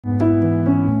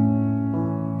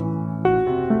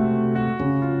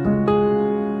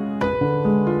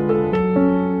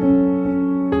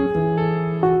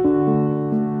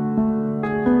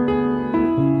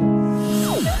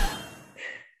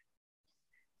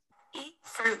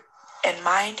fruit and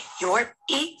mind your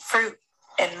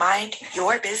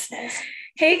business.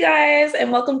 Hey guys,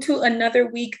 and welcome to another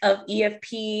week of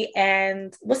EFP.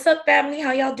 And what's up, family?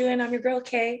 How y'all doing? I'm your girl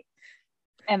Kay.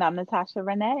 And I'm Natasha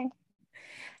Renee.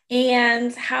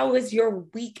 And how was your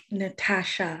week,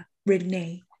 Natasha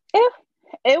Renee?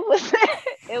 It was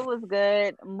it was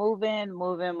good.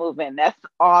 Moving. That's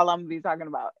all I'm gonna be talking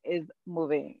about is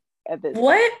moving at this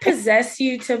What point. possessed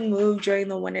you to move during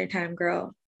the wintertime,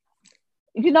 girl?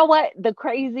 You know what? The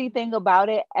crazy thing about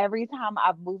it, every time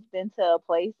I've moved into a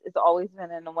place, it's always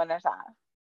been in the wintertime.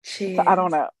 Jeez. So I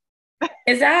don't know.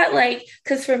 Is that like,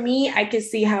 because for me, I could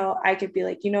see how I could be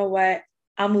like, you know what?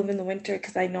 I'll move in the winter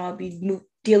because I know I'll be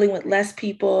dealing with less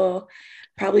people.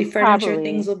 Probably furniture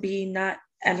things will be not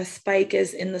at a spike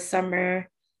as in the summer.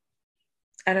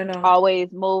 I don't know. Always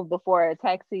move before a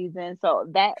tax season.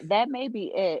 So that may be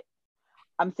it.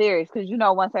 I'm serious because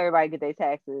once everybody get their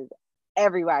taxes,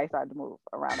 everybody started to move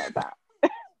around that time.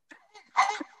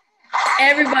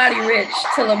 Everybody rich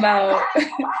till about.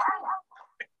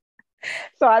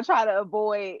 So I try to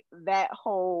avoid that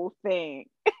whole thing.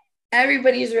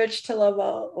 Everybody's rich till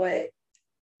about what?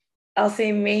 I'll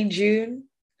say May, June.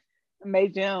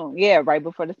 Yeah, right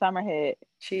before the summer hit.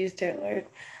 Jeez, dear Lord.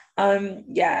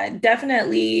 Yeah,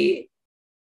 definitely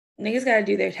niggas gotta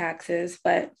do their taxes,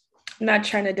 but I'm not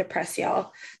trying to depress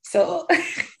y'all. So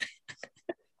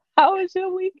how was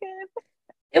your weekend?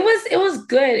 It was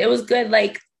good. It was good.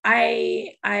 Like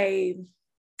I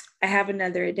have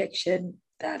another addiction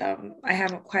that I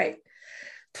haven't quite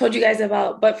told you guys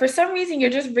about, but for some reason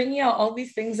you're just bringing out all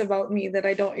these things about me that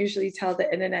I don't usually tell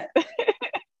the internet.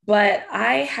 But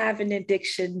I have an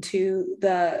addiction to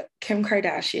the Kim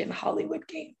Kardashian Hollywood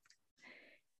game.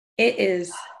 It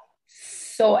is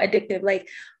so addictive. Like,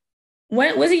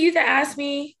 when was it you that asked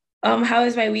me how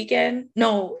was my weekend?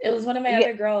 No, it was one of my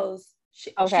other girls.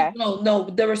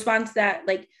 The response that,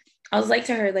 like, I was like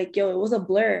to her, like, yo, it was a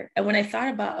blur. And when I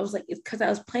thought about it, I was like, it's because I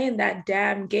was playing that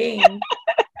damn game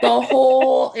the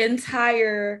whole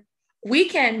entire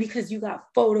weekend, because you got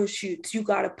photo shoots, you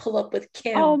got to pull up with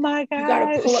Kim. Oh my god! You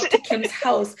got to pull up to Kim's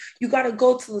house. You got to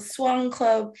go to the Swan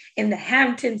Club in the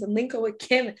Hamptons and link up with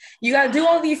Kim. You got to do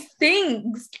all these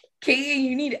things, okay?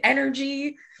 You need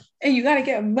energy, and you got to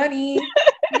get money.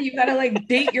 You got to like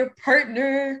date your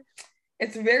partner.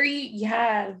 It's very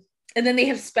And then they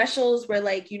have specials where,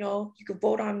 like, you can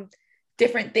vote on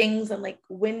different things and like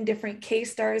win different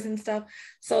K-stars and stuff.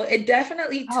 So it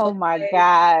definitely oh my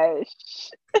gosh.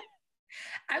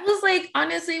 I was like,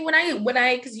 honestly, when I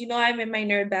because I'm in my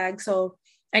nerd bag, so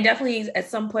I definitely at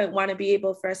some point want to be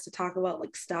able for us to talk about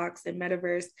like stocks and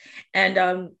metaverse. And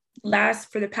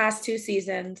for the past 2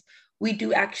 seasons, we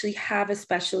do actually have a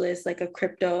specialist, like a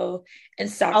crypto and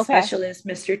stock specialist,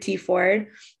 Mr. T Ford,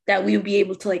 that we would be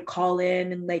able to like call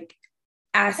in and like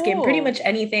ask him pretty much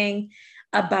anything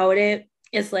about it.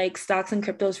 It's like stocks and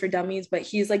cryptos for dummies, but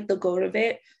he's like the goat of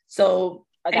it. So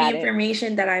any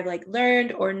information that I've like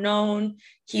learned or known,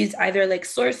 he's either like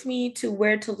sourced me to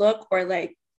where to look, or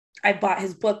like I bought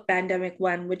his book Pandemic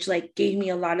One, which like gave me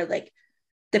a lot of like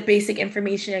the basic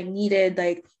information I needed,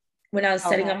 like when I was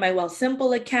setting up my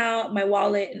Wealthsimple account, my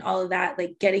wallet, and all of that,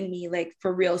 like getting me like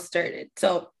for real started.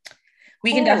 So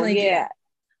we can definitely do that.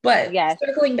 But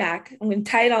circling back, I'm going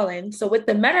to tie it all in. So with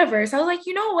the metaverse, I was like,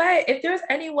 you know what? If there's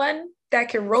anyone that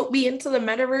can rope me into the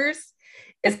metaverse,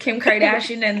 it's Kim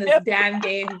Kardashian and this damn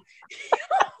game.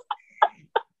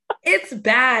 It's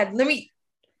bad. Do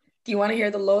you want to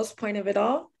hear the lowest point of it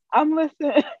all? I'm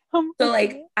listening. So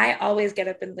like, I always get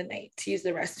up in the night to use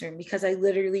the restroom because I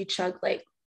literally chug like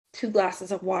 2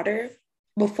 glasses of water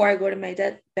before I go to my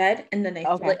bed. And then I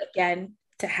fill it again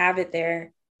to have it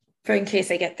there for in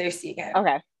case I get thirsty again.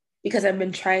 Because I've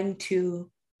been trying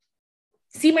to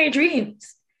see my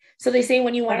dreams. So they say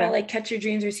when you want to like catch your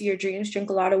dreams or see your dreams, drink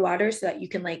a lot of water so that you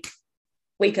can like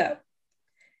wake up.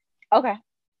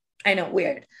 I know,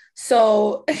 weird.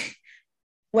 So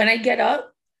when I get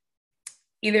up,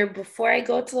 either before I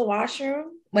go to the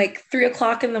washroom, like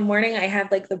 3:00 in the morning, I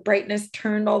have like the brightness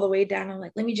turned all the way down. I'm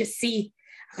like, let me just see.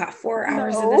 I got 4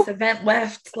 hours of this event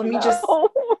left. Let me just,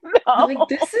 I'm like,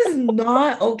 this is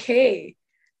not okay.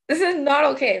 This is not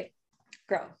okay,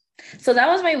 girl. So that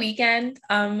was my weekend.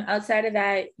 Outside of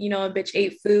that, a bitch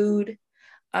ate food.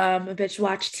 A bitch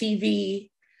watched TV.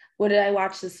 What did I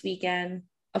watch this weekend?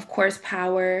 Of course,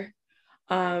 Power.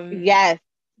 Yes.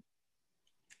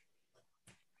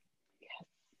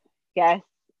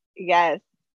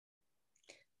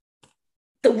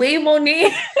 The way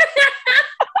Monet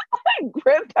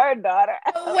gripped her daughter.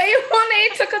 The way Monet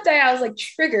took a day, I was like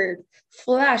triggered.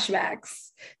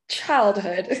 Flashbacks,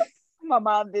 childhood. My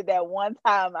mom did that one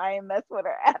time. I ain't mess with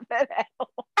her after that.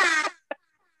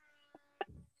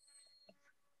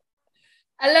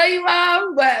 I love you,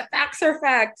 mom, but facts are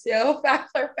facts, yo.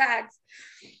 Facts are facts.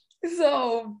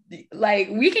 So, like,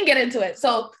 we can get into it.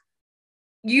 So,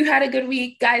 you had a good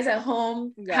week, guys at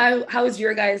home. Yeah. How was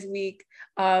your guys' week?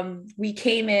 We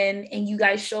came in and you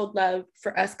guys showed love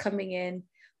for us coming in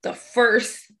the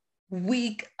first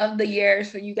week of the year.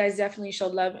 So you guys definitely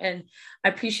showed love, and I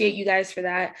appreciate you guys for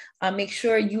that. Make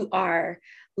sure you are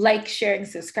like, sharing,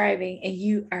 subscribing, and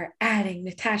you are adding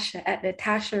Natasha at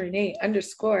Natasha Renee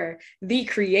 _ the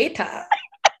creator.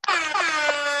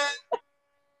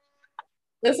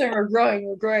 Listen, we're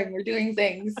growing, we're doing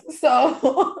things.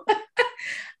 So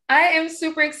I am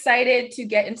super excited to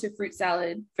get into fruit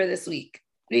salad for this week.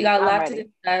 We got a lot to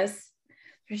discuss.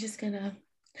 We're just gonna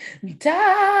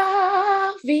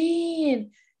dive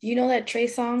in. Do you know that Trey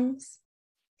Songz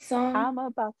song? I'm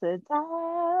about to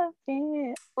dive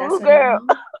in. That's Ooh, girl.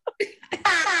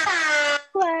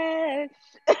 Flash.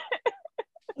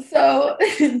 So,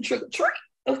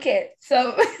 okay.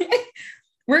 So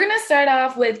we're going to start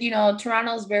off with,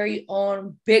 Toronto's very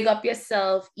own Big Up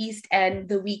Yourself, East End,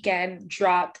 The Weeknd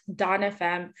dropped Dawn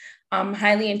FM,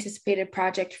 highly anticipated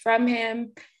project from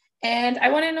him. And I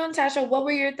want to know, Natasha, what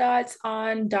were your thoughts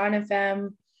on Dawn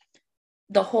FM,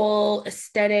 the whole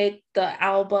aesthetic, the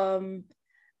album,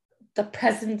 the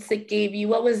presence it gave you?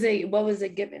 What was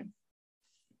it given?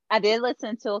 I did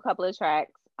listen to a couple of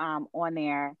tracks on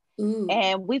there. Ooh.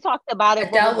 And we talked about it.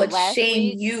 Adele would last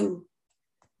shame week? you.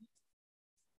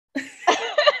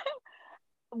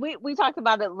 we talked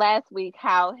about it last week,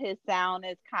 how his sound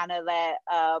is kind of that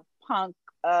punk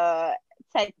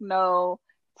techno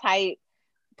type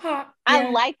pop. Yeah. I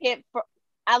like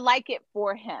it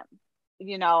for him.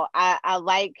 I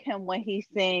like him when he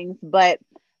sings, but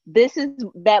this is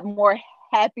that more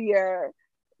happier,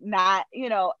 not,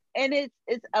 and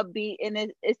it's a beat,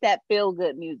 and it's that feel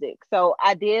good music. So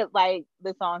I did like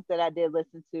the songs that I did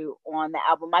listen to on the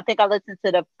album. I think I listened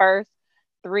to the first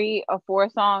 3 or 4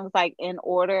 songs like in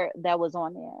order that was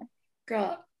on there.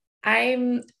 Girl,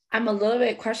 I'm a little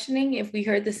bit questioning if we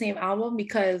heard the same album,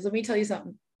 because let me tell you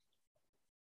something.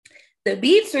 The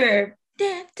beats were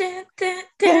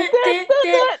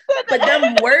but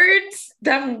them words,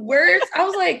 I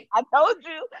was like, I told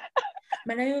you.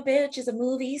 My new bitch is a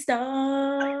movie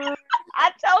star.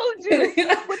 I told you.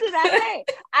 What did I say?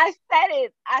 I said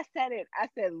it. I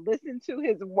said, listen to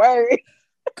his words.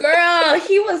 Girl,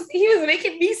 he was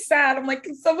making me sad. I'm like,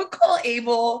 can someone call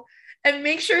Abel and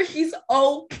make sure he's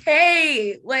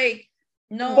okay? Like,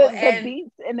 no. But the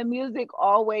beats and the music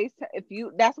always,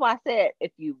 that's why I said,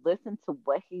 if you listen to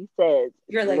what he says,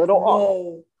 you're like,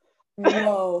 whoa.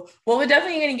 Well, we're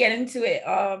definitely going to get into it,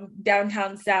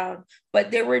 Downtown Sound,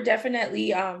 but there were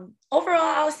definitely, overall,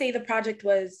 I'll say the project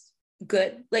was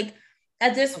good. Like,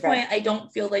 at this point, I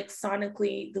don't feel like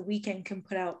sonically The Weeknd can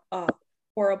put out a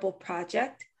horrible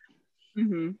project.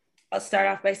 Mm-hmm. I'll start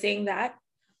off by saying that.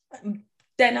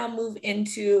 Then I'll move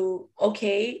into,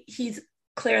 okay, he's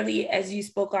clearly, as you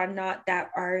spoke on, not that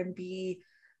R&B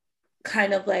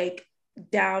kind of like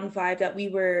down vibe that we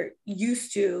were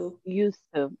used to.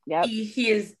 Yep. He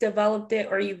has developed it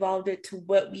or evolved it to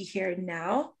what we hear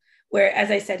now, where, as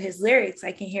I said, his lyrics,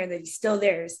 I can hear that he's still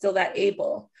there, still that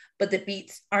Abel, but the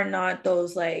beats are not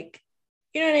those, like,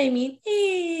 you know what I mean?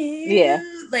 Yeah.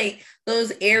 Like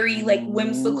those airy, like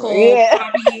whimsical,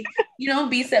 probably,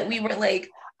 beats that we were like,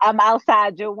 I'm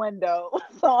outside your window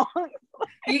songs.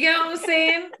 You get what I'm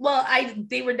saying? Well,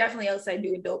 they were definitely outside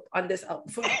doing dope on this album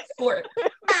for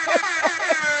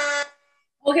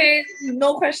Okay,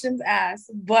 no questions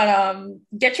asked, but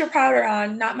get your powder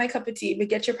on. Not my cup of tea, but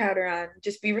get your powder on.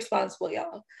 Just be responsible,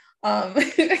 y'all.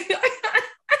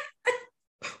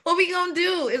 What we gonna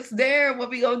do? It's there. What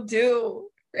we gonna do,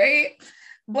 right?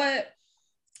 But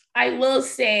I will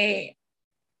say,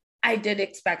 I did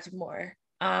expect more.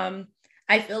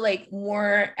 I feel like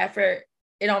more effort,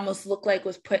 it almost looked like,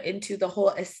 was put into the whole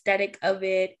aesthetic of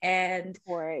it and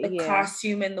the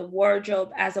costume and the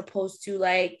wardrobe, as opposed to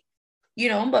like,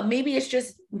 but maybe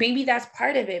that's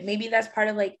part of it. Maybe that's part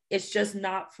of like, it's just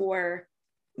not for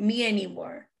me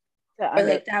anymore, or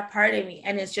like that part of me.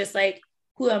 And it's just like,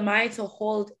 who am I to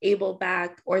hold Abel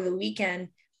back or The Weeknd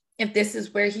if this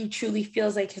is where he truly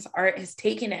feels like his art has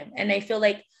taken him? And I feel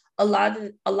like a lot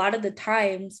of the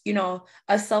times,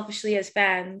 us selfishly as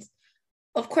fans,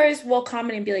 of course, we'll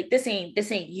comment and be like, this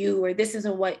ain't you, or this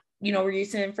isn't what, we're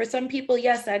used to. And for some people,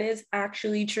 yes, that is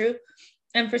actually true.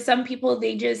 And for some people,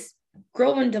 they just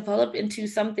grow and develop into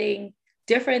something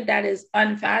different that is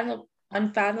unfathomable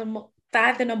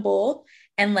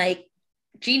and like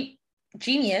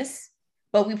genius,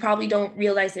 but we probably don't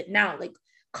realize it now. Like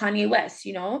Kanye West,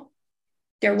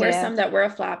 there were some that were a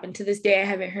flop, and to this day, I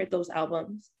haven't heard those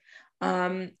albums.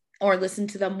 or listen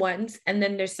to them once. And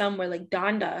then there's some where like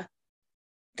Donda,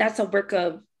 that's a work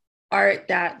of art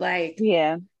that like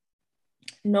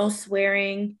no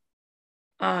swearing.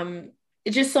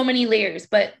 It's just so many layers.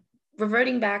 But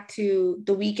reverting back to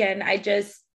The Weeknd, I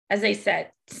just, as I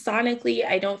said, sonically,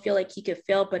 I don't feel like he could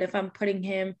fail. But if I'm putting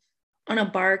him on a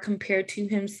bar compared to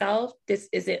himself, this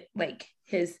isn't like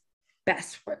his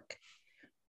best work.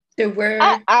 There were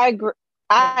I agree.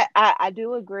 I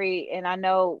do agree, and I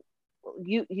know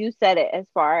you said it as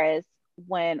far as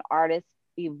when artists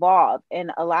evolve,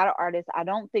 and a lot of artists, I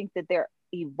don't think that they're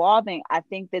evolving. I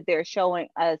think that they're showing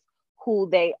us who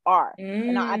they are.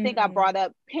 And I think I brought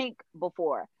up Pink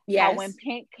before. Yes. How when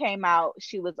Pink came out,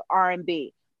 she was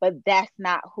R&B, but that's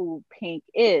not who Pink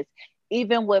is.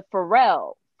 Even with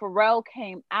Pharrell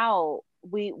came out,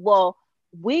 we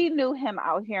knew him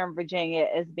out here in Virginia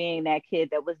as being that kid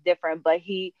that was different, but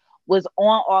he was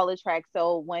on all the tracks.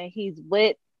 So when he's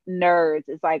with nerds,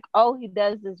 it's like, oh, he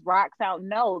does this rock sound.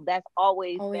 No, that's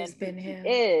always been him. He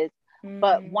is.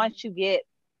 But once you get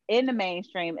in the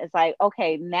mainstream, it's like,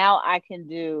 okay, now I can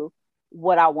do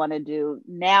what I want to do.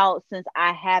 Now, since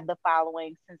I have the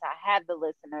following, since I have the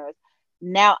listeners,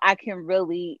 now I can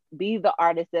really be the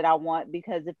artist that I want,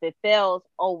 because if it fails,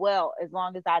 oh well, as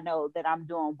long as I know that I'm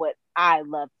doing what I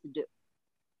love to do.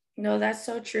 No, that's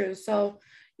so true. So,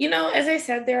 as I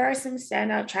said, there are some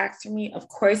standout tracks for me. Of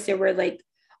course, there were like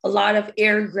a lot of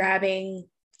air grabbing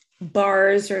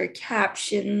bars or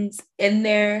captions in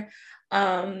there.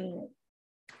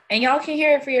 And y'all can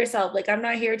hear it for yourself. Like, I'm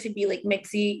not here to be like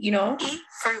mixy, Eat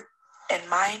fruit and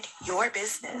mind your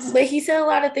business. But he said a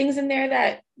lot of things in there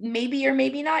that maybe or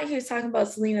maybe not he was talking about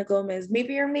Selena Gomez.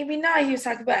 Maybe or maybe not he was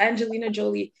talking about Angelina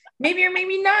Jolie. Maybe or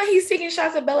maybe not he's taking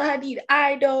shots at Bella Hadid.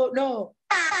 I don't know.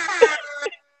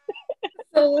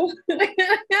 So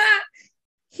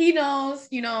he knows,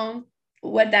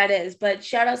 what that is. But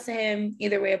shout outs to him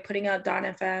either way of putting out Dawn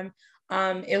FM.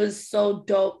 It was so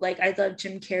dope. Like, I love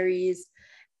Jim Carrey's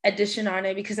addition on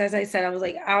it, because as I said, I was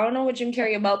like, I don't know what Jim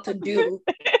Carrey about to do,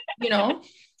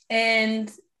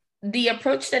 and the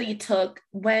approach that he took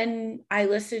when I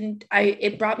listened,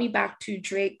 it brought me back to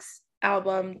Drake's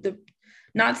album,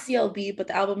 not CLB, but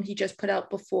the album he just put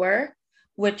out before,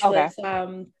 which was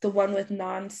the one with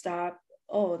Nonstop.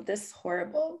 Oh, this is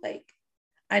horrible. Like,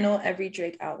 I know every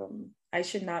Drake album. I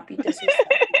should not be disrespecting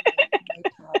my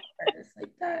top artists like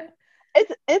that.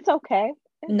 It's okay.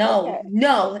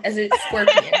 No, as a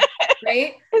Scorpion,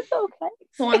 right? It's okay.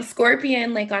 So on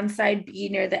Scorpion, like on side B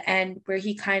near the end, where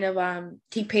he kind of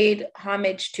he paid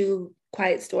homage to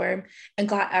Quiet Storm and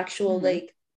got actual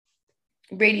like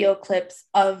radio clips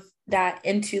of that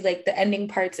into like the ending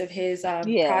parts of his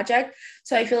project.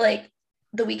 So I feel like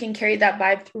The Weeknd carried that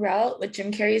vibe throughout with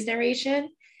Jim Carrey's narration.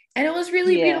 And it was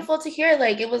really beautiful to hear.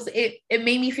 Like, it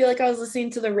made me feel like I was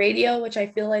listening to the radio, which I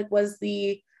feel like was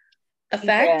the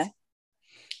effect. Yeah.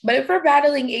 But if we're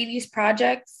battling 80s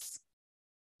projects,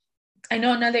 I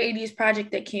know another 80s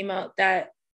project that came out that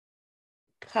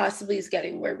possibly is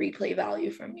getting more replay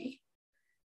value from me.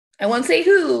 I won't say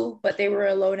who, but they were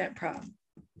Alone at Prom.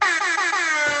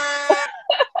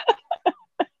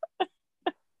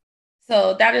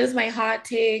 So that is my hot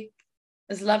take.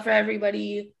 It's love for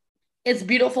everybody. It's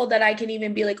beautiful that I can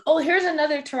even be like, oh, here's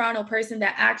another Toronto person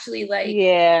that actually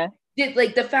did,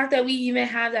 like, the fact that we even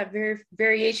have that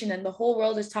variation and the whole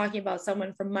world is talking about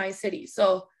someone from my city.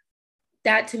 So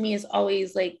that to me is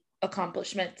always like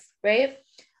accomplishments, right?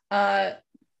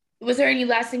 Was there any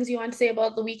last things you want to say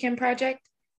about the Weeknd project?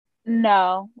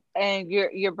 No, and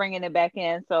you're bringing it back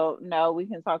in, so no, we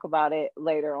can talk about it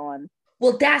later on.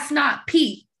 Well, that's not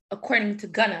P, according to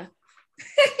Gunna.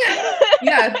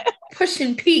 Yeah,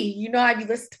 pushing P. I be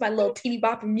listening to my little teeny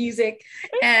bopper music,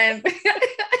 and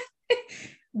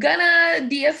Gunna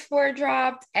DS4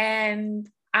 dropped, and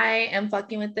I am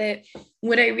fucking with it.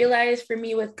 What I realized for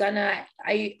me with Gunna,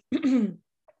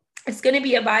 it's gonna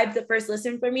be a vibe the first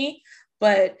listen for me,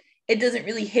 but it doesn't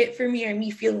really hit for me or me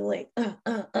feeling like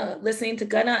listening to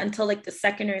Gunna until like the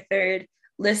second or third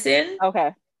listen.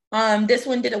 Okay. This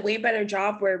one did a way better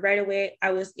job where right away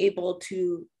I was able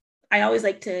to. I always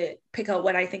like to pick out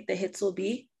what I think the hits will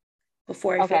be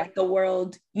before I feel like the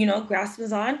world,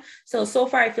 grasps on. So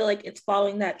far I feel like it's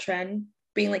following that trend,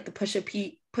 being like the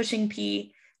pushing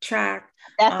P track.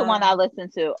 That's the one I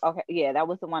listened to. Okay, yeah, that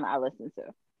was the one I listened to.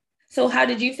 So how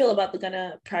did you feel about the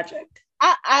Gunna project?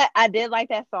 I did like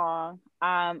that song.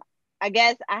 I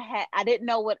guess I didn't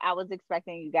know what I was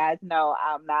expecting. You guys know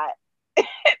I'm not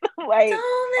like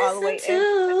don't all the way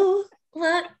to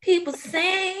what people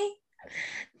say.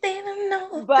 They don't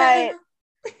know. But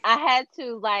I had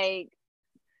to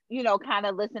kind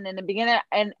of listen in the beginning,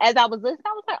 and as I was listening,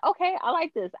 I was like, okay, I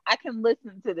like this. I can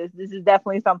listen to this. This is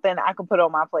definitely something I can put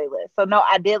on my playlist. So no,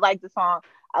 I did like the song.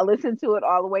 I listened to it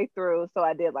all the way through, so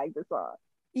I did like the song.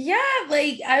 Yeah,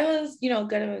 like I was,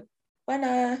 gonna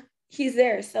when he's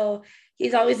there. So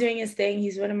he's always doing his thing.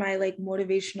 He's one of my like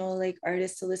motivational like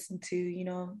artists to listen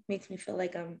to, makes me feel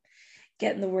like I'm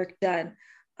getting the work done.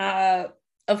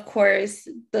 Of course,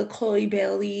 the Chloe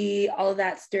Bailey, all of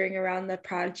that stirring around the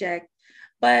project.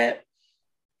 But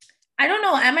I don't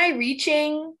know, am I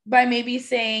reaching by maybe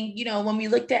saying, when we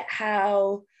looked at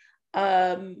how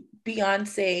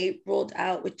Beyonce rolled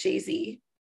out with Jay-Z,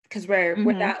 because we're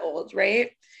that old,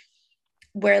 right?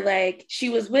 Where like she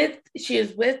was with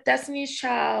Destiny's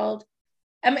Child.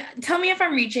 I mean, tell me if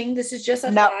I'm reaching. This is just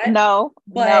a thought. No,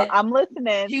 I'm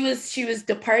listening. She was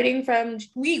departing from.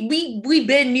 We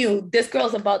been knew this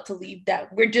girl's about to leave.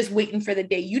 That we're just waiting for the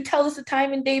day. You tell us the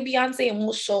time and day, Beyonce, and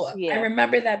we'll show up. Yeah. I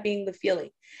remember that being the feeling.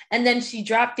 And then she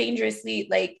dropped Dangerously,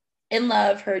 like In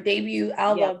Love, her debut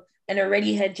album, and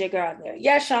already had Jigga on there.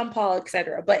 Yeah, Sean Paul,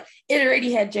 etc. But it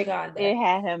already had Jigga on there. It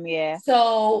had him, yeah.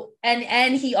 So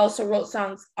and he also wrote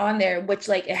songs on there, which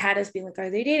like it had us being like,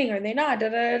 are they dating or are they not? Da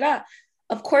da da da.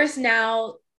 Of course,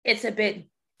 now it's a bit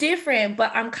different,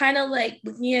 but I'm kind of like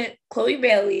looking at Chloe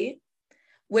Bailey,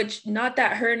 which not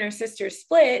that her and her sister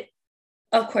split.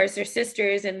 Of course, they're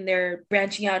sisters and they're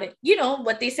branching out.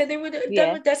 What they said they would have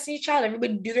done with Destiny's Child.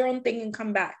 Everybody do their own thing and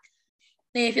come back.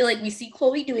 And I feel like we see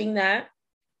Chloe doing that.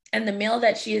 And the male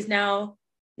that she is now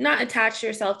not attached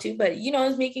herself to, but,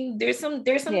 is making, there's some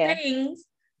things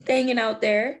hanging out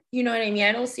there. You know what I mean?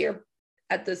 I don't see her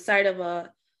at the side of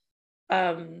a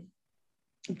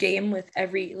game with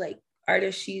every like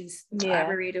artist she's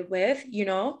collaborated with,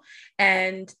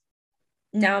 and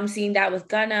now I'm seeing that with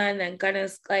Gunna, and then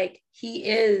Gunna's like, he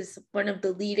is one of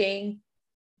the leading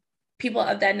people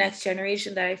of that next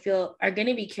generation that I feel are going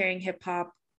to be carrying hip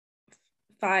hop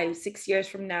 5-6 years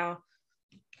from now.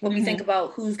 When we think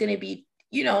about who's going to be,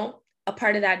 a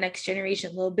part of that next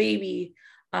generation, Lil Baby,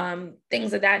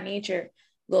 things of that nature,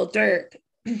 Lil Durk.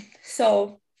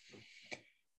 So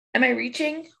am I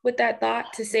reaching with that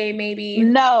thought to say maybe?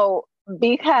 No,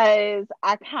 because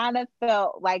I kind of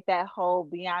felt like that whole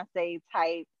Beyonce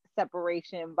type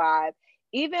separation vibe,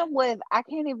 even with, I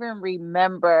can't even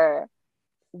remember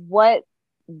what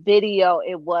video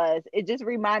it was. It just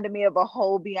reminded me of a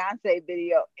whole Beyonce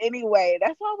video. Anyway,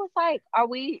 that's why I was like, are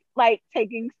we like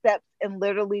taking steps and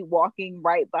literally walking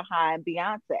right behind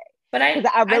Beyonce? But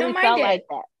I really felt like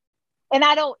that. And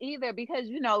I don't either, because,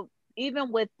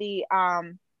 even with the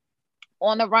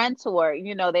On the Run tour,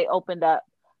 they opened up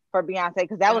for Beyonce,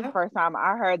 because that was the first time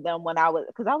I heard them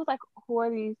because I was like, who are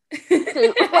these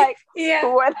two? Like,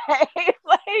 who are they?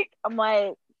 Like, I'm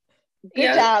like,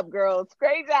 good job, girls.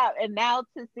 Great job. And now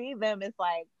to see them, it's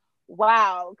like,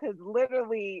 wow, because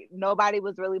literally nobody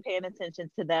was really paying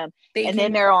attention to them. And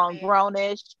then they're on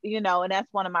Grownish, and that's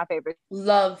one of my favorites.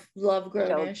 Love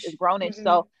Grownish. Is Grownish.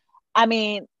 So, I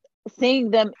mean,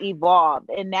 seeing them evolve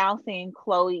and now seeing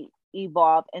Chloe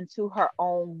evolve into her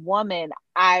own woman,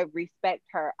 I respect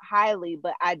her highly,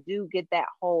 but I do get that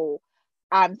whole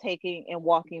I'm taking and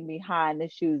walking behind the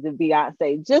shoes of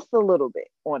Beyonce just a little bit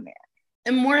on there.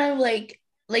 And more of like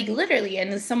literally,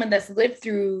 and as someone that's lived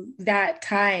through that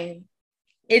time,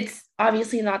 it's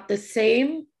obviously not the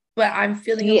same, but I'm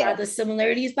feeling a lot of the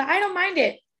similarities, but I don't mind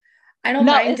it. It's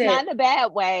not in a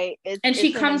bad way. And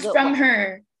she comes from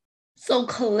her. So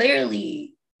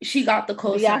clearly she got the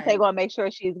cosign. Beyonce gonna make sure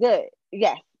she's good.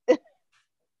 Yes.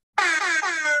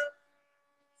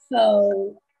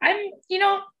 So I'm,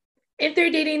 if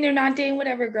they're dating, they're not dating,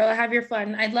 whatever, girl, have your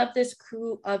fun. I love this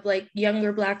crew of like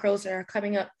younger Black girls that are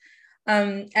coming up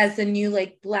as the new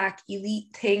like Black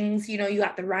elite things. You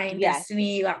got the Ryan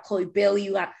Destiny, you got Chloe Bailey,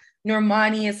 you got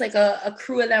Normani. It's like a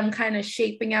crew of them kind of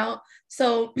shaping out.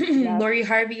 So Lori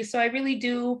Harvey. So I really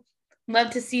do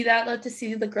love to see that. Love to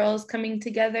see the girls coming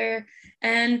together.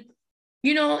 And,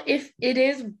 if it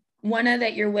is one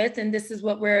that you're with, and this is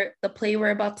what the play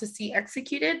we're about to see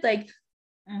executed, like,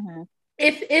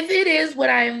 if it is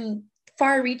what I'm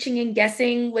far reaching and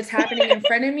guessing what's happening in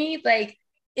front of me, like,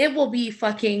 it will be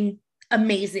fucking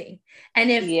amazing. And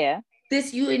if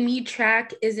this You and Me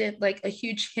track isn't like a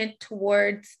huge hint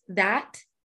towards that,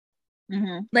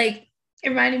 like, it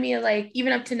reminded me of like,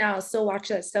 even up to now, I still watch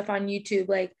that stuff on YouTube.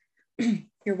 Like,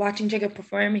 you're watching Jigga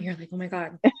perform and you're like, oh my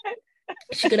God,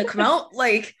 is she gonna come out?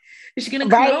 Like, is she gonna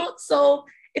come out? So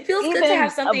it feels good to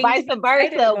have something. Vice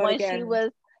versa, when she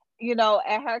was,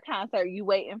 at her concert, you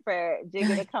waiting for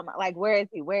Jigga to come out. Like, where is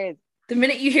he? Where is he? The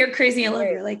minute you hear Crazy in Love,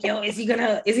 you're like, yo, is he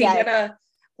gonna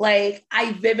Like,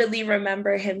 I vividly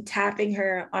remember him tapping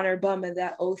her on her bum at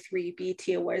that '03 BET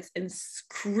Awards and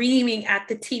screaming at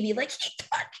the TV, like, he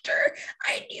touched her.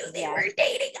 I knew they were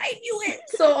dating. I knew it.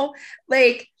 So,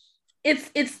 like,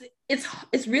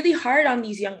 it's really hard on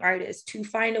these young artists to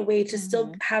find a way to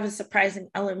still have a surprising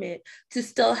element, to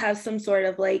still have some sort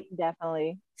of like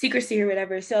definitely secrecy or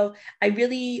whatever. So I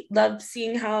really love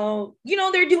seeing how, you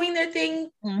know, they're doing their thing,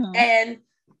 and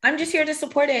I'm just here to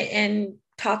support it and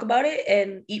talk about it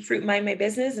and eat fruit, mind my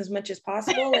business as much as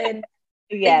possible, and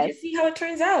and just see how it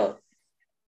turns out.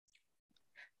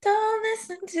 Don't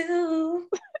listen to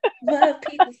what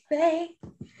people say.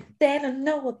 They don't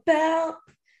know about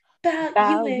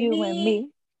you and me.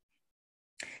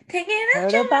 Taking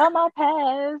heard about my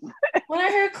past. When I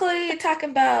heard Chloe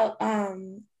talking about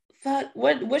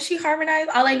what she harmonized,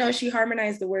 all I know is she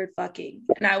harmonized the word fucking,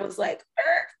 and I was like,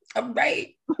 I'm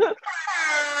right.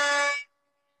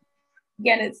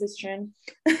 Again, it's this trend.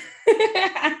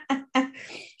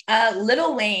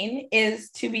 Lil Wayne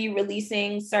is to be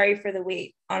releasing Sorry for the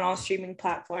Wait on all streaming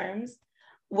platforms,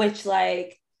 which,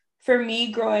 like, for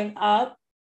me growing up,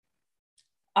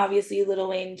 obviously Lil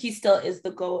Wayne, he still is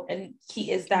the GOAT, and he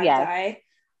is that guy.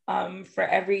 For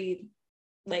every,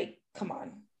 like, come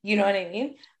on, you know what I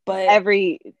mean? But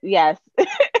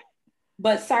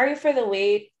but Sorry for the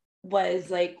Wait was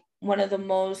like one of the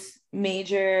most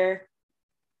major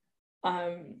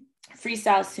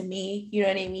freestyles to me, you know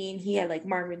what I mean? He had like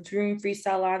Marvin's Room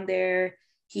freestyle on there,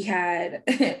 he had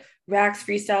Rack's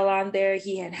freestyle on there,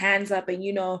 he had Hands Up, and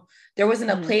you know, there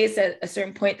wasn't a place at a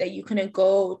certain point that you couldn't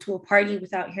go to a party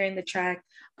without hearing the track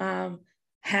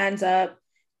Hands Up.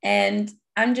 And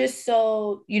I'm just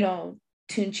so, you know,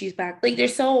 Tunechi's back. Like,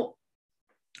 there's so,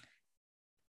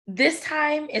 this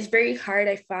time is very hard,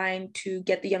 I find, to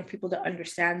get the young people to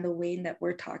understand the Wayne that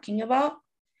we're talking about.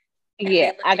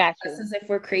 Yeah, I got you. As if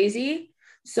we're crazy.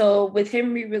 So with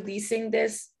him re-releasing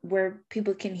this where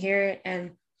people can hear it,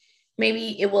 and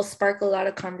maybe it will spark a lot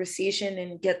of conversation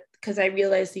and get, because I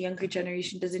realize the younger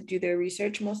generation doesn't do their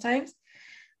research most times.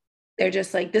 They're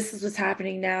just like, this is what's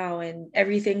happening now, and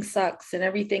everything sucks and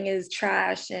everything is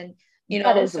trash, and you know.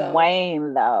 But it's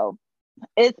Wayne though.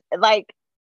 It's like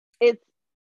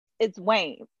it's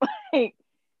Wayne. Like,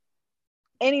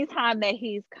 anytime that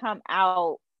he's come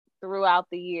out throughout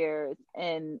the years,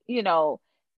 and you know,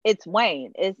 it's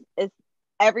Wayne. It's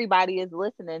everybody is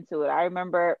listening to it. I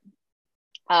remember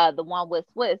the one with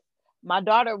Swiss. My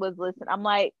daughter was listening. I'm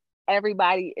like,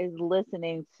 everybody is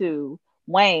listening to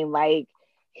Wayne. Like,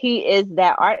 he is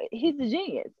that art. He's a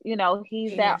genius. You know,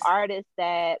 he's that artist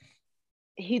that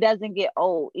he doesn't get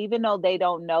old, even though they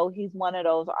don't know. He's one of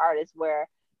those artists where,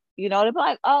 you know, they'll be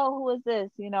like, oh, who is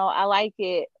this? You know, I like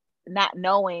it, not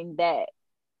knowing that,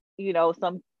 you know,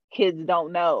 some kids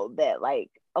don't know that,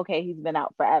 like, okay, he's been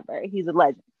out forever. He's a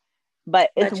legend.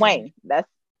 But it's Wayne.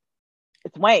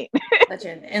 It's Wayne.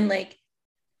 Legend. And like,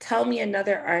 tell me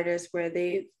another artist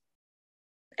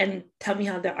and tell me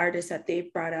how the artists that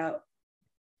they've brought out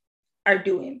are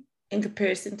doing in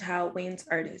comparison to how Wayne's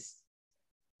artists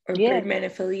or Birdman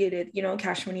affiliated, you know,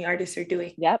 Cash Money artists are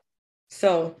doing. Yep.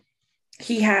 So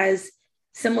he has,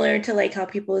 similar to like how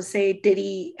people say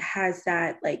Diddy has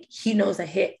that, like, he knows a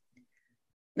hit.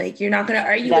 Like, you're not going to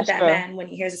argue with that man when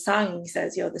he hears a song and he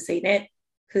says, yo, this ain't it.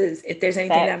 Because if there's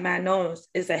anything that man knows,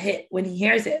 is a hit when he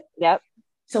hears it. Yep.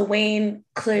 So Wayne,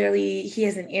 clearly, he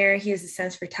has an ear, he has a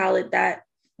sense for talent that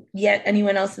yet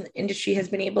anyone else in the industry has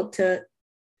been able to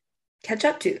catch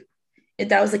up to. If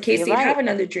that was the case, they'd have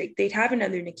another Drake, they'd have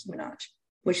another Nicki Minaj,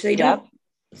 which they don't.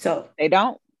 So they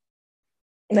don't.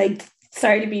 Like,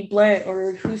 sorry to be blunt,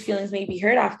 or whose feelings may be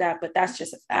hurt off that, but that's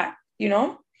just a fact, you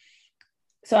know?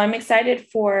 So I'm excited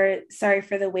for Sorry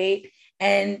for the Wait.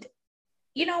 And,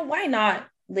 you know, why not?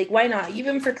 Like, why not?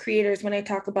 Even for creators, when I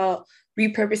talk about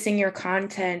repurposing your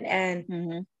content,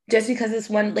 and just because it's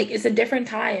one, like, it's a different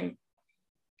time.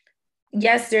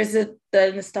 Yes, there's the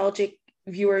nostalgic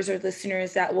viewers or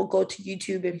listeners that will go to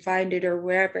YouTube and find it or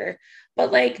wherever.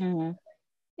 But like, nigga,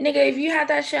 if you had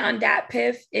that shit on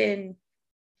DatPiff in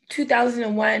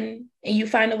 2001 and you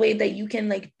find a way that you can,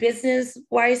 like, business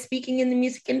wise speaking in the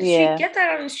music industry, get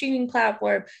that on a streaming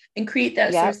platform and create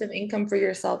that source of income for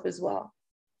yourself as well.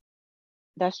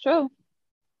 That's true.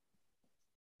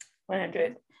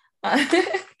 100.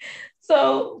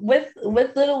 So with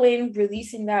Lil Wayne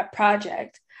releasing that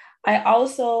project, I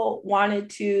also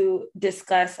wanted to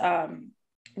discuss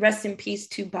rest in peace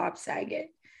to Bob Saget.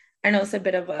 I know it's a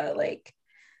bit of a like,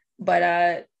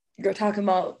 but you're talking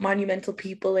about monumental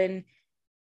people, and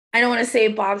I don't want to say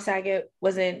Bob Saget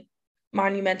wasn't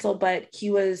monumental, but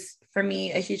he was, for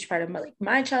me, a huge part of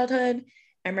my childhood.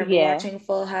 I remember Yeah. watching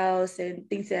Full House and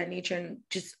things of that nature, and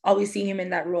just always seeing him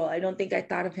in that role. I don't think I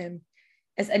thought of him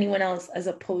as anyone else as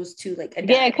opposed to like a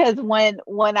Yeah, dad. because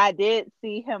when I did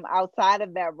see him outside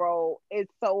of that role,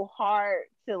 it's so hard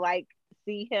to like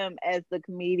see him as the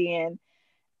comedian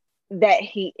that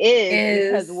he is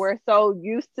because Is we're so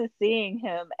used to seeing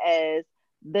him as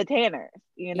the Tanners,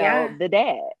 yeah, the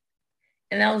dad.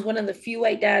 and that was one of the few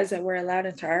white dads that were allowed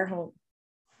into our home.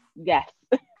 Yes.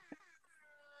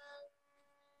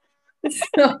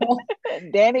 So,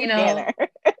 Danny you know, Tanner.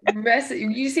 rest.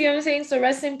 You see what I'm saying? So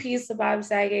rest in peace to Bob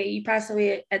Saget. He passed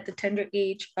away at the tender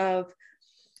age of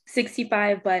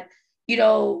 65. But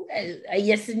I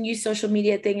guess the new social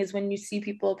media thing is when you see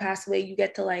people pass away, you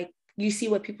get to like you see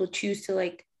what people choose to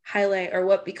like highlight or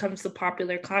what becomes the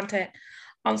popular content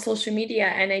on social media.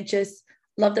 And I just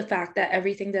love the fact that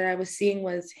everything that I was seeing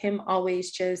was him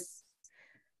always just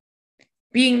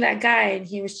being that guy, and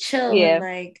he was chill. And Yeah.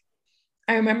 like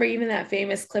I remember even that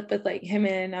famous clip with like him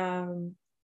and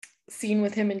scene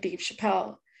with him and Dave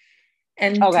Chappelle.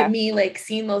 And to Okay. me, like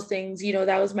seeing those things,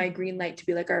 that was my green light to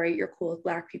be like, all right, you're cool with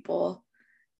Black people.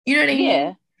 You know what I Yeah.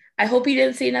 mean? I hope he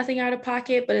didn't say nothing out of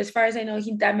pocket, but as far as I know,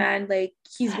 that man, like,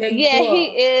 he's very Yeah,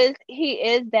 cool. he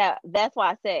is that. That's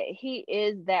why I said he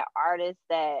is that artist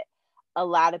that a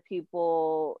lot of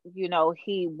people,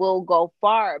 he will go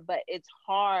far, but it's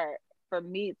hard for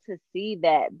me to see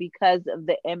that because of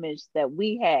the image that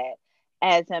we had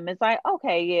as him. It's like,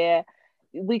 okay, yeah,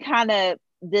 we kind of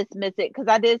dismiss it because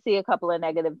I did see a couple of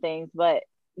negative things, but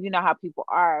you know how people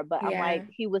are. But I'm like,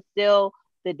 Yeah. he was still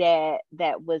the dad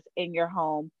that was in your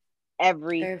home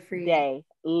every day,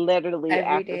 literally every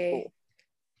after day. school.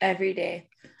 Every day.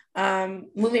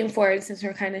 Moving forward, since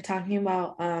we're kind of talking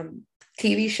about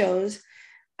TV shows,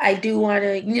 I do want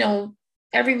to,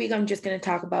 every week I'm just going to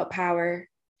talk about Power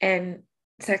and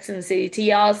Sex and the City to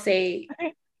y'all say,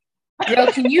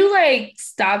 girl, can you like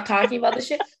stop talking about this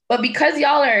shit? But because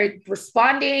y'all are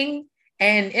responding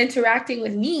and interacting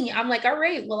with me, I'm like, all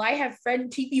right, well, I have friend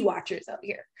TV watchers out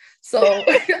here. So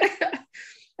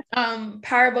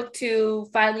Power Book 2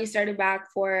 finally started back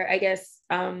for, I guess,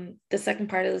 the second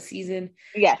part of the season.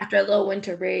 Yes. After a little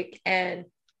winter break. And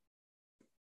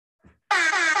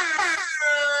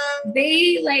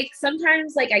they like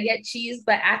sometimes like I get cheese,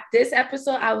 but at this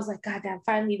episode, I was like, God damn,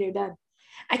 finally they're done.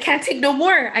 I can't take no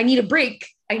more. I need a break.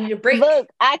 Look,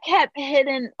 I kept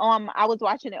hitting I was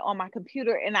watching it on my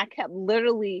computer and I kept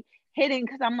literally hitting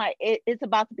because I'm like, it's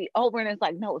about to be over. And it's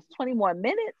like, no, it's 20 more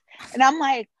minutes. And I'm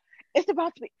like, it's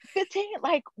about to be 15.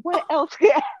 Like, what else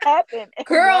can happen?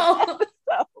 Girl,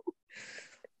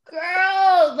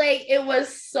 like it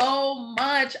was so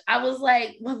much. I was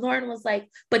like, when Lauren was like,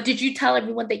 but did you tell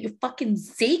everyone that you're fucking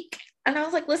Zeke? And I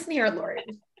was like, listen here,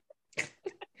 Lauren.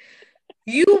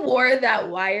 You wore that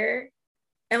wire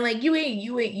and like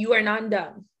you are not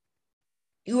done.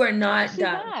 You are not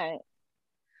done. Not.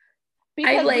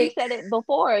 Because we said it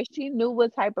before. She knew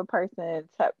what type of person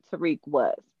Tariq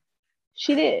was.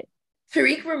 She did.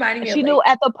 Tariq reminded me she knew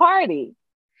at the party.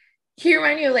 He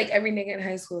reminded me of like every nigga in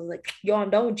high school. Like, yo, I'm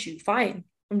done with you. Fine.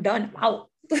 I'm done. I'm out.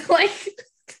 Like,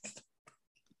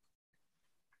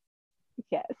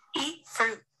 yes. Eat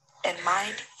fruit and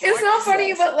mind. It's not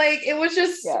funny, but like it was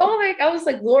just so like I was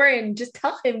like, Lauren, just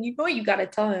tell him. You know you gotta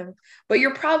tell him, but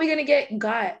you're probably gonna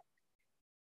got.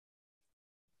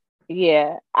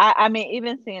 Yeah, I mean,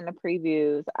 even seeing the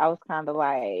previews, I was kind of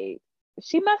like,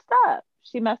 she messed up.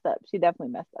 She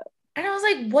definitely messed up. And I was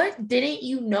like, what didn't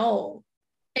you know?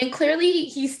 And clearly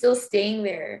he's still staying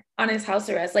there on his house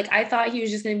arrest. Like I thought he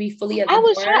was just gonna be fully at the door.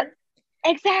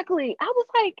 Exactly. I was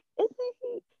like, isn't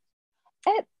he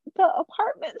at the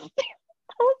apartment?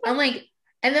 I'm like,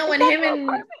 and then when him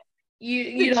and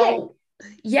you know,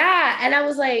 yeah, and I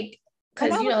was like,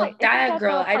 because that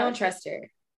girl, I don't trust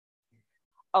her.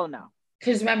 Oh no.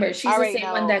 Because remember, she's the same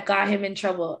one that got him in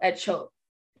trouble at Choke.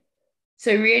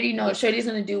 So we already know Shorty's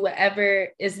gonna do whatever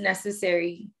is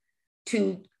necessary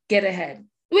to get ahead.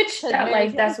 Which that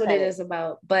life, that's what it is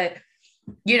about. But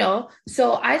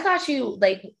so I thought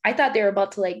I thought they were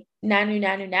about to like nanu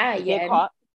again.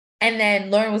 And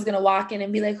then Lauren was gonna walk in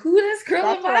and be like, who this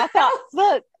girl in my house?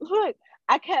 Look,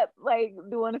 I kept like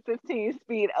doing a 15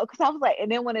 speed because I was like, and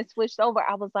then when it switched over,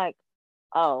 I was like,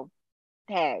 oh,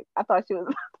 tag. I thought she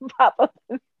was about to pop up.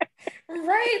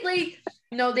 Right. Like,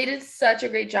 no, they did such a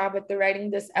great job with the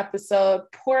writing this episode.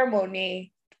 Poor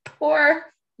Monet.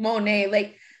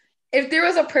 Like, if there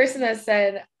was a person that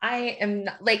said, I am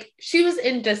not, like, she was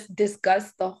in just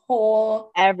disgust the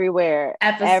whole everywhere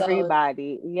episode.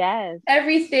 Everybody. Yes.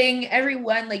 Everything,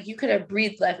 everyone, like, you could have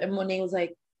breathed left. And Monet was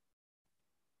like,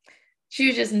 she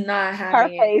was just not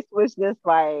having her face was just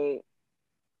like,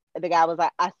 the guy was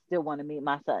like, I still want to meet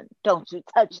my son. Don't you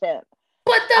touch him.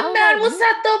 But the man like, was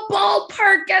at the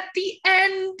ballpark at the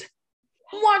end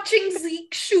watching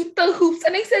Zeke shoot the hoops.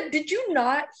 And I said, did you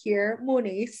not hear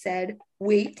Monet said,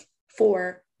 wait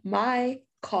for my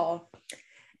call?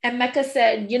 And Mecca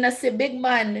said, you know, say big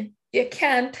man, you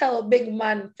can't tell a big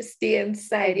man to stay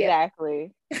inside.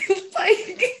 Exactly.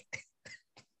 Like,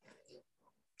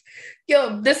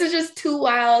 yo, this is just too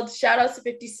wild. Shout outs to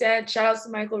 50 Cent. Shout outs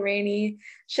to Michael Rainey.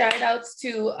 Shout outs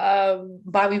to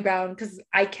Bobby Brown, because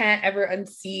I can't ever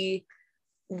unsee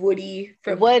Woody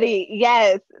from Woody.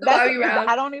 Yes. Bobby Brown.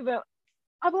 I don't even,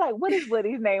 I'm like, what is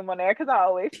Woody's name on there? Because I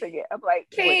always forget. I'm like,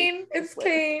 Kane. Woody. It's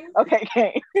Kane. Okay,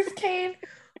 Kane. It's Kane.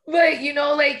 But, you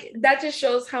know, like, that just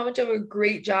shows how much of a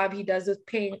great job he does with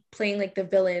playing like the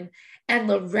villain. And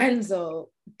Lorenzo,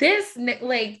 this,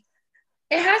 like,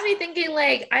 it has me thinking,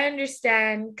 like, I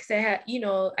understand, because I had, you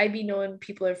know, I be knowing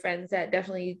people or friends that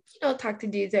definitely, you know, talk to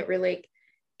dudes that were, like,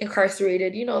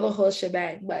 incarcerated, you know, the whole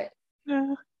shebang. But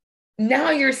now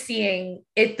you're seeing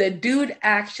if the dude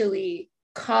actually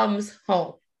comes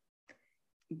home.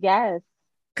 Yes.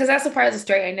 Because that's a part of the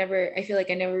story I feel like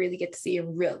I never really get to see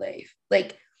in real life.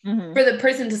 Like, for the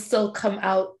person to still come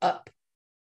out up.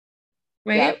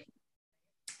 Right? Yep.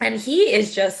 And he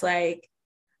is just like,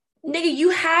 nigga, you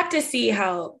have to see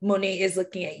how Monet is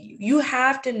looking at you. You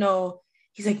have to know.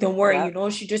 He's like, don't worry, you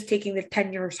know, she's just taking the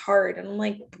 10 years hard. And I'm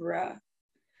like, bruh,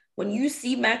 when you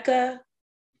see Mecca,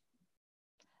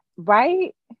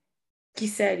 right? He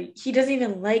said he doesn't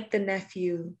even like the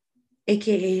nephew,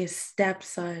 aka his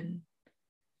stepson.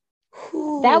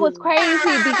 That was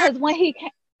crazy, because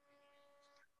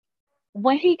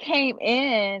when he came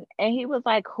in and he was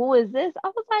like, who is this? I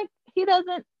was like, he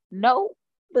doesn't know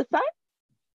the son?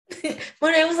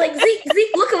 When it was like,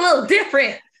 Zeke look a little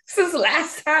different since the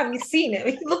last time you seen him.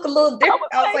 He look a little different.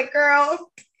 I was like,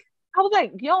 girl. I was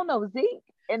like, you don't know Zeke?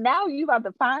 And now you about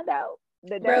to find out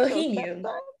that bro, he knew.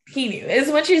 He knew. As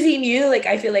much as he knew, like,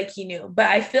 I feel like he knew. But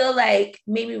I feel like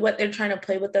maybe what they're trying to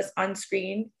play with us on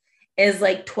screen is,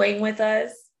 like, toying with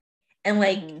us and,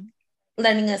 like,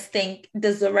 letting us think,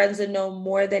 does Lorenzo know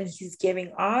more than he's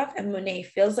giving off? And Monet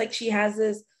feels like she has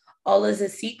this all as a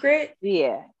secret.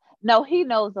 Yeah. No, he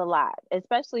knows a lot,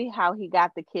 especially how he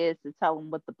got the kids to tell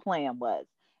him what the plan was.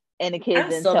 And the kids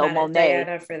didn't tell Monet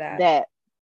Diana for that.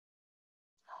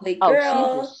 Like,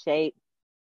 girl, she's a shape.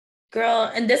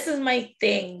 Girl, and this is my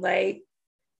thing, like,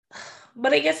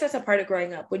 but I guess that's a part of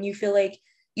growing up, when you feel like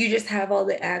you just have all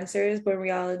the answers, but in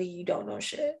reality, you don't know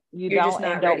shit. You're just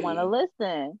not don't want to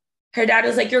listen. Her dad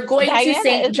was like, you're going to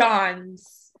St.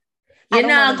 John's. You're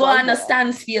not going to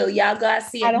Stansfield. Y'all got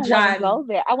St. John. I don't want to go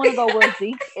there. I want to go where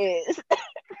Zeke is.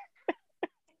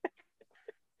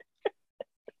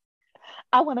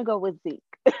 I want to go with Zeke.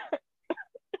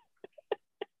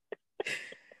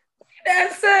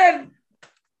 That's it.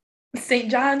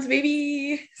 St. John's,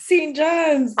 baby. St.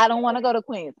 John's. I don't want to go to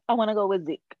Queens. I want to go with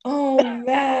Zeke. Oh,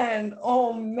 man.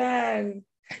 Oh, man.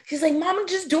 She's like, Mama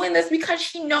just doing this because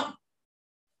she know.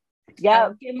 Yeah,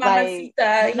 like,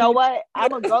 you know what? I'm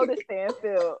going to go to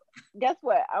Stanfield. Guess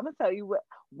what? I'm going to tell you what.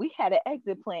 We had an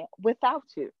exit plan without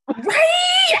you. Right?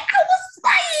 I was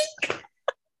like,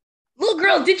 little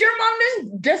girl, did your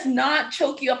mom just not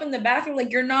choke you up in the bathroom?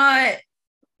 Like, you're not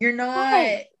getting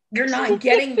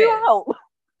this.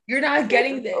 You're not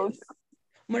getting this.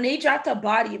 When they dropped a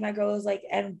body, my girl was like,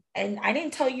 and I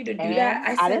didn't tell you to do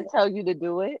that. I didn't tell you to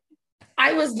do it.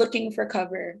 I was looking for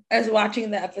cover as watching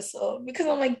the episode, because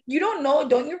I'm like, you don't know,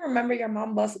 don't you remember your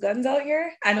mom busts guns out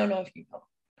here? I don't know if you know.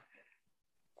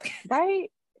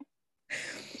 Right?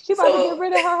 She about to get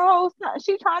rid of her whole son.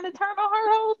 She trying to turn on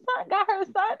her whole son, got her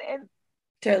son and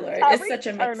Taylor. It's such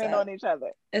a mix up. On each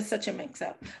other. It's such a mix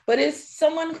up. But it's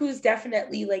someone who's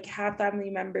definitely like have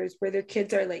family members where their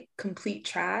kids are like complete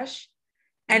trash.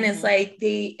 And it's like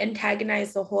they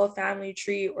antagonize the whole family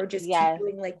tree or just keep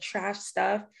doing like trash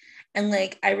stuff. And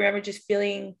like I remember just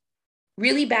feeling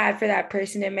really bad for that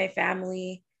person in my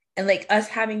family, and like us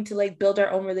having to like build our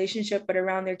own relationship, but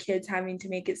around their kids having to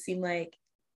make it seem like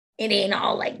it ain't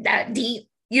all like that deep,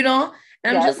 you know?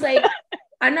 And I'm just like,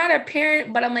 I'm not a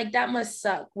parent, but I'm like, that must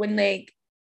suck when like,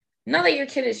 not that your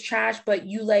kid is trash, but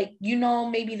you like, you know,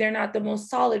 maybe they're not the most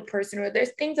solid person, or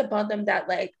there's things about them that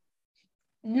like,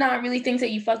 not really things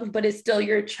that you fuck with, but it's still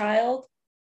your child.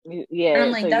 Yeah. And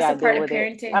I'm like, so that's a part of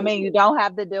parenting. I mean, you don't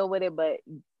have to deal with it, but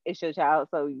it's your child,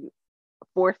 so you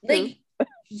forced like, to.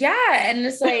 Yeah. And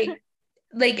it's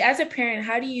like as a parent,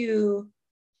 how do you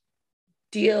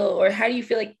deal, or how do you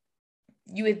feel like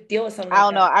you would deal with something? I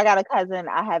don't know. I got a cousin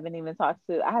I haven't talked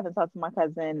to my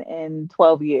cousin in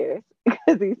 12 years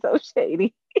because he's so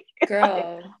shady.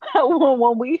 Girl.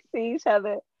 When we see each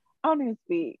other, I don't even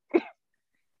speak.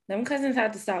 Them cousins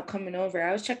had to stop coming over.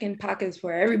 I was checking pockets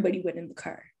before everybody went in the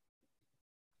car.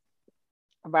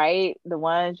 Right? The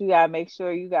ones you gotta make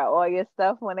sure you got all your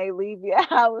stuff when they leave your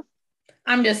house.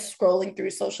 I'm just scrolling through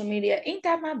social media. Ain't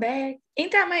that my bag?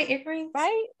 Ain't that my earrings?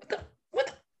 Right? What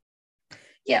the?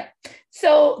 Yeah.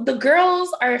 So the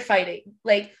girls are fighting.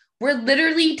 Like, we're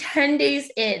literally 10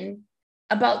 days in,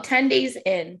 about 10 days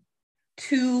in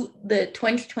to the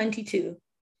 2022,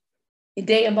 a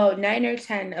day about 9 or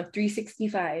 10 of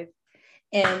 365.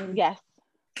 And yes,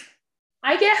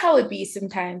 I get how it be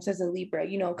sometimes as a Libra,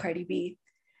 you know, Cardi B,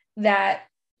 that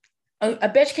a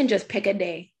bitch can just pick a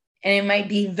day and it might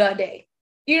be the day.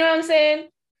 You know what I'm saying?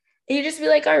 And you just be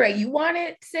like, all right, you want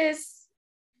it, sis?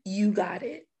 You got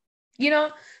it. You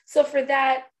know? So for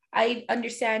that, I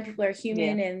understand people are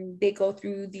human and they go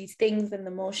through these things and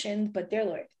the emotions, but dear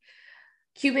Lord,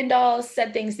 Cuban Doll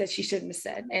said things that she shouldn't have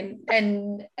said.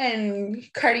 And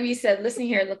Cardi B said, listen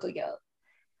here, look, yo.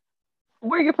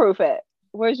 Where your proof at?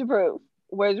 Where's your proof?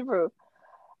 Where's your proof?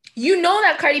 You know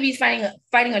that Cardi B's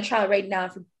fighting a trial right now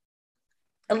for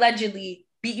allegedly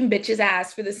beating bitches'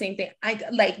 ass for the same thing.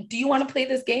 Do you want to play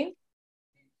this game?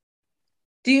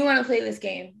 Do you want to play this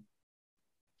game?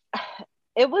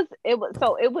 It was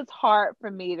hard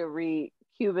for me to read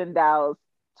Cuban Doll's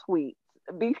tweets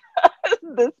because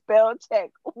the spell check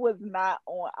was not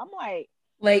on. I'm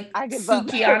like I give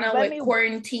Sukiana with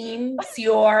quarantine,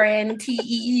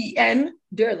 Cornteen.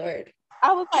 Dear Lord.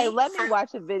 I was like, let me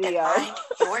watch a video. Mind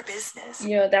your business.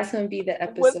 You know, that's gonna be the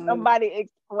episode. With somebody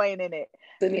explaining it.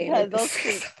 The name of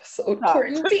this episode,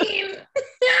 Quarantine.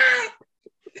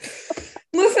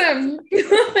 Listen,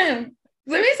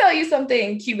 let me tell you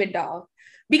something, Cuban Doll.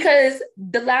 Because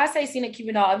the last I seen a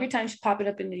Cuban Doll, every time she's popping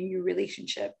up in a new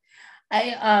relationship,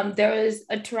 there was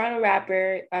a Toronto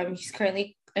rapper. He's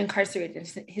currently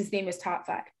incarcerated. His name is Top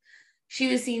 5.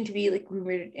 She was seen to be like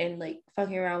rumored and like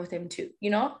fucking around with him too.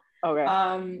 You know. Okay.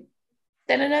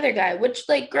 Then another guy, which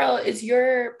like, girl, it's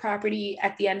your property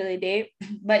at the end of the day.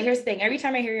 But here's the thing: every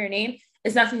time I hear your name,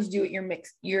 it's nothing to do with your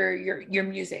mix, your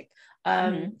music.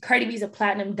 Cardi B's a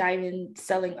platinum diamond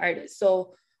selling artist.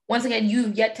 So once again,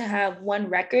 you've yet to have one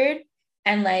record.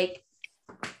 And like,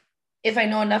 if I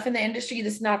know enough in the industry,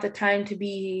 this is not the time to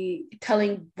be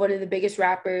telling one of the biggest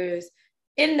rappers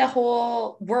in the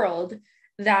whole world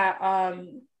that her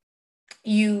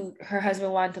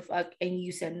husband wanted to fuck and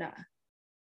you said nah.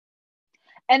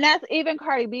 And that's even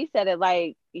Cardi B said it,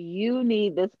 like, you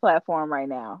need this platform right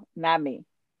now, not me.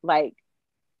 Like,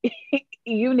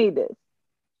 you need this.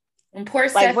 And poor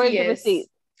like, where's the receipt?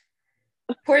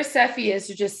 Poor Cepheus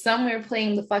is just somewhere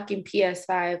playing the fucking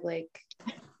PS5. Like,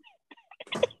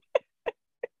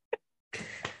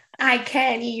 I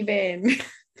can't even.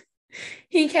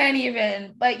 He can't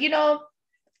even. But, you know,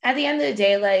 at the end of the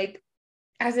day, like,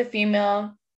 as a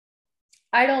female,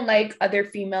 I don't like other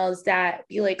females that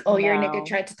be like, oh, your nigga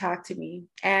tried to talk to me.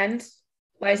 And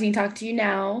why isn't he talking to you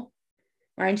now?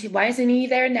 Why isn't he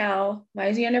there now? Why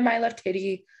is he under my left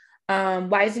titty?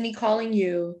 Why isn't he calling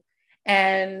you?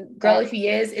 And girl, if he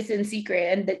is, it's in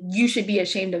secret. And that you should be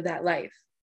ashamed of that life.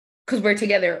 Because we're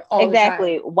together all the time.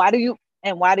 Exactly. Why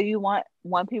do you want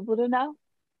people to know?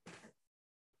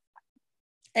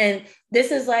 And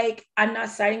this is like, I'm not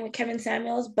siding with Kevin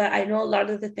Samuels, but I know a lot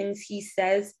of the things he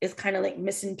says is kind of like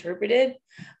misinterpreted.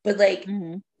 But like,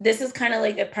 this is kind of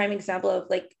like a prime example of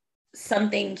like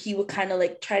something he would kind of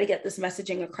like try to get this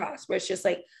messaging across, where it's just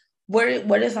like,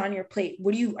 what is on your plate?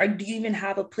 Do you even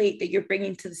have a plate that you're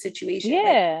bringing to the situation?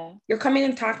 Yeah. Like, you're coming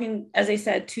and talking, as I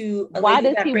said, to a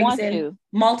lady that brings in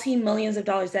multi-millions of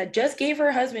dollars, that just gave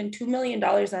her husband $2 million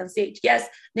on stage. Yes,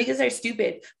 niggas are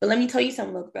stupid, but let me tell you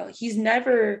something, look, bro, he's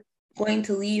never going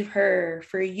to leave her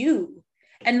for you.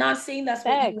 And not saying that's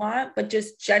what you want, but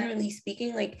just generally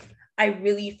speaking, like, I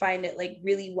really find it like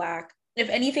really whack. If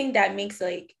anything, that makes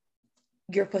like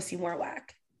your pussy more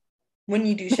whack. When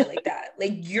you do shit like that,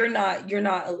 like you're not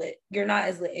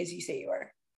as lit as you say you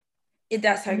are. If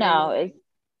that's how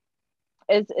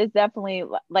it's definitely,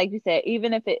 like you said,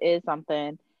 even if it is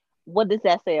something, what does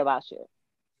that say about you?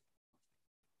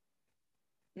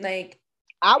 Like,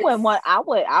 I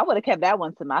would have kept that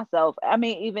one to myself. I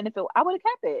mean, even if I would have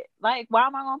kept it. Like, why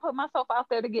am I gonna put myself out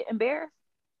there to get embarrassed?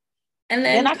 And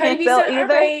then I can't feel either.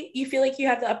 Right, you feel like you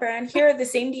have the upper hand. Here are the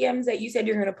same DMs that you said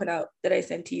you're gonna put out that I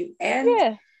sent to you.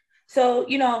 And so,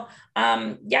 you know,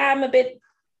 I'm a bit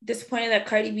disappointed that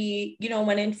Cardi B, you know,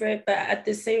 went in for it. But at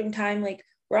the same time, like,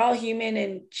 we're all human,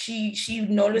 and she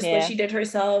noticed what she did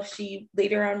herself. She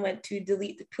later on went to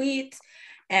delete the tweets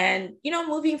and, you know,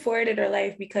 moving forward in her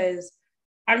life, because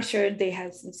I'm sure they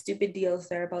have some stupid deals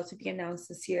that are about to be announced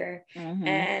this year.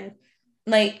 And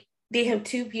like, They have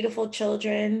two beautiful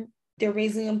children. They're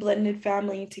raising a blended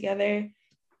family together.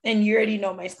 And you already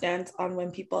know my stance on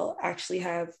when people actually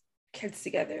have kids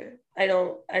together. I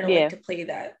don't like to play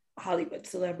that Hollywood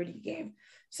celebrity game.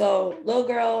 So little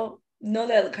girl, know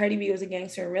that Cardi B was a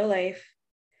gangster in real life.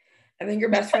 I think your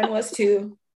best friend was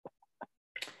too.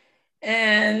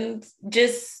 And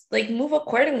just like move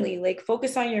accordingly, like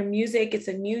focus on your music. It's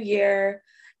a new year.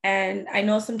 And I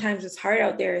know sometimes it's hard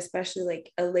out there, especially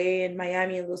like LA and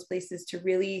Miami and those places, to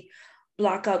really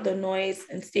block out the noise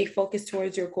and stay focused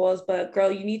towards your goals. But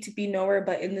girl, you need to be nowhere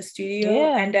but in the studio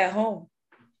and at home.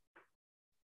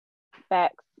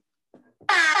 Facts.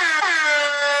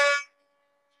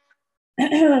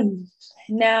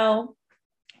 Now,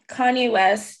 Kanye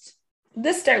West,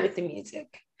 let's start with the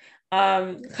music.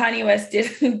 Kanye West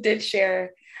did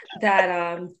share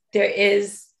that there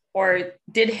is, or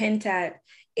did hint at,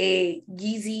 a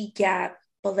Yeezy Gap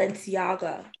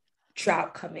Balenciaga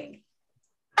drop coming.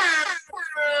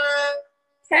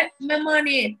 Take my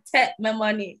money,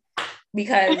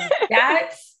 because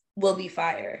that will be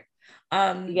fire.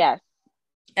 Yes.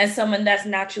 As someone that's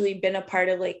naturally been a part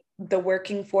of like the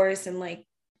working force and like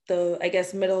the, I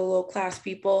guess, middle low class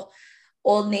people,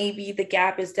 Old Navy, the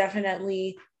Gap is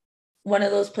definitely one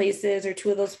of those places, or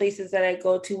two of those places that I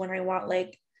go to when I want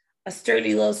like a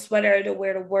sturdy little sweater to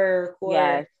wear to work,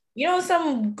 or you know,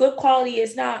 some good quality.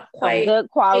 It's not quite some good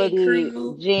quality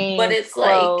crew, jeans, but it's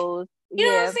clothes. Like, you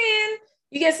know what I'm saying?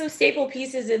 You get some staple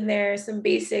pieces in there, some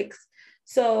basics.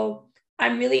 So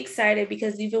I'm really excited,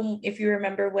 because even if you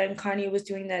remember when Kanye was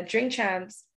doing that Drink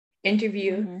Champs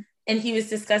interview, and he was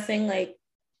discussing like,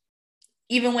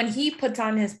 even when he puts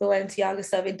on his Balenciaga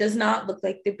stuff, it does not look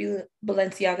like the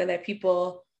Balenciaga that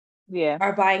people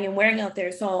are buying and wearing out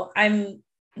there. So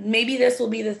maybe this will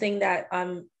be the thing that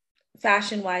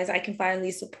fashion wise I can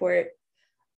finally support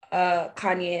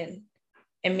Kanye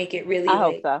and make it really. I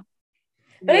hope so.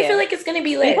 But I feel like it's gonna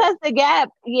be lit, because the Gap.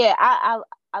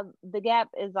 The Gap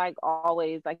is like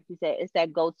always, like you said, it's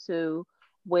that go-to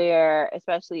where,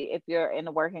 especially if you're in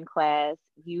the working class,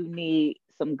 you need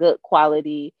some good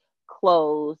quality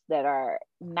clothes that are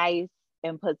nice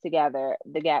and put together.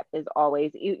 The Gap is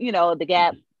always, you know, the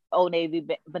Gap, Old Navy,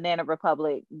 Banana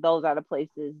Republic, those are the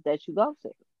places that you go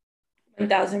to.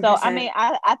 1000%. So I mean,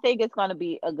 I think it's going to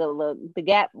be a good look. The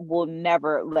Gap will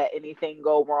never let anything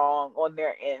go wrong on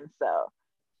their end. So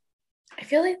I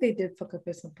feel like they did fuck up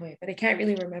at some point, but I can't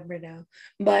really remember now.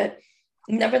 But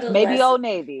nevertheless, maybe Old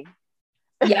Navy.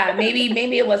 Yeah,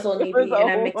 maybe it was Old Navy, and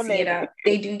I'm mixing it up.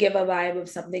 They do give a vibe of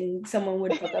something someone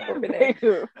would fuck up over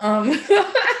there.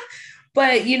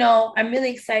 But you know, I'm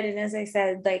really excited. As I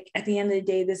said, like at the end of the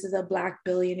day, this is a Black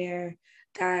billionaire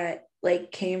that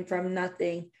like came from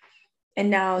nothing, and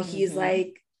now he's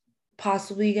like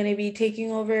possibly going to be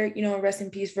taking over. You know, rest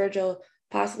in peace, Virgil.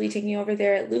 Possibly taking over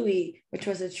there at Louis, which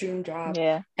was a dream job.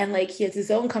 Yeah, and like he has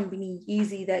his own company,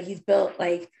 Yeezy, that he's built.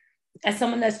 Like, as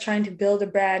someone that's trying to build a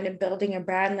brand and building a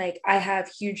brand, like I have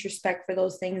huge respect for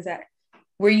those things that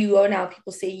where you go now,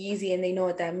 people say Yeezy and they know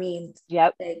what that means.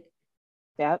 Yep. Like,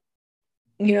 yep.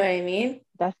 You know what I mean?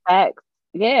 That's facts.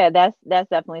 Yeah, that's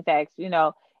definitely facts. You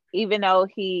know, even though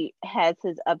he has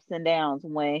his ups and downs,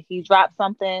 when he drops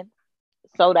something,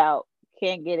 sold out,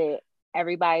 can't get it,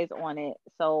 everybody's on it.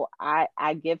 So I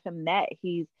give him that.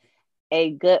 He's a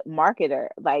good marketer.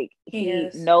 Like he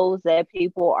knows that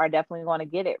people are definitely going to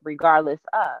get it regardless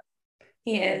of.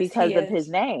 He is because of his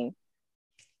name.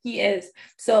 He is.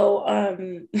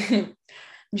 So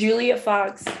Julia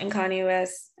Fox and Kanye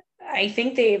West, I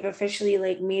think they've officially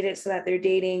like made it so that they're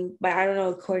dating, but I don't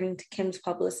know, according to Kim's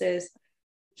publicist,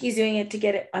 he's doing it to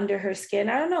get it under her skin.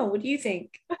 I don't know. What do you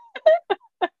think?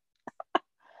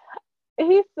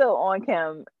 He's still on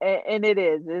Kim, and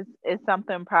it's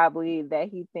something probably that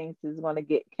he thinks is going to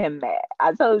get Kim mad.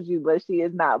 I told you, but she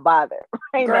is not bothered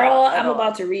right Girl, now. I'm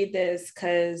about to read this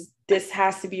because this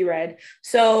has to be read.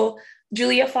 So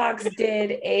Julia Fox did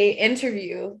a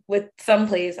interview with some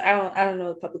place. I don't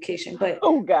know the publication, but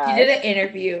she did an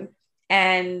interview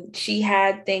and she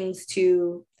had things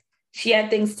to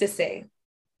say.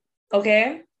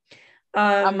 Okay.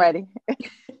 I'm ready.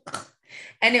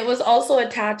 And it was also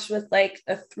attached with like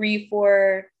a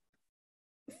 3-4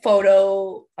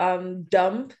 photo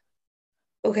dump.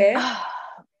 Okay.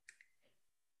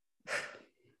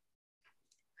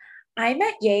 I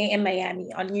met Ye in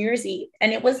Miami on New Year's Eve,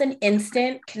 and it was an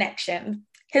instant connection.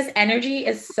 His energy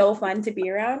is so fun to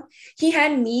be around. He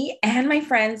had me and my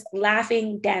friends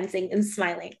laughing, dancing, and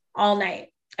smiling all night.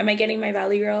 Am I getting my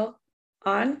Valley Girl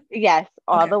on? Yes,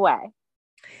 all the way.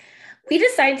 We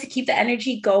decided to keep the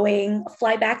energy going,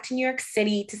 fly back to New York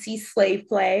City to see Slave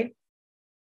play.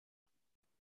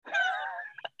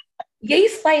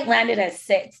 Ye's flight landed at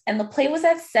 6 and the play was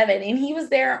at 7 and he was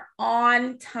there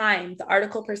on time. The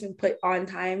article person put on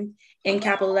time in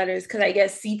capital letters because I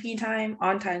guess CP time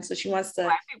on time. So she wants to.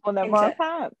 Black people never on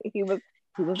time. He was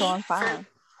on time.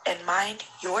 And mind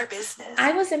your business.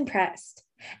 I was impressed.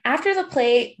 After the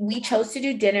play, we chose to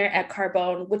do dinner at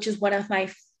Carbone, which is one of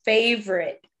my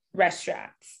favorite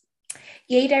restaurants.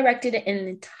 Ye directed an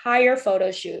entire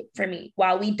photo shoot for me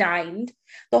while we dined.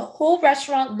 The whole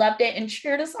restaurant loved it and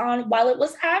cheered us on while it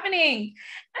was happening.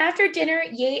 After dinner,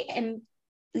 Ye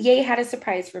had a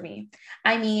surprise for me.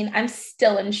 I mean, I'm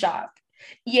still in shock.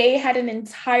 Ye had an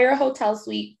entire hotel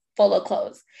suite full of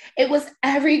clothes. It was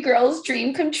every girl's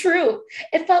dream come true.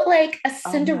 It felt like a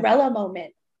Cinderella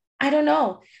moment. I don't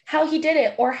know how he did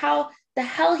it or how the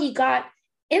hell he got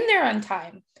in there on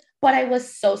time. But I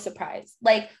was so surprised.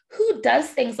 Like, who does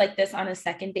things like this on a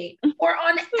second date or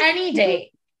on any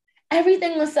date?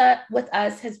 Everything with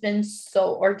us has been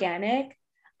so organic.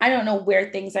 I don't know where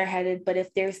things are headed, but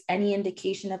if there's any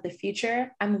indication of the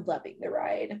future, I'm loving the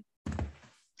ride.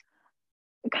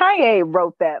 Kanye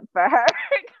wrote that for her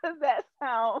because that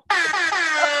sounds...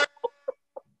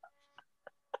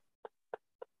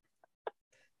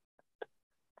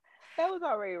 That was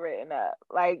already written up.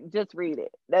 Like, just read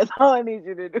it. That's all I need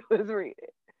you to do is read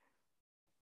it.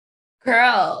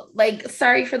 Girl, like,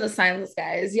 sorry for the silence,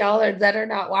 guys. Y'all that are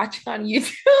not watching on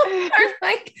YouTube are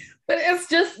like, but it's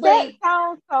just like, that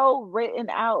sounds so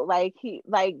written out. Like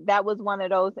that was one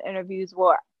of those interviews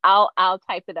where I'll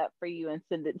type it up for you and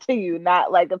send it to you,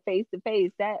 not like a face to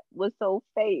face. That was so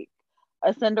fake.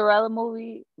 A Cinderella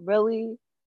movie, really?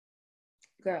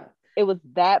 Girl, it was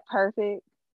that perfect.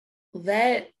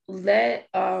 I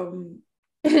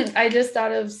just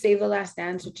thought of Save the Last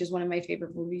Dance, which is one of my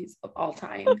favorite movies of all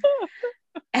time.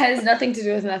 It has nothing to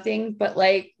do with nothing, but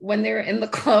like when they were in the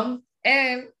club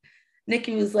and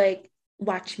Nicki was like,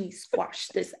 watch me squash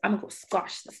this. I'm gonna go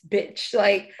squash this bitch.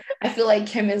 Like, I feel like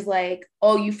Kim is like,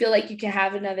 oh, you feel like you can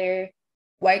have another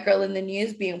white girl in the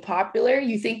news being popular?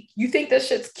 You think this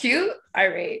shit's cute? All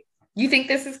right. You think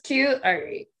this is cute? All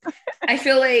right. I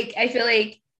feel like,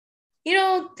 you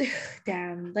know,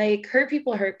 damn, like hurt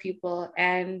people.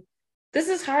 And this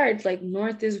is hard. Like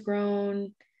North is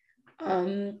grown.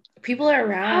 People are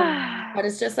around, but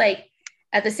it's just like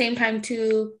at the same time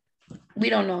too, we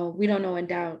don't know in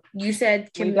doubt. You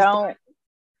said Kim is done.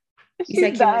 You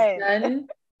said Kim is done.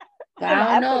 But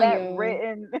I don't know. That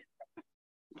written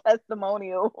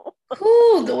testimonial.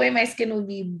 Ooh, the way my skin would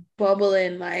be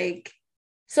bubbling. Like,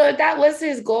 so if that was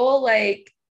his goal,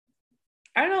 like,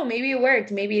 I don't know, maybe it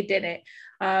worked, maybe it didn't.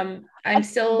 I'm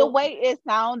still... The way it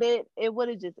sounded, it would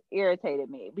have just irritated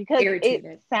me because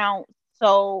it sounds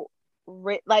so...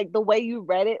 like the way you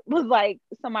read it was like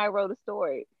somebody wrote a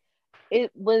story.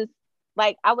 It was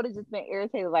like, I would have just been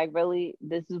irritated, like, really,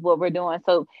 this is what we're doing?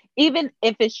 So even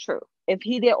if it's true, if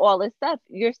he did all this stuff,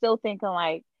 you're still thinking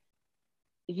like,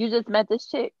 you just met this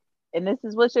chick and this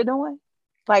is what you're doing?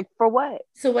 Like, for what?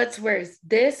 So what's worse,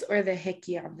 this or the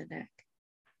hickey on the neck?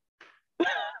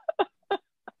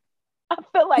 I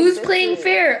feel like who's playing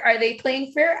fair? Are they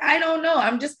playing fair? I don't know.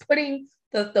 I'm just putting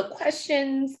the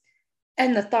questions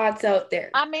and the thoughts out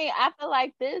there. I mean, I feel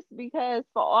like this because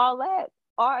for all that,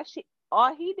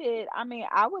 all he did, I mean,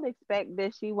 I would expect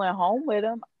that she went home with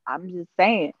him. I'm just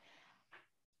saying.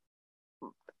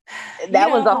 That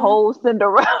was a whole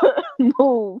Cinderella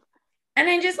move. And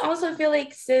I just also feel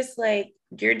like, sis, like,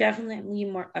 you're definitely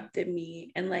more up than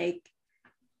me. And like,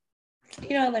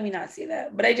 you know, let me not say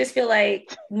that. But I just feel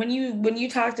like when you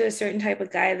talk to a certain type of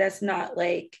guy, that's not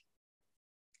like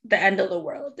the end of the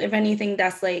world. If anything,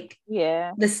 that's like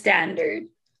the standard.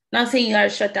 Not saying you gotta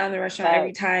shut down the restaurant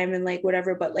every time and like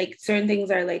whatever, but like certain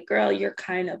things are like, girl, you're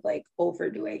kind of like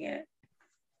overdoing it.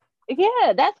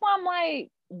 Yeah, that's why I'm like,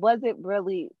 was it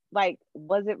really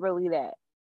that?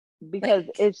 Because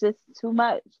like, it's just too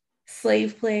much.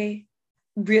 Slave play,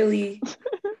 really,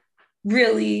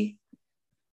 really.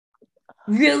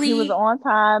 He was on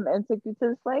time and took you to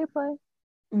the slave play.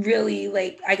 Really,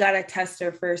 like, I gotta test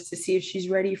her first to see if she's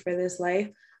ready for this life.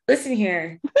 Listen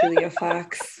here, Julia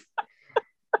Fox.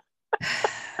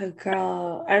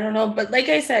 Girl, I don't know, but like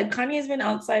I said, Kanye's been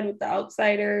outside with the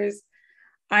outsiders.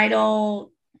 I don't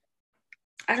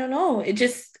know. I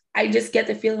just get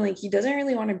the feeling like he doesn't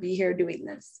really want to be here doing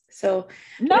this. So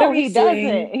no, he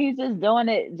doesn't. He's just doing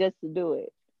it just to do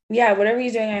it. Yeah, whatever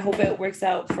he's doing, I hope it works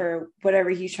out for whatever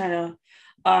he's trying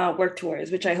to work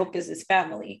towards, which I hope is his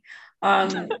family.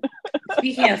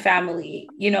 Speaking of family,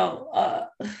 you know,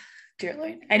 dear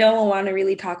Lord, I don't want to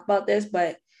really talk about this,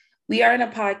 but we are in a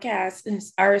podcast and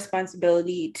it's our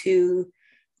responsibility to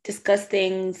discuss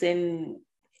things in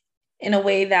a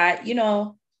way that, you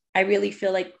know, I really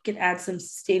feel like can add some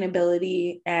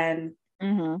sustainability and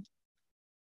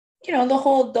you know, the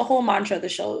whole mantra of the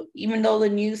show, even though the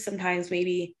news sometimes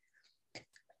maybe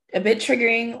a bit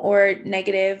triggering or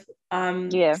negative,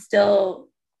 still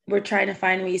we're trying to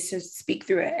find ways to speak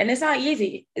through it. And it's not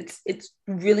easy. It's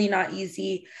really not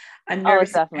easy. I'm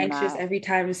nervous and anxious every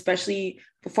time, especially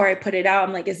before I put it out.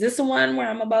 I'm like, is this the one where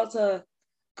I'm about to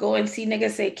go and see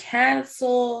niggas say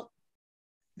cancel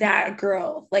that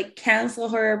girl, like cancel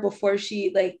her before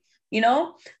she, like, you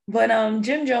know? But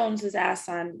Jim Jones was asked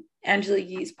on Angela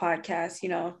Yee's podcast, you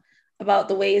know, about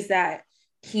the ways that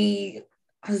he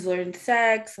has learned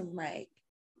sex and like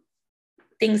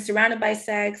things surrounded by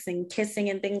sex and kissing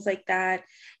and things like that.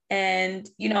 And,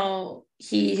 you know,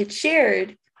 he had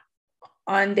shared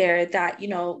on there that, you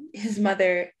know, his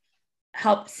mother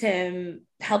helped him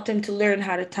to learn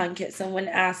how to tongue kiss. And when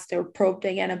asked or probed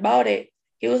again about it,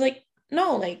 he was like,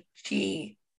 no, like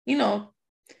she, you know.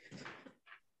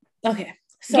 Okay.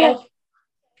 So yeah.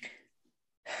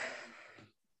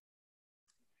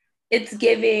 It's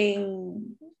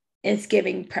giving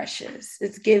Precious.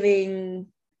 It's giving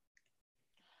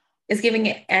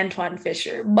Antoine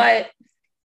Fisher. But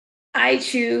I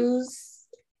choose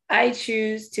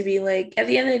to be like, at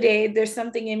the end of the day, there's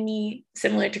something in me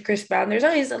similar to Chris Brown. There's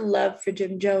always a love for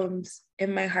Jim Jones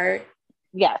in my heart.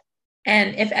 Yes.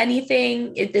 And if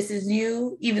anything, if this is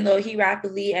new, even though he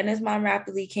rapidly and his mom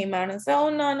rapidly came out and said, oh,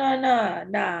 no,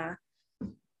 nah.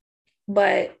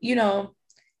 But, you know,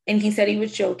 and he said he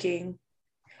was joking.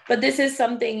 But this is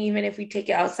something, even if we take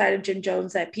it outside of Jim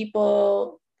Jones, that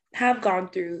people have gone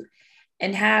through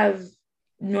and have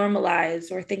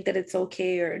normalized or think that it's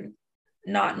okay or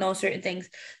not know certain things.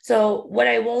 So what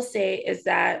I will say is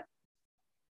that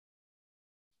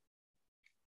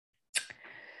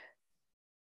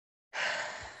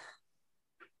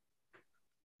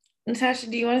Natasha,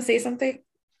 do you want to say something?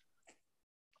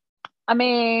 I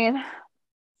mean,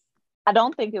 I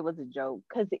don't think it was a joke,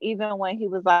 because even when he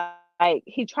was like,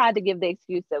 he tried to give the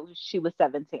excuse that she was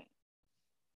 17.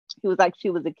 He was like, she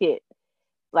was a kid,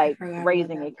 like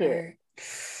raising a kid.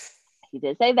 He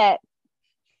did say that.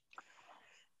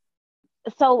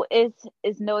 So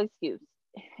it's no excuse.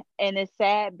 And it's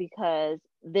sad because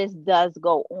this does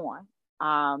go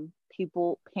on.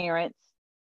 Parents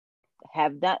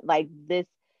have done, like, this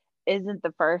isn't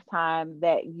the first time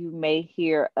that you may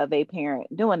hear of a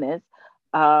parent doing this.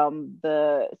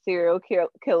 The serial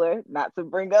killer, not to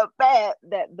bring up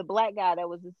the black guy that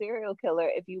was a serial killer,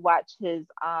 if you watch his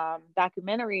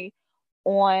documentary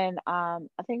on I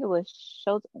think it was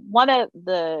shows, one of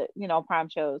the, you know, prime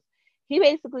shows, he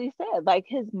basically said like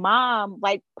his mom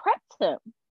like prepped him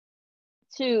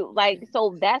to, like,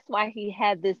 so that's why he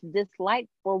had this dislike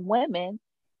for women,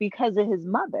 because of his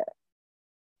mother.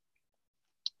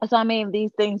 So I mean,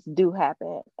 these things do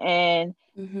happen, and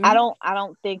I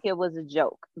don't think it was a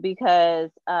joke, because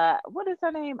what is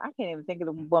her name? I can't even think of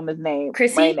the woman's name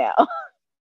right now.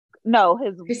 No,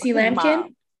 Chrissy Lampkin.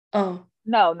 Mom. Oh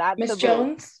no, not Miss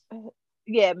Jones.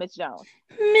 Yeah, Miss Jones.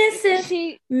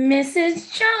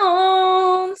 Mrs.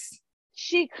 Jones.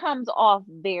 She comes off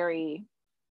very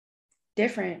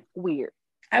different, weird.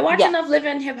 I watch enough Live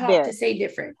in Hip Hop to say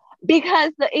different.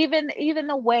 Because even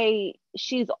the way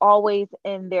she's always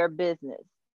in their business,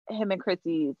 him and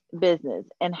Chrissy's business,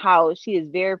 and how she is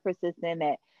very persistent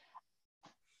that,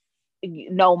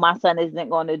 no, my son isn't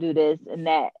going to do this and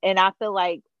that. And I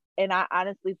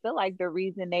honestly feel like the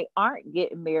reason they aren't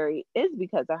getting married is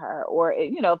because of her, or,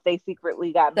 you know, if they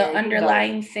secretly got married, the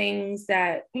underlying things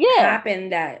that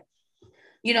happened that,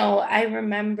 you know, I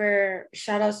remember,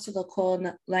 shout outs to Nicole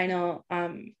Lionel,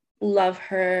 love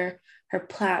her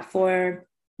platform,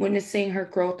 witnessing her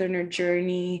growth and her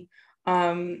journey.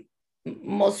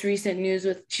 Most recent news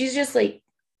with, she's just like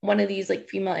one of these like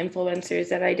female influencers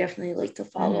that I definitely like to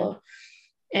follow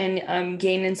and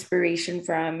gain inspiration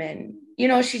from. And, you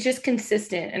know, she's just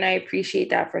consistent. And I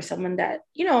appreciate that for someone that,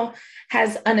 you know,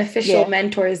 has unofficial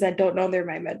mentors that don't know they're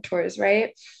my mentors,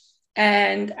 right?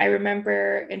 And I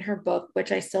remember in her book,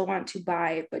 which I still want to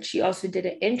buy, but she also did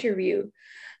an interview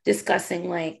discussing,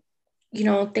 like, you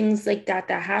know, things like that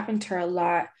happened to her a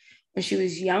lot when she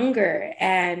was younger.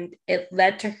 And it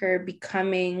led to her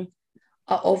becoming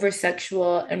an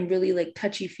over-sexual and really like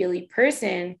touchy-feely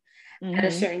person at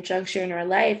a certain juncture in her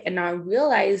life, and not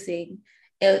realizing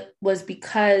it was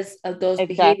because of those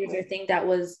behaviors or thing that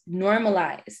was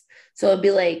normalized. So it'd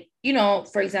be like, you know,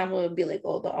 for example, it would be like,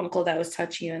 oh, the uncle that was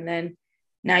touching you. And then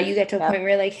now you get to a point where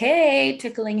you're like, hey,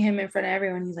 tickling him in front of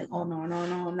everyone. He's like, oh, no,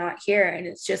 not here. And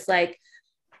it's just like,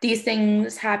 these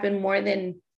things happen more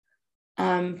than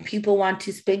people want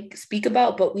to speak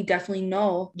about, but we definitely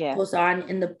know Yeah. goes on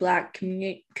in the Black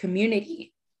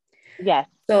community. Yes.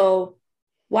 So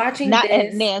watching Not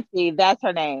this, Nancy, that's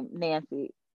her name,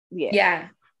 Nancy. Yeah.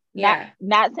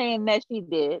 Not saying that she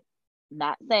did,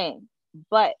 not saying,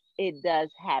 but it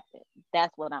does happen.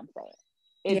 That's what I'm saying.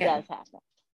 It does happen.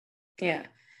 Yeah.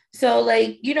 So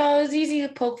like, you know, it's easy to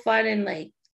poke fun and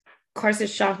like, of course,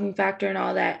 it's shocking factor and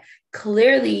all that.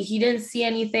 Clearly, he didn't see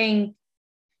anything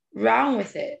wrong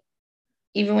with it,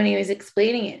 even when he was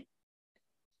explaining it.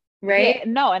 Right? Yeah,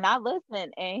 no, and I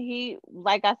listened, and he,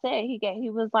 like I said, he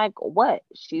was like, what?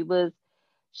 She was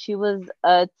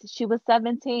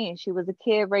 17. She was a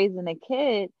kid raising a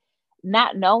kid,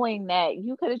 not knowing that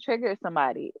you could have triggered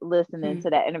somebody listening to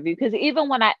that interview. Because even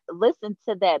when I listened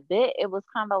to that bit, it was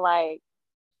kind of like,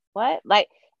 what? Like,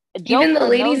 even the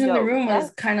ladies no in the joke, room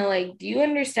was kind of like, do you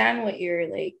understand what you're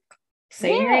like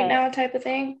saying right now, type of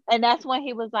thing? And that's when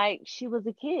he was like, she was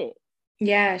a kid.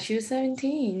 Yeah, she was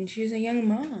 17. She was a young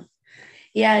mom.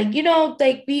 Yeah, you know,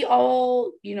 like we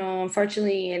all, you know,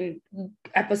 unfortunately in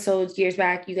episodes years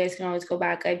back, you guys can always go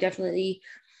back. I've definitely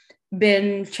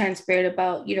been transparent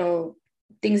about, you know,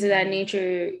 things of that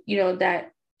nature, you know,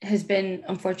 that has been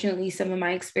unfortunately some of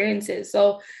my experiences.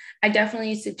 So I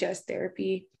definitely suggest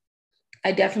therapy.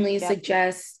 I definitely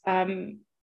suggest I'm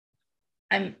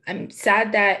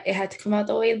sad that it had to come out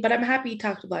that way, but I'm happy you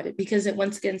talked about it because it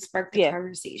once again sparked the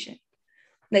conversation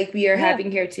like we are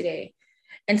having here today.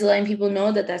 And to letting people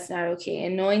know that that's not okay,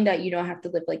 and knowing that you don't have to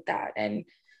live like that, and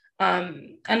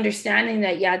understanding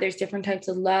that there's different types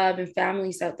of love and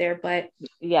families out there, but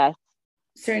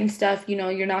certain stuff, you know,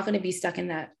 you're not going to be stuck in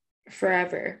that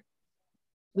forever.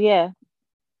 And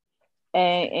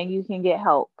you can get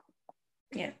help.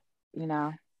 You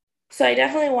know. So I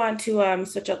definitely want to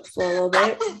switch up the flow a little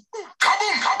bit.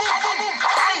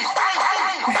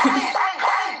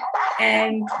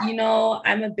 And you know,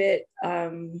 I'm a bit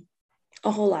a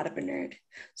whole lot of a nerd.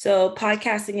 So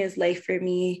podcasting is life for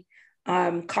me.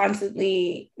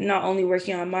 Constantly not only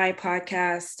working on my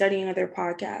podcast, studying other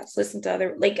podcasts, listen to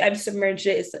other, like I've submerged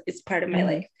it. It's part of my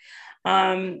life.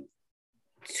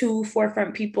 Two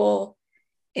forefront people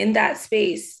in that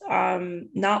space,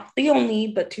 not the only,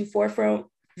 but two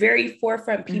very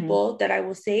forefront people that I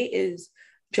will say is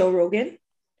Joe Rogan,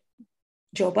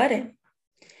 Joe Budden.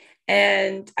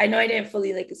 And I know I didn't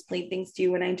fully like explain things to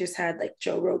you when I just had like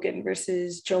Joe Rogan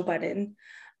versus Joe Budden.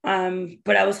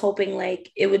 But I was hoping like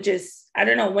it would just, I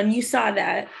don't know, when you saw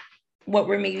that, what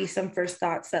were maybe some first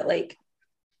thoughts that like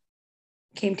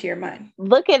came to your mind?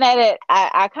 Looking at it,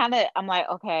 I'm like,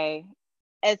 okay,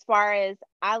 as far as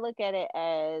I look at it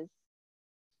as,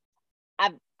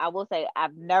 I will say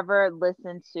I've never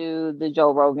listened to the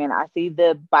Joe Rogan. I see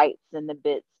the bites and the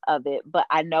bits of it, but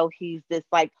I know he's this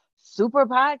like super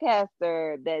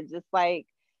podcaster that just like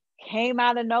came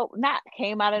out of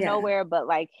nowhere, but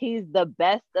like he's the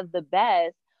best of the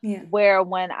best. Where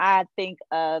when I think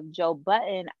of Joe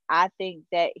Budden, I think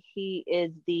that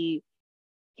he's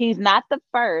not the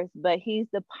first, but he's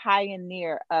the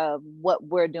pioneer of what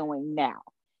we're doing now.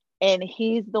 And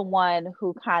he's the one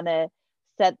who kind of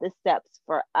set the steps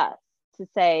for us to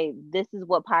say, this is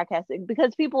what podcasting,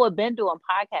 because people have been doing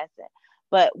podcasting.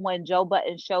 But when Joe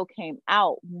Budden's show came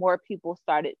out, more people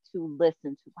started to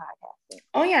listen to podcasting.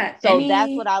 Oh, yeah. So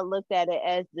that's what I looked at it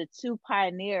as, the two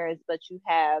pioneers, but you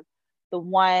have the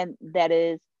one that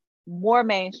is more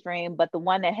mainstream, but the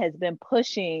one that has been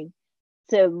pushing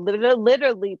to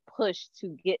literally push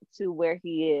to get to where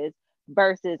he is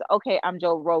versus, okay, I'm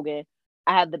Joe Rogan.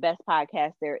 I have the best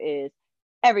podcast there is.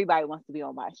 Everybody wants to be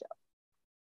on my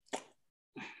show.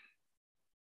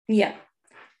 Yeah.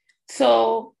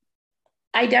 So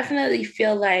I definitely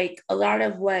feel like a lot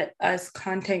of what us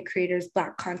content creators,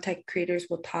 Black content creators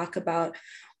will talk about,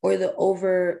 or the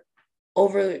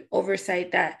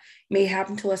oversight that may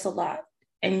happen to us a lot.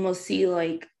 And we'll see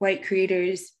like white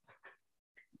creators,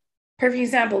 perfect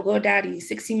example, GoDaddy,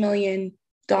 $60 million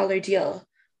deal,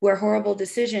 where Horrible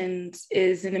Decisions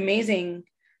is an amazing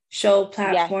show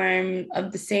platform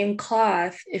of the same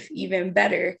cloth, if even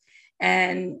better.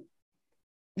 And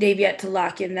they've yet to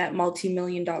lock in that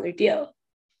multi-million-dollar deal,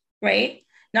 right?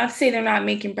 Not to say they're not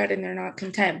making bread and they're not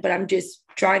content, but I'm just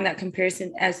drawing that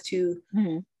comparison as to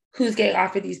who's getting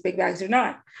offered these big bags or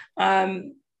not.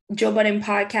 Joe Budden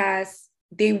podcast,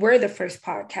 they were the first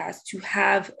podcast to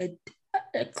have an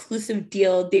exclusive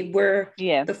deal. They were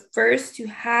the first to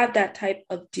have that type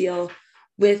of deal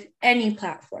with any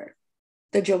platform,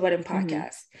 the Joe Budden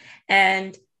podcast.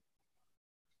 And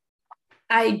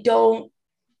I don't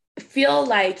feel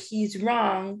like he's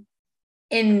wrong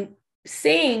in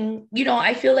saying, you know,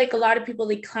 I feel like a lot of people,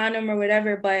 they clown him or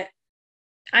whatever, but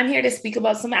I'm here to speak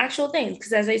about some actual things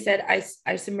because, as I said,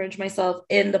 I submerged myself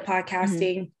in the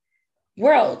podcasting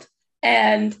world.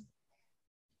 And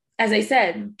as I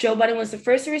said, Joe Budden was the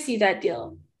first to receive that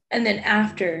deal. And then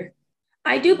after,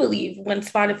 I do believe when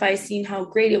Spotify seen how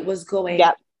great it was going,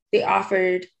 Yep. they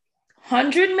offered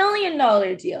 $100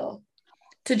 million deal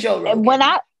to Joe Rogan. And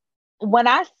when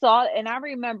I saw it, and I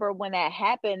remember when that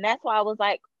happened, that's why I was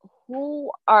like,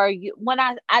 who are you? When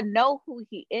I know who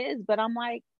he is, but I'm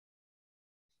like,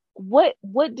 what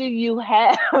do you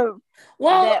have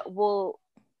that will,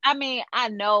 I mean, I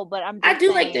know, but I'm just I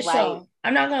do saying, like the show.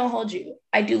 I'm not gonna hold you.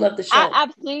 I do love the show.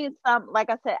 I've seen some, like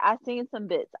I said, I've seen some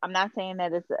bits. I'm not saying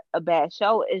that it's a bad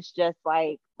show. It's just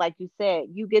like you said,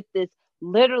 you get this,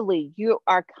 literally, you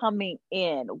are coming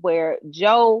in where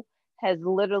Joe has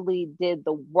literally did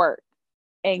the work,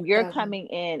 and you're coming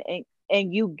in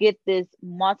and you get this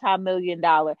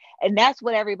multi-million-dollar, and that's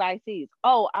what everybody sees.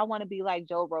 Oh, I want to be like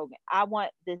Joe Rogan. I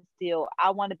want this deal. I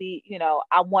want to be,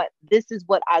 this is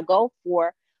what I go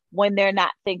for, when they're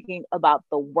not thinking about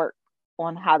the work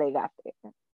on how they got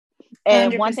there.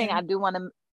 And 100%. One thing I do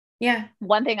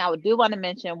want to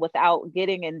mention without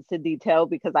getting into detail,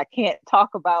 because I can't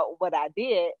talk about what I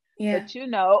did, but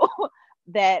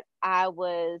that I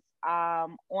was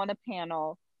on a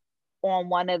panel on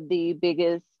one of the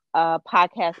biggest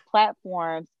podcast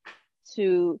platforms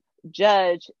to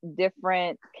judge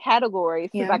different categories,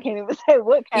 because I can't even say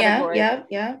what category.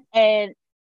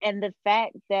 And the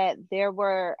fact that there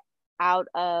were, out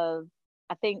of,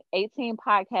 I think, 18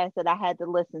 podcasts that I had to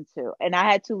listen to, and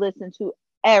I had to listen to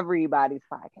everybody's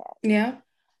podcast. Yeah.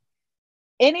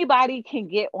 Anybody can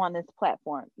get on this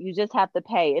platform. You just have to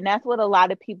pay. And that's what a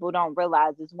lot of people don't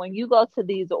realize, is when you go to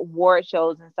these award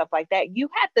shows and stuff like that, you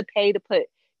have to pay to put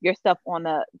your stuff on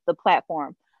the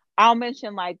platform. I'll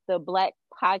mention like the Black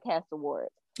Podcast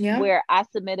Awards, where I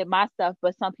submitted my stuff,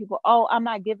 but some people, I'm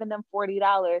not giving them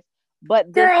 $40.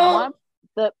 But this one,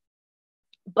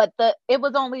 it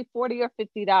was only $40 or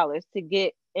 $50 to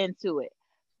get into it.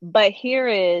 But here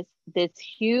is this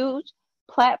huge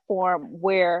platform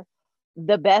where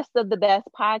the best of the best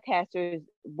podcasters,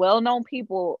 well-known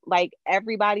people, like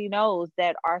everybody knows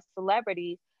that are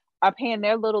celebrities, are paying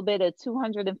their little bit of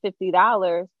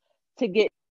 $250 to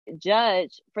get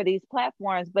judged for these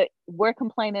platforms, but we're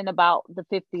complaining about the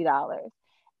 $50.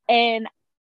 And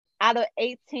out of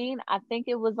 18, I think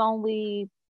it was only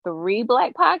 3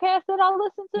 Black podcasts that I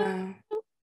listened to.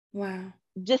 Wow.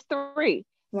 Just 3.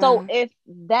 Wow. So if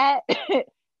that,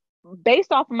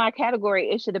 based off of my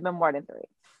category, it should have been more than 3.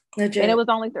 Legit. And it was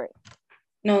only 3.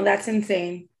 No, that's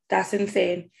insane. That's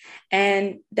insane.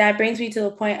 And that brings me to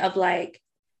the point of like,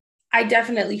 I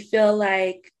definitely feel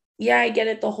like, I get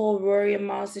it, the whole Rory and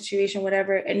Mal situation,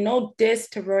 whatever. And no diss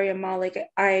to Rory and Mal. Like,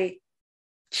 I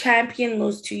champion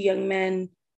those 2 young men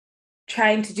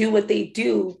trying to do what they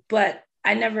do, but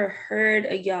I never heard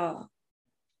of y'all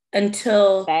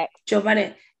until Joe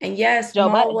Budden. And yes,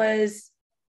 Mal was,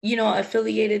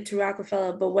 affiliated to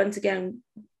Rockefeller, but once again,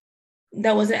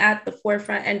 that wasn't at the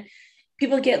forefront. And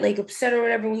people get like upset or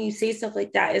whatever when you say stuff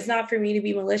like that. It's not for me to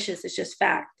be malicious. It's just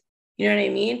fact. You know what I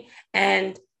mean?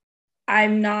 And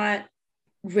I'm not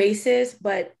racist,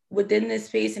 but within this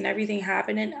space and everything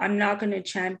happening, I'm not going to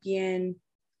champion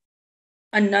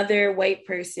another white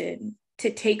person to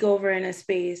take over in a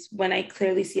space when I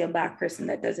clearly see a Black person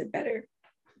that does it better.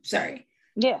 Sorry.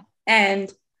 Yeah.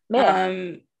 And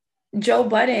Joe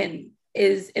Budden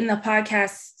is in the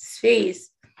podcast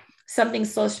space, something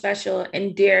so special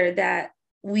and dear that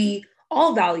we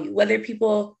all value, whether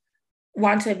people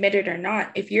want to admit it or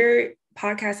not. If your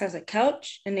podcast has a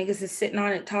couch and niggas is sitting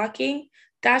on it talking,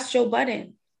 that's Joe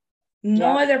Budden.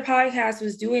 No other podcast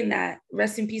was doing that.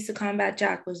 Rest in peace to Combat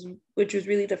Jack, which was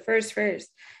really the first,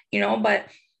 but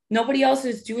nobody else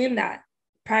is doing that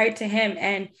prior to him.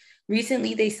 And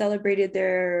recently they celebrated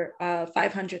their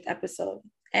 500th episode.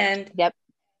 And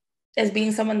as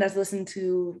being someone that's listened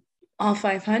to all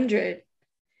 500,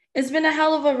 it's been a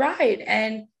hell of a ride.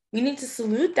 And we need to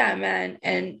salute that man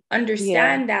and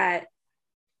understand that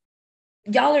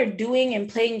y'all are doing and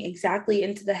playing exactly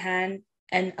into the hand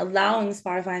and allowing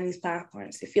Spotify and these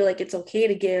platforms to feel like it's okay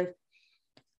to give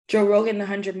Joe Rogan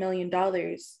 $100 million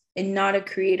and not a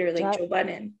creator like Joe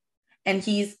Budden. And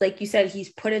he's, like you said,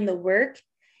 he's put in the work.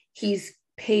 He's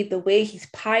paved the way. He's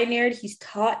pioneered. He's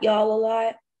taught y'all a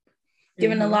lot,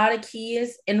 given a lot of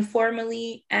keys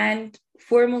informally and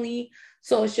formally.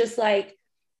 So it's just like,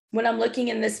 when I'm looking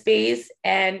in this space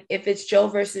and if it's Joe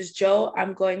versus Joe,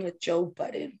 I'm going with Joe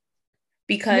Budden.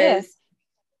 Because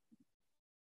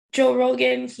Joe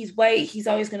Rogan, he's white. He's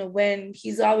always going to win.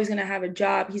 He's always going to have a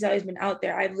job. He's always been out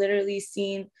there. I've literally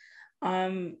seen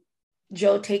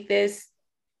Joe take this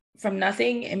from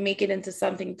nothing and make it into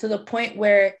something, to the point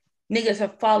where niggas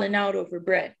have fallen out over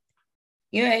bread.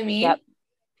 You know what I mean? Yep.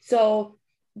 So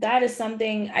that is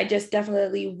something I just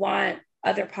definitely want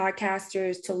other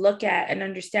podcasters to look at and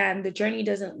understand. The journey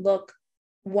doesn't look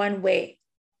one way.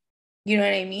 You know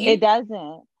what I mean? It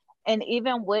doesn't. And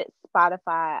even with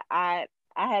Spotify, I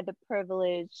had the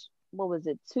privilege, what was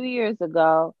it, 2 years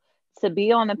ago, to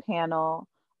be on a panel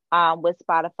with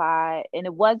Spotify, and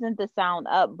it wasn't the Sound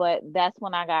Up, but that's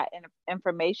when I got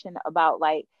information about,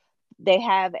 like, they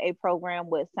have a program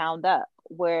with Sound Up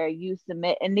where you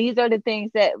submit, and these are the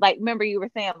things that, like, remember you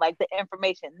were saying, like, the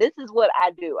information. This is what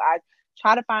I do. I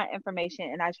try to find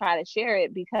information and I try to share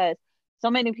it, because so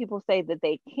many people say that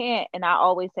they can't, and I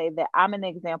always say that I'm an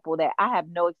example that I have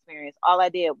no experience. All I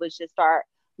did was just start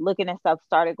looking at stuff,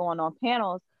 started going on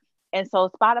panels. And so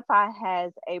Spotify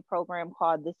has a program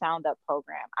called the Sound Up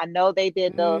program. I know they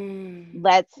did the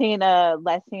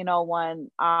Latino one,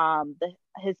 the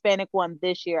Hispanic one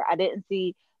this year. I didn't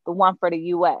see the one for the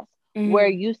US, where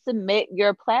you submit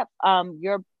your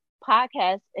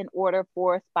podcast in order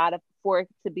for it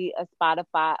to be a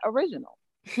Spotify original.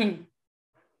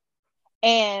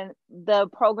 And the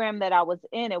program that I was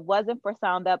in, it wasn't for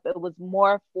Sound Up. It was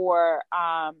more for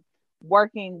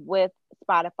working with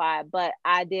Spotify, but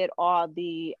I did all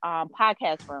the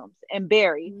podcast rooms. And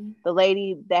Barry, the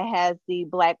lady that has the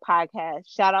Black podcast,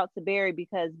 shout out to Barry,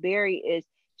 because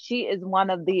she is one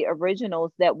of the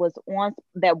originals that worked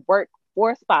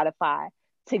for Spotify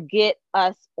to get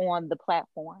us on the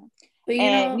platform. But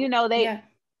they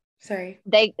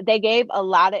gave a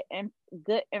lot of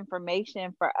good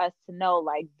information for us to know,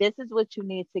 like, this is what you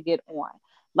need to get on.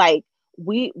 Like,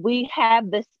 we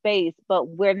have the space, but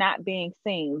we're not being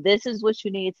seen. This is what you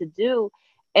need to do.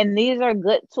 And these are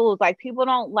good tools. Like, people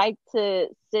don't like to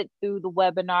sit through the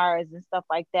webinars and stuff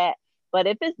like that. But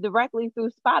if it's directly through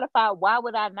Spotify, why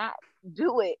would I not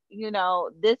do it?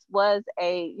 This was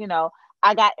I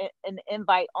got an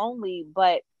invite only,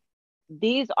 but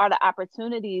these are the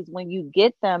opportunities. When you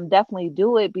get them, definitely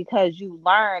do it, because you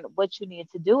learn what you need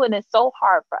to do. And it's so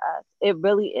hard for us. It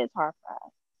really is hard for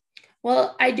us.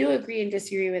 Well, I do agree and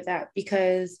disagree with that,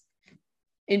 because,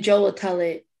 and Joe will tell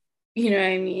it, you know what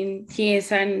I mean? He ain't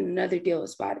signed another deal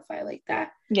with Spotify like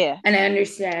that. Yeah. And I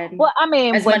understand. Well, I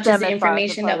mean, as much as the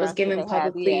information that was given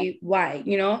publicly, why,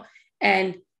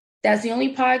 and that's the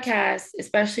only podcast,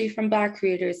 especially from Black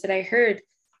creators, that I heard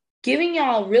giving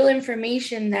y'all real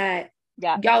information that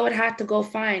y'all would have to go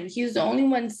find. He was the only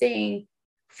one saying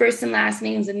first and last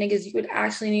names of niggas you would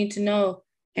actually need to know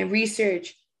and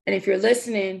research. And if you're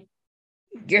listening,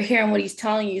 you're hearing what he's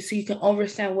telling you, so you can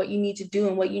understand what you need to do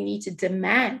and what you need to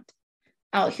demand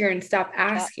out here and stop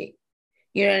asking.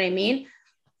 You know what I mean?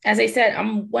 As I said,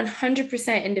 I'm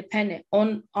 100% independent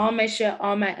on all my shit,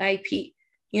 all my IP.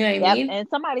 You know what I mean? And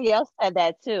somebody else said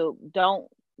that too.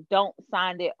 Don't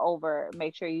sign it over.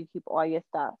 Make sure you keep all your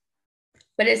stuff.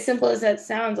 But as simple as that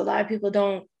sounds, a lot of people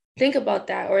don't think about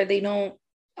that, or they don't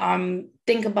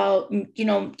think about,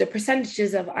 the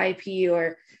percentages of IP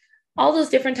or all those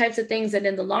different types of things that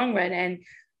in the long run. And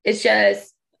it's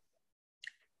just,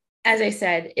 as I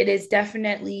said, it is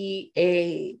definitely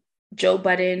a Joe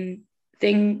Budden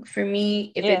thing for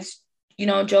me. If it's,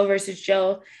 Joe versus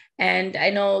Joe. And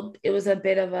I know it was a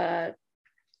bit of a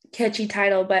catchy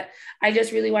title, but I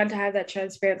just really want to have that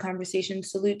transparent conversation.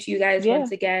 Salute to you guys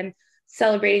once again,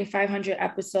 celebrating 500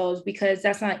 episodes, because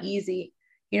that's not easy.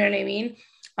 You know what I mean?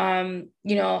 I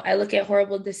look at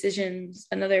Horrible Decisions,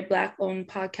 another Black-owned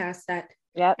podcast that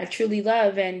I truly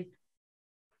love, and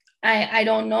I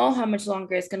don't know how much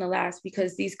longer it's gonna last,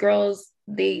 because these girls,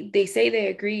 they say they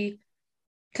agree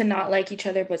to not like each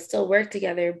other but still work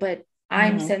together. But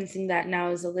I'm sensing that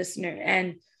now as a listener,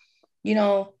 and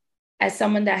as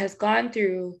someone that has gone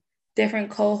through different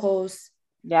co-hosts,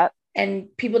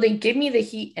 and people didn't give me the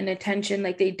heat and attention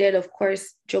like they did, of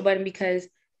course, Joe Budden, because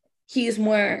he's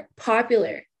more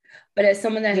popular. But as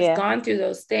someone that has gone through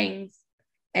those things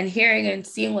and hearing and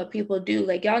seeing what people do,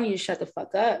 like, y'all need to shut the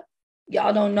fuck up.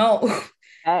 Y'all don't know.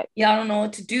 Y'all don't know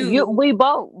what to do. We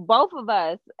both of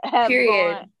us have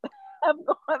Period.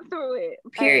 gone through it.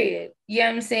 Period. You know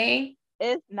what I'm saying?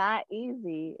 It's not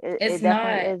easy. It's it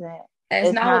not. Isn't.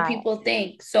 It's not what people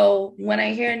think. So when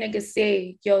I hear niggas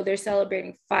say, yo, they're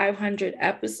celebrating 500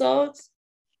 episodes.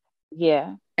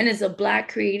 Yeah. And as a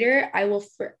Black creator, I will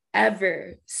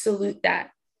forever salute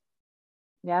that.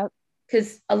 Yep.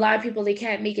 Because a lot of people, they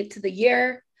can't make it to the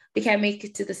year. They can't make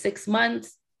it to the 6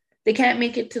 months. They can't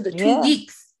make it to the 2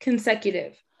 weeks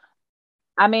consecutive.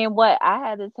 I mean, I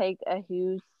had to take a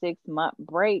huge 6-month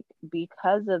break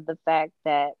because of the fact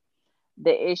that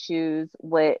the issues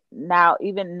with now,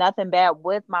 even nothing bad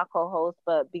with my co-host,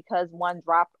 but because one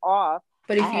dropped off,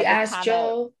 But I if you had to ask kind of,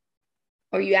 Joe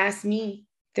or you ask me,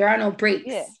 there are no yeah,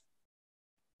 breaks.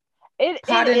 it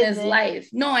Pardon is isn't. life.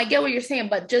 No, I get what you're saying,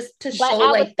 but just to But show I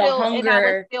was like the still, and I was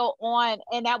hunger. still on,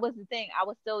 and that was the thing. I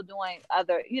was still doing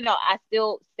other, I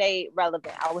still stayed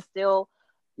relevant. I was still,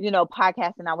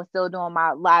 podcasting. I was still doing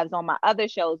my lives on my other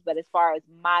shows. But as far as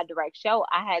my direct show,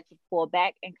 I had to pull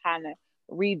back and kind of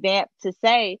revamp to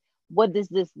say, what does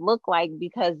this look like?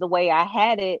 Because the way I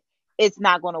had it, it's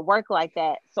not going to work like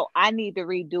that. So I need to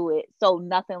redo it so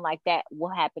nothing like that will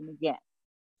happen again.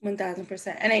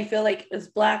 1000%. And I feel like as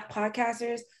Black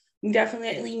podcasters, we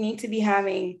definitely need to be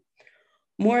having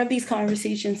more of these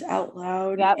conversations out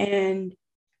loud. Yep. And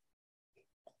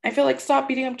I feel like stop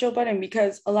beating up Joe Budden,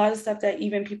 because a lot of stuff that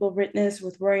even people witness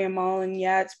with Rory and Mal, and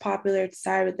yeah, it's popular to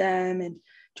side with them, and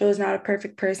Joe's not a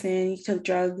perfect person, he took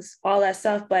drugs, all that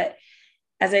stuff. But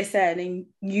as I said, and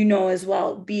as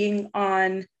well, being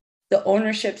on the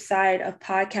ownership side of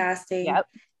podcasting, Yep.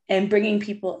 and bringing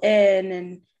people in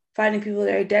and finding people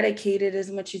that are dedicated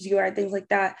as much as you are, things like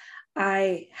that,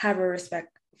 I have a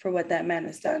respect for what that man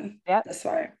has done thus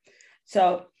far.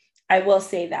 So I will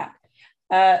say that.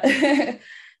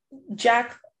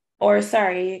 Jack, we'll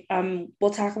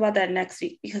talk about that next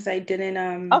week, because I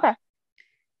didn't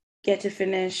get to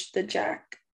finish the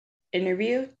Jack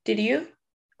interview. Did you?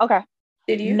 Okay.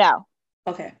 Did you? No.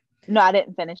 Okay. No, I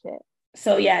didn't finish it.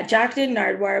 So yeah, Jack did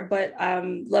Nardwuar, but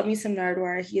love me some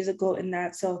Nardwuar. He is a goat in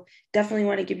that. So definitely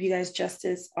want to give you guys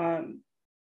justice on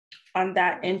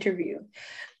that interview.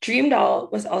 Dream Doll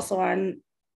was also on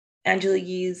Angela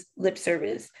Yee's Lip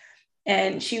Service,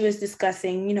 and she was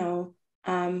discussing,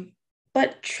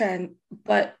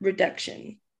 butt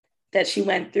reduction that she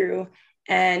went through,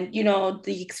 and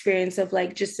the experience of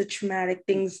like just the traumatic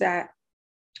things that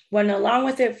went along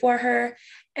with it for her.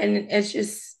 And it's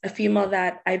just a female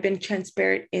that I've been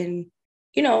transparent in,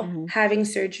 having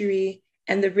surgery,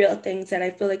 and the real things that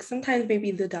I feel like sometimes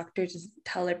maybe the doctor doesn't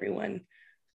tell everyone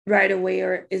right away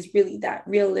or is really that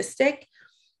realistic.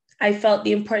 I felt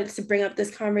the importance to bring up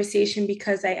this conversation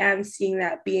because I am seeing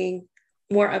that being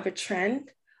more of a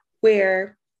trend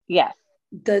where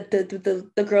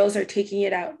the girls are taking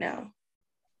it out now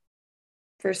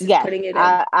versus putting it in.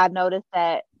 I noticed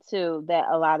that too, that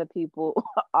a lot of people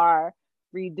are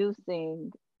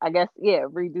reducing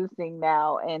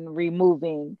now and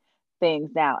removing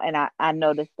things now. And I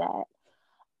noticed that.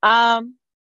 I've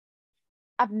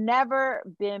never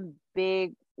been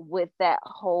big with that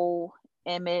whole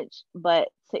image, but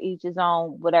to each his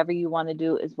own. Whatever you want to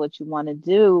do is what you want to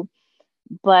do.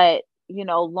 But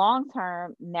long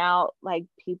term now, like,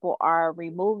 people are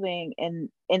removing and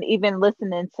even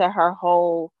listening to her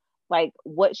whole, like,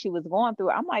 what she was going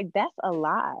through. I'm like, that's a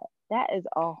lot. That is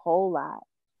a whole lot.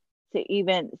 To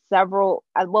even several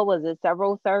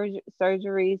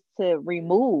surgeries to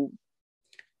remove.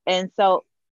 And so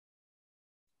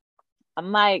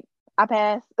I'm like, I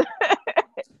pass.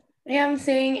 Yeah, I'm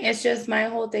saying it's just, my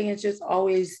whole thing is just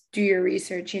always do your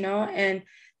research, and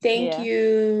thank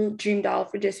you, Dream Doll,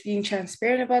 for just being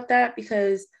transparent about that,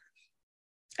 because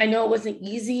I know it wasn't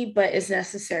easy, but it's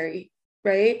necessary,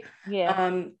 right?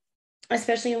 Yeah.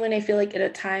 Especially when I feel like at a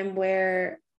time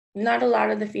where not a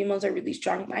lot of the females are really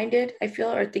strong-minded, I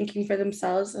feel, or thinking for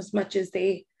themselves as much as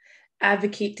they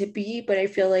advocate to be. But I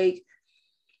feel like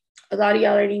a lot of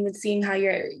y'all aren't even seeing how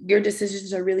your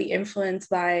decisions are really influenced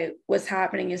by what's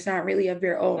happening. It's not really of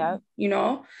your own,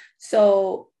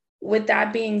 So with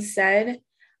that being said,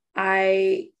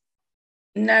 I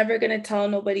never gonna tell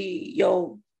nobody,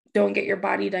 yo, don't get your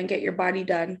body done, get your body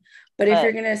done. But if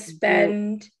you're gonna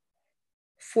spend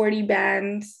 40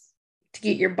 bands to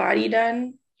get your body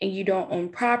done, and you don't own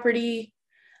property,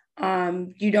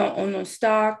 you don't own no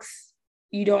stocks,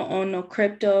 you don't own no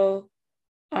crypto,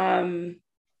 you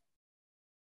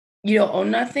don't own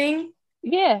nothing,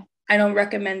 I don't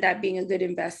recommend that being a good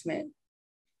investment.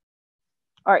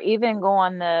 Or even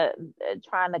trying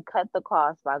to cut the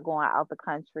cost by going out the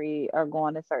country or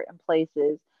going to certain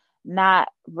places, not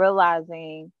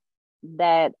realizing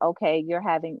that, okay, you're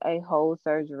having a whole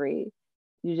surgery.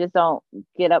 You just don't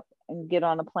get up and get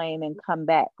on a plane and come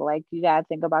back. Like, you got to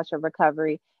think about your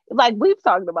recovery. Like, we've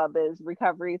talked about this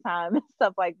recovery time and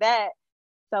stuff like that.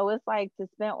 So it's like, to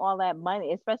spend all that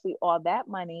money, especially all that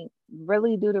money,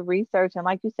 really do the research. And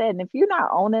like you said, and if you're not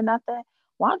owning nothing,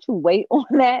 why don't you wait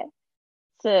on that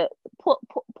to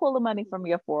pull the money from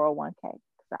your 401k?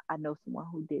 Because I know someone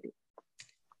who did it.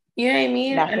 You know what I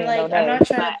mean? And like, I'm not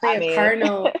trying to play a car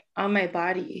note on my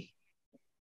body.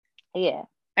 Yeah.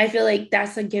 I feel like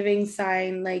that's a giving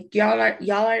sign. Like, y'all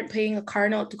aren't paying a car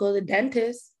note to go to the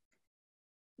dentist.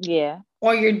 Yeah.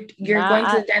 Or you're going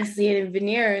to the dentist and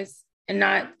veneers and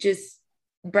not just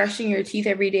brushing your teeth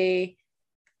every day,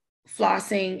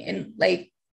 flossing, and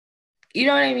like, you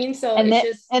know what I mean? So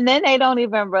and then they don't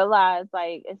even realize,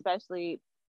 like, especially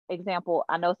example,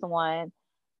 I know someone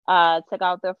took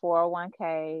out their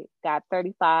 401k, got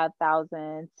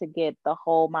 35,000 to get the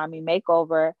whole mommy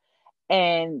makeover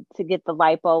and to get the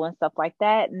lipo and stuff like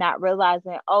that, not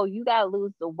realizing, oh, you gotta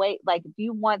lose the weight. Like, if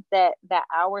you want that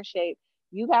hour shape,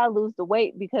 you gotta lose the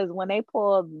weight, because when they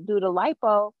do the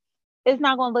lipo, it's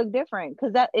not gonna look different,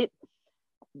 because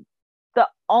the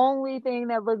only thing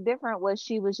that looked different was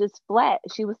she was just flat.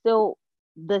 She was still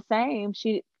the same.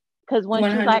 Because when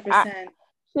 100%.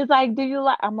 She's like, do you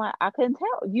like? I'm like, I couldn't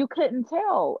tell. You couldn't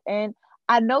tell, and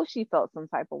I know she felt some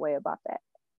type of way about that.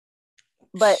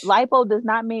 But lipo does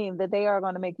not mean that they are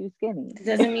going to make you skinny. It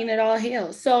doesn't mean it all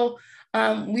heals. So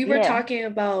we were talking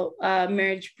about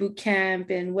marriage boot camp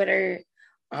and what are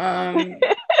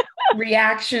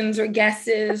reactions or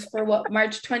guesses for what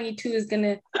March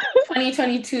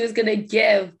 2022 is gonna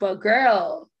give. But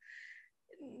girl,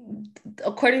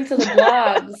 according to the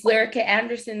blogs, Lyrica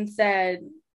Anderson said,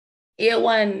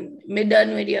 "A1, me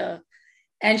done with you,"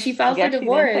 and she filed for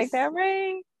divorce. She didn't take that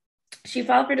ring. She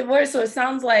filed for divorce, so it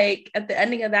sounds like at the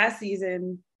ending of that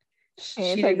season,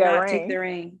 she did not take the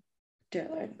ring. Dear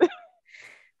Lord.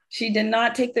 She did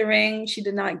not take the ring. She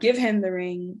did not give him the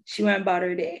ring. She went about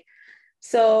her day.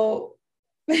 So,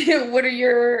 what are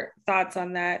your thoughts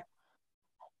on that?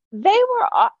 They were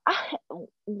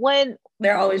when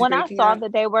I saw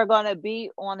that they were going to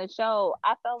be on the show,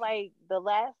 I felt like the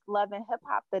last Love and Hip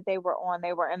Hop that they were on,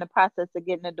 they were in the process of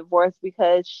getting a divorce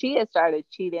because she had started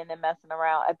cheating and messing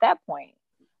around at that point.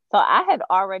 So I had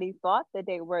already thought that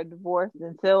they were divorced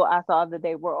until I saw that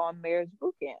they were on marriage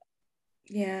boot camp.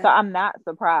 Yeah. So I'm not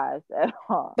surprised at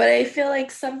all. But I feel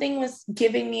like something was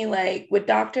giving me, like, with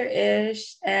Dr.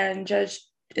 Ish and Judge,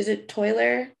 is it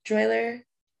Toller?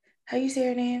 How you say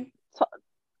her name?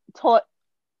 Toller.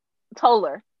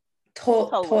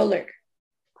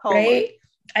 Right?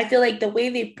 I feel like the way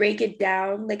they break it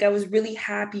down, like, I was really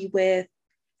happy with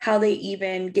how they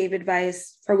even gave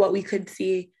advice for what we could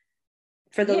see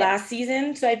for the last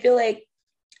season. So I feel like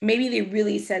maybe they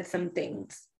really said some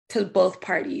things to both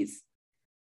parties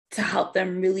to help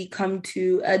them really come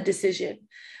to a decision.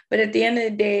 But at the end of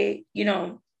the day, you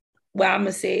know, what I'm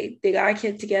going to say, they got a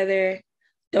kid together.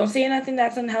 Don't say nothing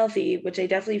that's unhealthy, which I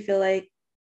definitely feel like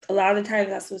a lot of the times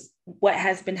that's what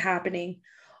has been happening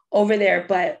over there.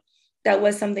 But that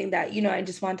was something that, you know, I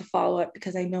just wanted to follow up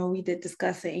because I know we did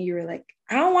discuss it and you were like,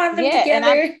 I don't want them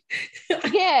together.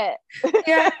 Yeah.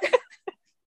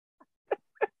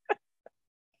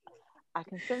 I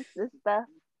can sense this stuff.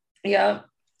 Yep.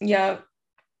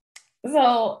 So,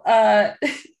 all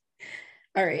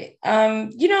right.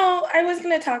 You know, I was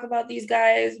going to talk about these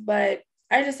guys, but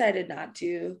I decided not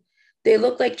to. They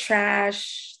look like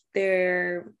trash.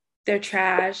 They're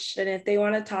trash. And if they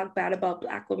want to talk bad about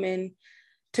Black women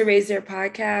to raise their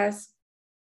podcast,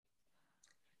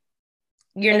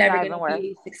 you're never going to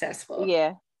be successful.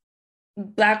 Yeah.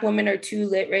 Black women are too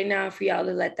lit right now for y'all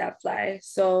to let that fly.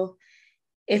 So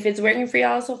if it's working for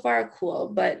y'all so far, cool.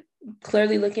 But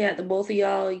clearly looking at the both of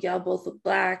y'all both look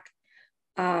Black.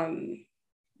 I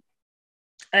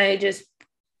just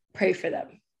pray for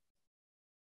them.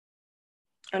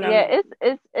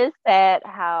 It's sad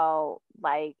how,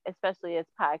 like, especially as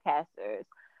podcasters,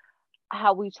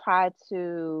 how we try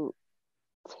to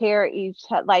tear each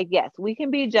other. Like, yes, we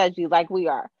can be judgy, like we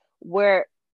are. We're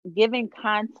giving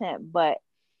content, but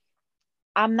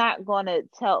I'm not going to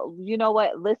tell, you know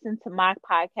what, listen to my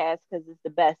podcast because it's the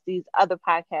best. These other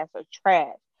podcasts are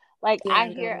trash. Like, I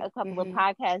hear a couple of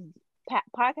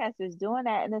podcasters doing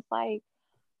that, and it's like,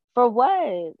 for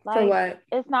what? Like, for what?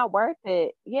 It's not worth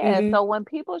it. Yeah. So when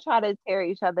people try to tear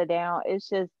each other down, it's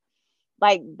just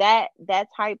like that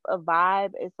type of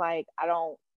vibe. It's like, I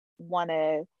don't want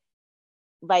to,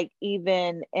 like,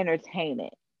 even entertain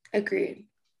it. Agreed.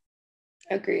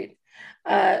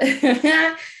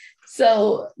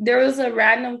 So there was a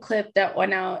random clip that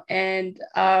went out, and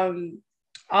all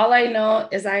I know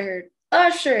is I heard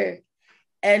Usher,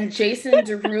 and Jason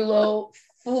Derulo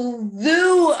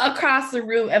flew across the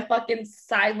room and fucking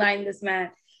sidelined this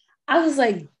man. I was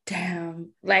like,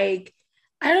 damn, like,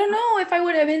 I don't know if I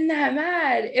would have been that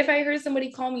mad if I heard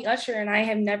somebody call me Usher, and I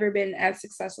have never been as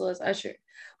successful as Usher.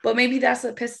 But maybe that's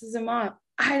what pisses him off.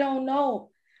 I don't know.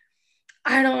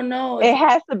 It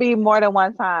has to be more than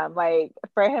one time. Like,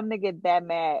 for him to get that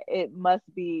mad, it must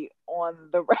be on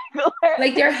the regular.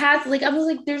 Like, I was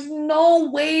like, there's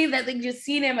no way that they just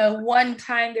seen him at one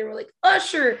time. They were like,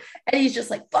 Usher. And he's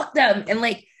just like, fuck them. And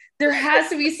like, There has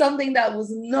to be something that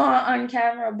was not on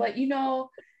camera. But, you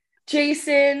know,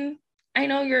 Jason, I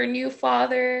know you're a new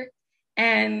father,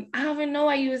 and I don't even know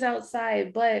why you was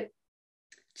outside, but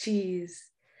geez,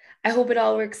 I hope it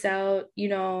all works out, you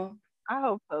know. I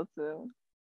hope so too.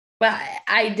 But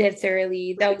I did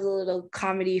thoroughly. That was a little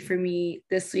comedy for me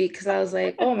this week because I was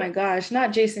like, oh my gosh,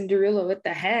 not Jason Derulo with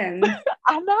the hand.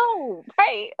 I know,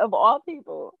 right? Of all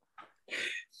people.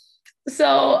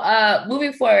 So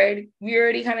moving forward, we're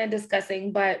already kind of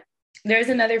discussing, but there's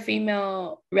another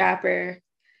female rapper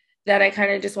that I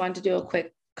kind of just wanted to do a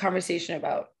quick conversation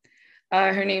about.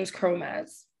 Her name's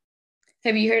Chromaz.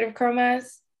 Have you heard of Chromaz?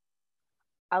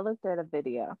 I looked at a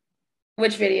video.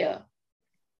 Which video?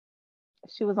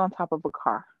 She was on top of a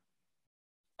car.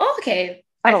 Oh, okay.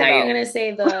 I thought you were gonna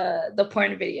say the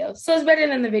porn video. So it's better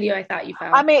than the video I thought you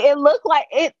found. I mean, it looked like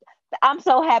it. I'm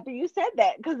so happy you said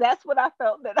that because that's what I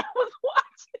felt that I was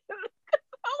watching.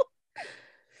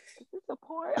 Is this a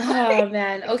porn? Oh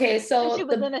man. Okay, so she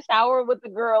was in the shower with the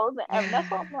girls, and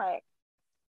that's what I'm like.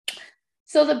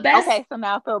 So the best. Okay, so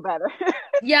now I feel better.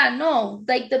 Yeah, no,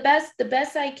 like the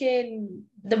best I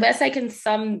can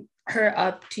sum her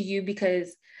up to you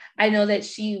because I know that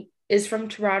she is from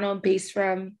Toronto, based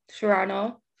from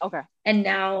Toronto. Okay. And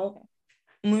now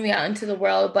moving out into the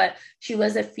world, but she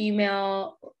was a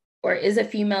female or is a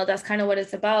female. That's kind of what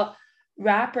it's about.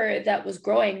 Rapper that was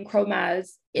growing, Chromaz,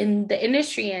 in the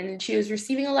industry, and she was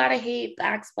receiving a lot of hate,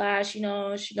 backsplash. You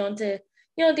know, she known to,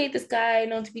 you know, date this guy,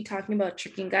 known to be talking about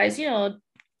tricking guys. You know,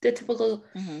 the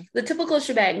typical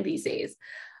shebang these days.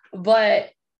 But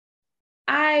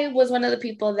I was one of the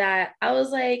people that I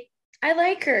was like, I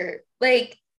like her.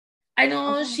 Like, I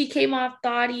know she came off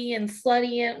thoughty and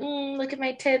slutty and look at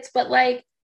my tits, but like,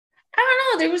 I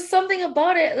don't know, there was something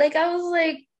about it. Like, I was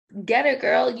like, get it,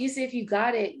 girl. You see if you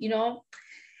got it, you know?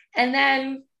 And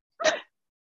then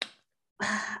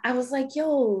I was like,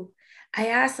 yo, I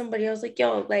asked somebody, I was like,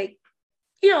 yo, like,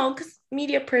 you know, because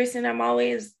media person, I'm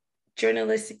always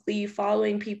journalistically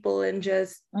following people and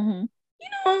just, you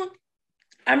know,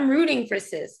 I'm rooting for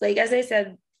sis. Like, as I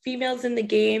said, females in the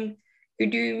game, you're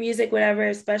doing music, whatever,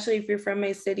 especially if you're from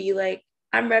my city, like,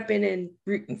 I'm repping and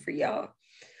rooting for y'all.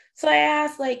 So I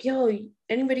asked, like, yo,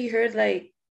 anybody heard,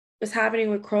 like, what's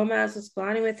happening with Chromaz? What's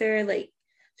going on with her? Like,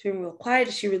 she's been real quiet.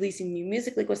 Is she releasing new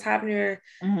music? Like, what's happening to her?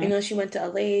 I know she went to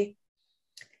LA.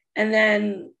 And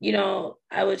then, you know,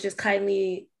 I was just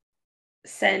kindly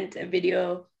sent a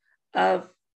video of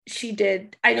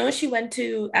I know she went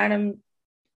to Adam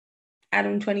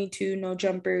 22 No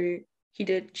Jumper. She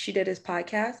did his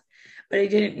podcast, but I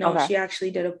didn't know she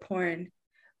actually did a porn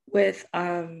with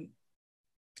No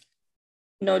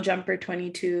Jumper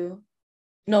 22.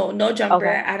 No Jumper,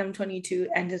 Adam 22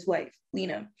 and his wife,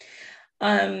 Lena.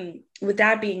 With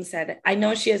that being said, I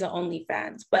know she has an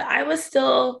OnlyFans, but I was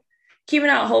still keeping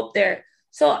out hope there.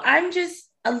 So I'm just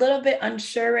a little bit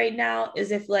unsure right now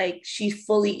is if like she's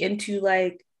fully into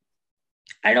like,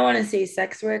 I don't want to say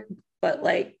sex work, but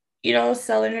like, you know,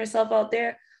 selling herself out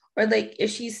there, or like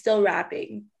if she's still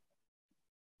rapping.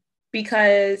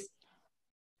 Because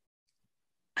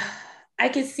I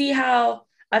can see how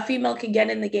a female can get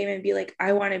in the game and be like,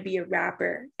 I want to be a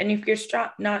rapper. And if you're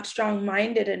not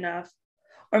strong-minded enough,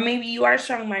 or maybe you are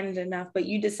strong-minded enough, but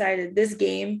you decided this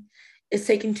game is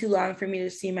taking too long for me to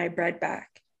see my bread back.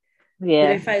 Yeah.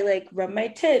 But if I like rub my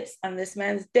tits on this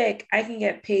man's dick, I can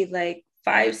get paid like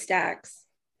 5 stacks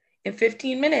in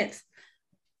 15 minutes.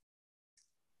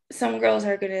 Some girls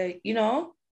are gonna, you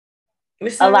know,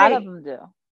 a lot of them do.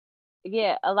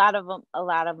 Yeah, a lot of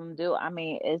them do. I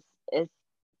mean, it's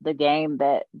the game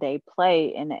that they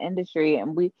play in the industry,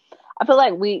 and I feel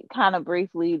like we kind of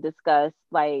briefly discussed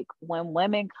like when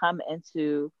women come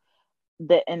into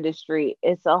the industry,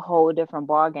 it's a whole different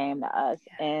ball game to us.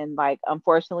 And like,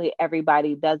 unfortunately,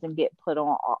 everybody doesn't get put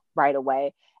on right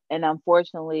away. And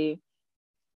unfortunately,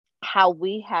 how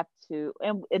we have to,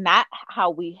 and not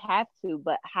how we have to,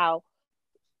 but how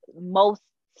most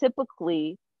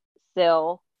typically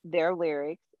sell their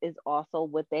lyrics is also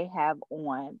what they have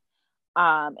on,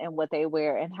 and what they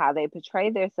wear and how they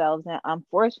portray themselves. And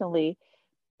unfortunately,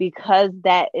 because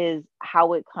that is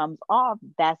how it comes off,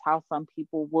 that's how some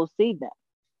people will see them.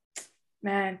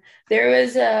 Man, there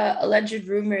was a alleged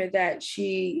rumor that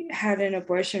she had an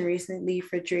abortion recently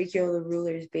for Drakeo the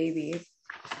Ruler's baby.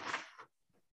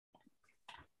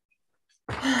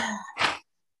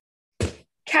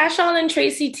 Cash Doll and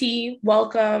Tracy T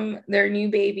welcome their new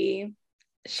baby.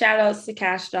 Shout outs to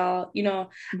Cash Doll. You know,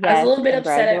 yes, I was a little bit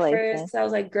upset at first. I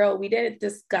was like, girl, we didn't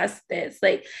discuss this.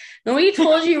 Like, nobody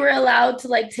told you we're allowed to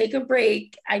like take a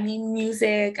break. I need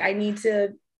music. I need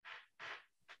to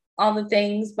all the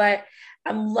things. But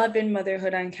I'm loving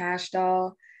motherhood on Cash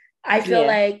Doll. I feel Yeah.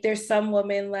 like there's some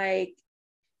women like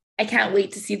I can't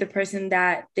wait to see the person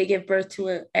that they give birth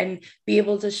to and be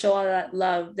able to show all that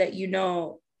love that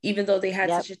even though they had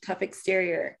Yep. such a tough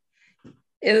exterior,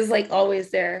 it was like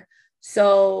always there.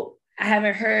 So I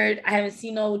haven't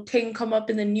seen no thing come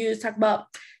up in the news talk about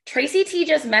Tracy T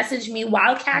just messaged me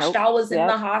while Cash Nope. Doll was in Yep.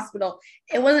 the hospital.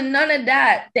 It wasn't none of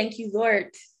that. Thank you, Lord.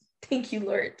 Thank you,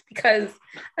 Lord, because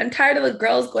I'm tired of the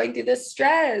girls going through this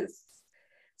stress.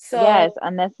 So Yes,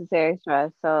 unnecessary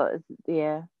stress. So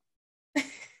yeah.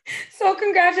 So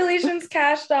congratulations,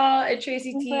 Cash Doll and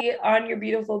Tracy T, on your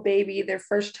beautiful baby, their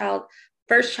first child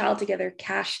together,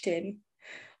 Cashton.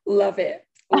 Love it.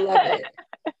 Love it.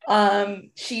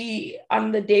 She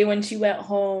on the day when she went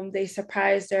home, they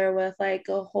surprised her with like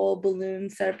a whole balloon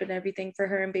setup and everything for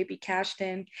her and baby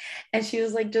Cashton. And she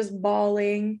was like just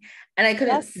bawling. And I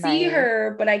couldn't see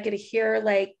her, but I could hear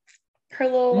like her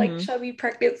little like chubby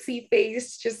pregnancy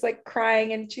face just like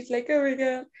crying, and she's like, oh my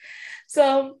God.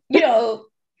 So,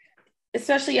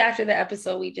 especially after the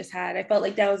episode we just had, I felt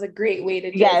like that was a great way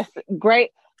to just...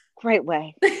 great way. Great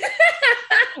way.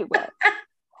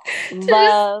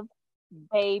 Love,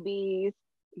 babies,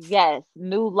 yes,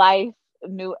 new life,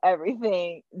 new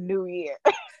everything, new year.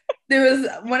 There was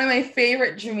one of my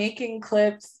favorite Jamaican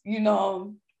clips,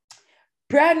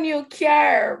 brand new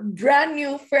car, brand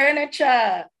new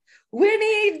furniture, we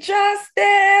need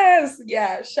justice.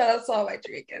 Yeah, shout out to all my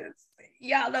Jamaicans.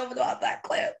 Y'all know about that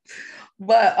clip.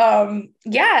 But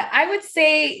yeah, I would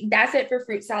say that's it for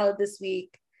fruit salad this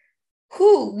week.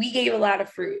 We gave a lot of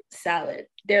fruit salad.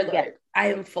 Dear Lord, yes. I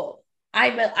am full.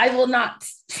 I will not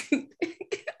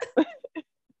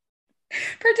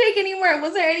partake anymore.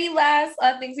 Was there any last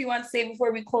things you want to say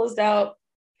before we closed out?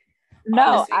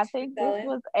 No, I think this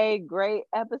was a great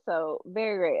episode.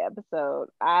 Very great episode.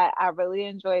 I really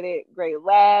enjoyed it. Great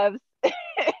laughs. Good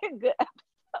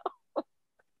episode.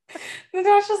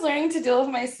 Natasha's learning to deal with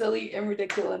my silly and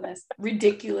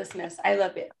ridiculousness. I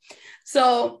love it.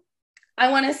 So I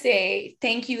want to say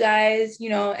thank you guys.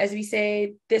 As we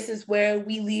say, this is where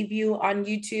we leave you on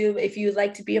YouTube. If you'd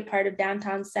like to be a part of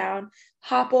Downtown Sound,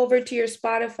 hop over to your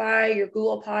Spotify, your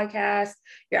Google Podcast,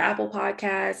 your Apple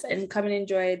Podcasts, and come and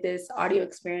enjoy this audio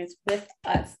experience with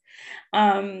us.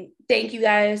 Thank you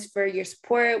guys for your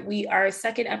support. We are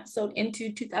second episode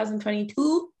into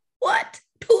 2022. What?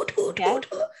 Two.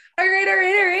 All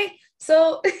right.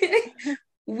 So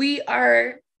we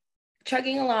are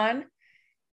chugging along.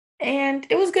 And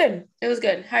it was good.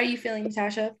 How are you feeling,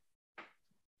 Natasha?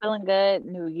 Feeling good.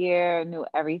 New year, new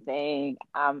everything.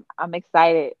 I'm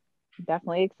excited.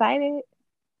 Definitely excited.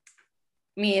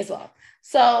 Me as well.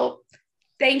 So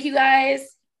thank you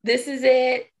guys. This is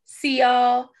it. See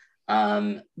y'all.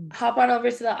 Hop on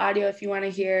over to the audio if you want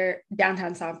to hear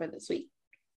Downtown Sound for this week.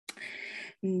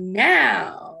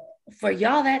 Now, for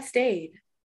y'all that stayed.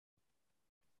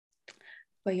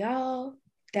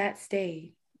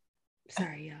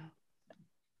 Sorry, y'all.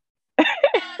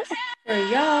 For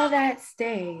y'all that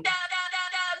stayed.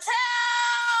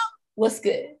 What's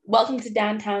good? Welcome to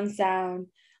Downtown Sound,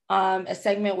 a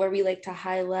segment where we like to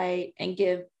highlight and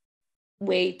give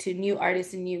way to new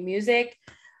artists and new music.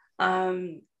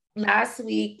 Last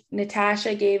week,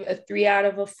 Natasha gave a 3 out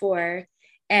of 4.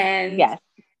 And yes,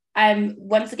 I'm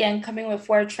once again coming with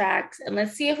 4 tracks. And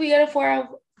let's see if we get a 4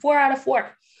 out of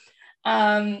 4.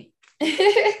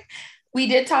 We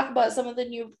did talk about some of the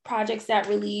new projects that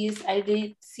released. I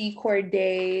did see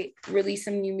Corday release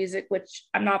some new music, which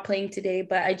I'm not playing today,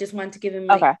 but I just wanted to give him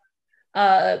a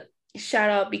shout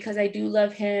out because I do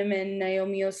love him and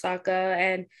Naomi Osaka.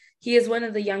 And he is one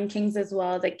of the young kings as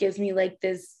well that gives me like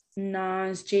this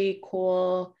Nas, J.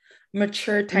 Cole,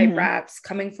 mature type raps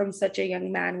coming from such a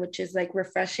young man, which is like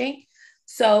refreshing.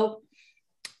 So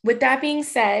with that being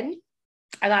said,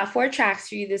 I got 4 tracks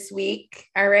for you this week.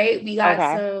 All right. We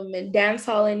got some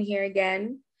dancehall in here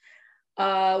again. We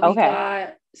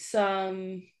got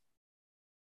some.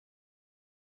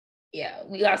 Yeah,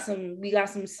 we got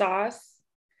some sauce.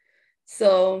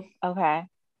 So how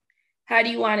do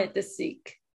you want it this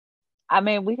week? I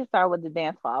mean, we can start with the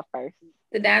dancehall first.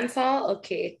 The dancehall?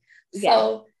 Okay. Yes.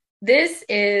 So this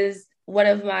is one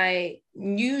of my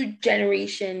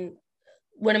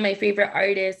favorite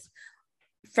artists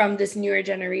from this newer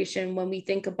generation. When we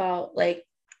think about like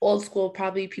old school,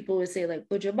 probably people would say like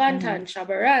Buju Banton,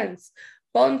 Shabba Ranks,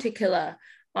 Bounty Killer.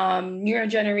 Newer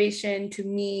generation to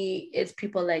me is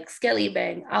people like Skelly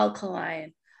Bang,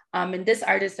 Alkaline. And this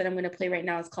artist that I'm going to play right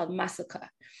now is called Masaka.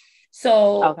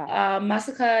 So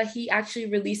Masaka, he actually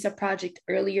released a project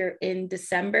earlier in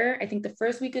December, I think the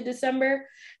first week of December,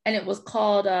 and it was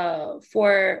called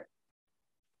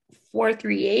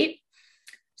 438.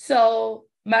 So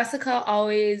Masaka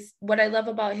always, what I love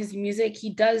about his music, he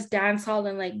does dancehall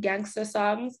and like gangster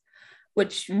songs,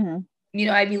 which Mhm.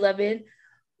 I be loving.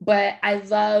 But I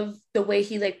love the way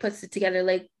he like puts it together.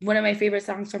 Like one of my favorite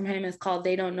songs from him is called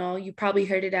 "They Don't Know." You probably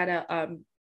heard it at a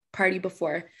party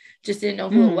before, just didn't know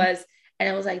who it Mhm. was, and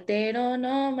it was like they don't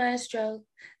know my stroke,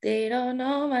 they don't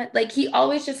know my like. He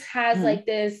always just has Mhm. like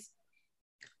this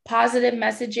positive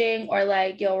messaging or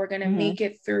like, yo, we're gonna Mhm. make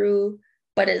it through.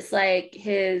 But it's like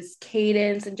his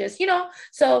cadence and just,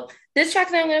 So this track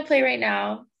that I'm gonna play right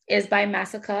now is by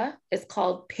Massacre. It's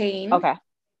called Pain. Okay.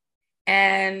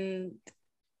 And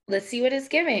let's see what it's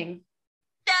giving.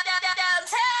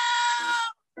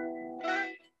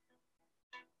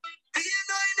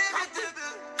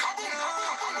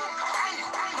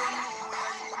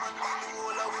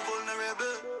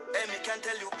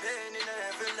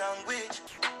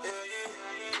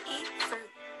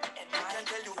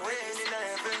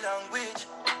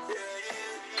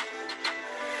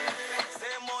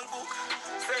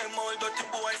 Same old dirty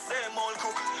boy, same old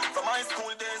cook. From high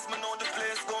school days, me know the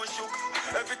place gone shook.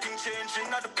 Everything changing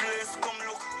at the place, come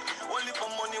look. Only for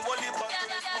money, only for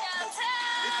tourist book.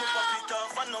 If you pop it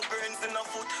off and no brains in a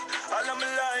foot. All of my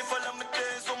life, all of my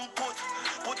days, put.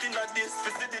 Put in a this,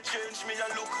 for see the change me a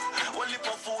look. Only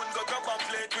for food, go grab a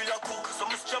plate, we a cook. So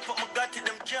me strap up my got it,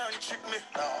 them can't trick me.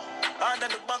 And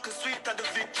then the back is sweet and the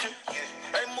victory.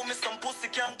 Hey, mommy, some pussy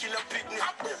can't kill a picnic.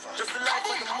 Just the life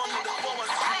of the money, the power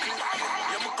strictly.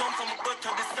 Yeah, me come from a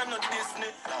gutter, this time not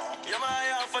Disney. Yeah, my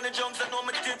eye off on the junks, I know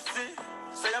me tipsy.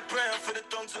 Say a prayer for the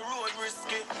tongues, the road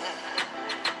risky.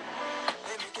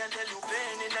 Hey, me can tell you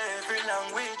pain in every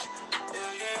language.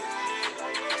 Yeah, yeah.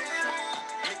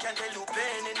 Me can tell you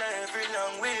pain in every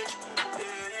language.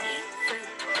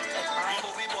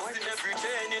 But we busting every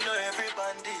chain in every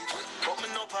bandage. But me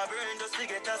no pa brain just to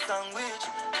get a sandwich.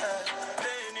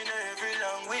 Pain in every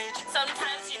language.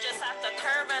 Sometimes you just have to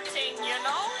curb a thing, you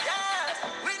know? Yeah,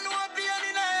 we know pain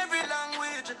in every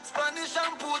language. Spanish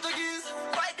and Portuguese.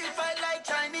 Fight the fight like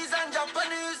Chinese and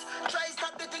Japanese. Try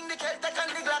stop the thing, the Celtic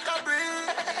and the Glock a breeze.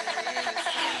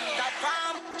 That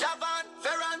palm, Javan,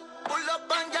 Ferran. Pull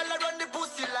up and gyal run the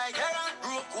pussy like Heron.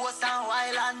 Broke coast and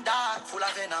wild and dark. Full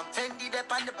of venom. Fendi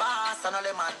dep on the boss and all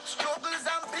the man. Struggles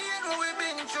and pain we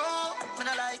been through. Me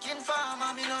no like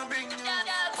informer, me no bring you.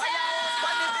 Firehouse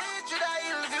on the beach with a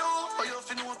hill view. Oh, you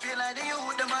feel like the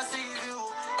youth, them a see you.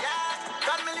 Yeah,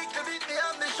 got me little bit me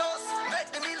ambitious. Make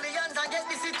the millions and get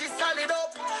the city solid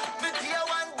up. Me tier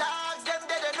one dogs, them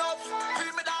dead enough.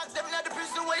 Free me dogs, them in the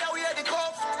prison where you wear the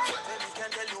cuff. Baby can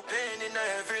tell you pain in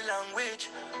every language.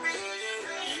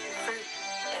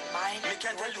 And mine, Me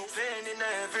can tell you pain in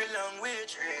every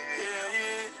language.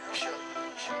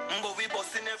 But we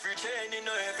busting every chain in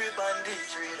every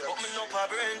bandage. But me no pa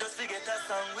brain just to get a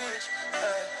sandwich.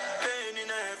 Pain in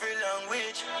every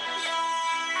language.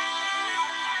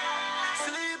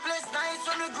 Sleepless nights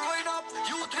when we growing up.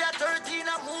 Youth we are 13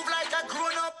 and move like a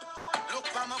grown up. Look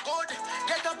for my good,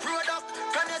 get a product.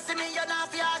 Can you see me and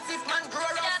half yards if man grow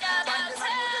up? Find the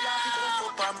man who they have to go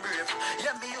up and brave.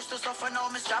 Yeah, me used to suffer, now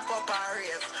me strap up and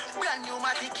rave. Brand new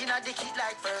matic in a the kid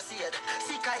like first aid.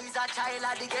 Sika is a child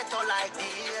at the ghetto like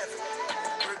Dave.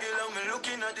 Regular me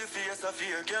looking at the face of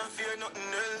fear. Can't fear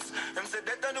nothing else. Them say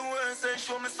that the worst, say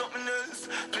show me something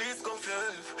else. Please come for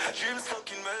help. Dreams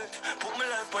fucking melt. Put my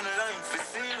life on the line. For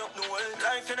seal up the world.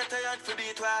 Life in a tired for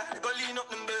beat why. Go lean up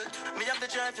the belt. Me have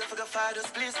the drive, you forgot fathers.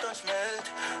 Please touch my health.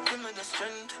 Give me the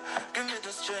strength. Give me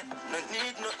the strength. No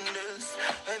need nothing else.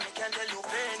 Hey, me can tell you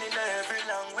pain in every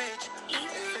language.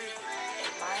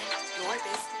 mine, your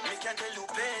business. Me can tell you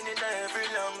pain in every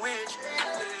language.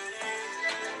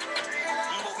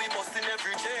 But we busting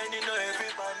every chain in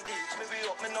every bandage. Me be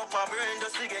opening up our brain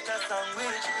just to get a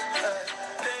sandwich.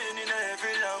 Pain in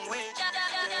every language.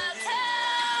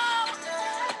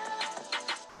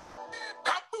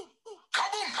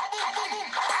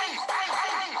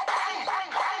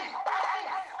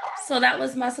 So that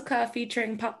was Massacre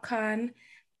featuring Popcorn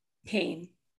Pain.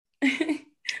 I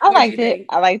What liked do you it. think?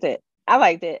 I liked it. I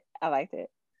liked it. I liked it.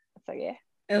 So yeah.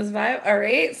 It was vibe. All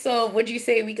right. So would you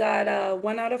say we got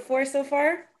 1 out of 4 so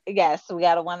far? Yes, we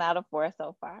got a 1 out of 4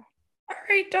 so far. All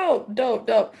right, dope, dope,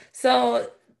 dope. So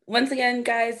once again,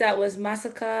 guys, that was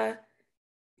Massacre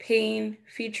Pain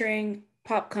featuring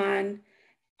Popcorn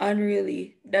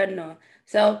Unreally Don't Know.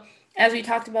 So as we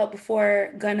talked about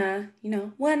before, Gunna,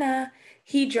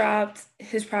 he dropped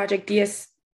his project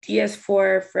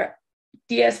DS4 for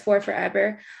DS4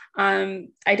 Forever. I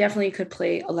definitely could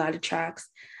play a lot of tracks.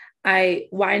 I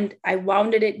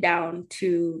wounded it down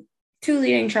to 2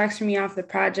 leading tracks for me off the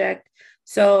project.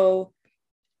 So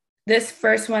this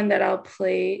first one that I'll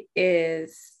play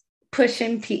is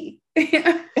Pushin P.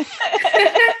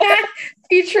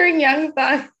 Featuring Young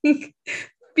Thug.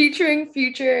 Featuring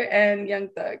Future and Young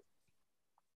Thug.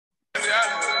 Push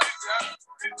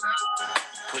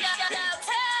P.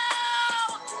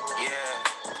 Yeah,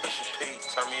 push P.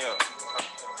 Turn me up.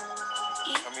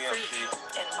 Turn me up, P.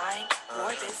 And mind your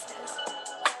business.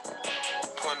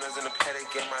 Pointers in the paddock,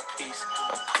 get my piece.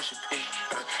 I'm pushing P.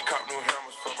 Cop new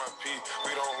hammers for my P.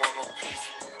 We don't want no peace.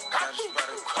 I just bought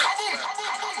a car.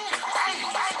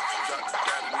 Drop the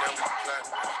dad and then we flat.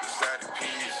 Decided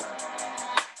peas.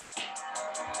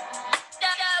 She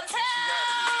had a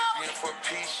lesbian for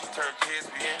peace. She turned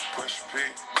lesbian. Push P.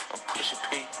 I'm pushing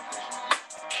P.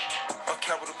 On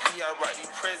capital P, I write these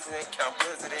president, count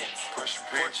presidents. Push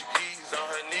Portuguese on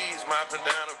her knees, mopping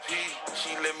down a P.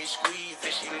 She let me squeeze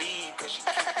and she leave, cause she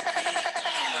keep it P.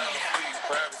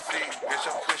 Privacy, bitch,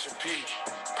 I'm pushing P.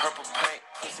 Purple paint,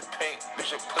 pussy pink,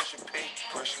 bitch, I'm pushing P.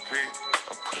 Pushing P,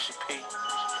 I'm pushing P.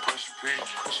 Pushing P, I'm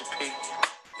pushing P.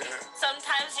 Yeah.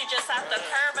 Sometimes you just have to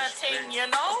curb a thing, you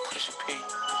know? Pushing P,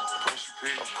 pushing P,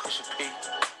 I'm pushing P.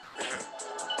 Yeah.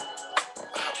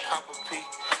 Pop a P,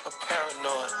 I'm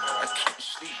paranoid. I keep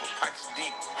sleep with pockets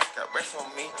deep. Got rest on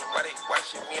me, why they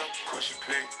watching me? I'm pushing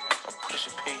P, I'm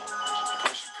pushing P,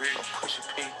 pushing P, I'm pushing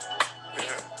P.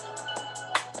 Yeah.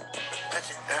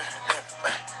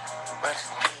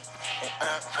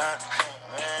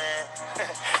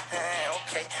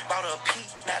 Okay, bought a P,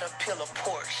 not a pill of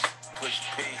Porsche. Push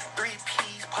P, 3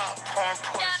 P's, popcorn,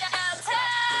 Porsche.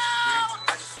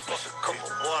 I just flushed a cup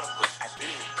of water, I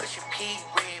did. Push a P,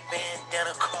 red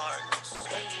bandana card.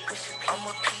 I'm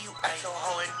a P, you at your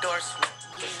whole endorsement.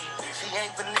 She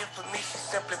ain't vanilla for me, she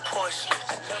simply Porsche.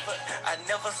 I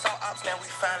never saw ops, now we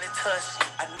finally touched.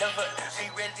 She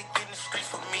ready to get in the streets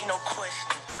for me, no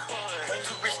question.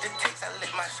 Too rich to text, I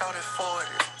let my shorty forward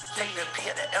it. Take the P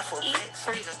at the alphabet,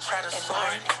 nigga try to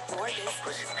sort it. I'm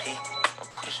pushing P, I'm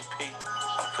pushing P,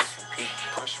 I'm pushing P,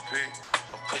 pushing P,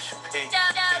 I'm pushing P.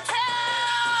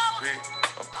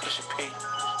 I'm pushing P,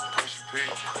 pushing P,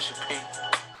 I'm pushing P.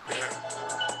 Yeah.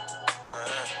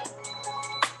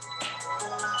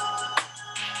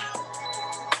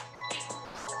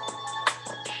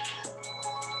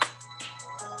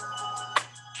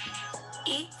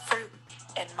 Eat fruit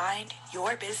and mind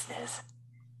your business.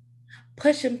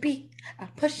 Pushing P. I'm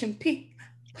pushing P.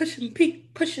 Pushing P.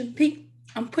 Pushing P.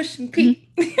 I'm pushing P.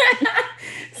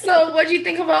 So what do you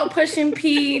think about Pushing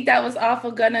P? That was off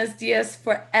of Gunna's DS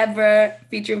Forever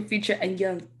featuring Future and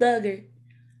Young Thugger.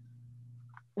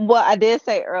 Well, I did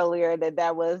say earlier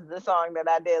that was the song that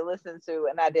I did listen to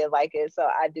and I did like it. So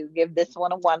I do give this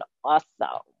one a 1 also.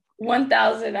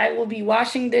 1,000. I will be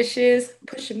washing dishes,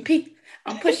 pushing P.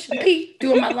 I'm pushing P.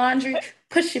 Doing my laundry,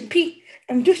 pushing P.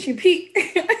 I'm pushing P.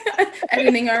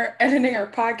 editing our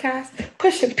podcast,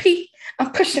 pushing P.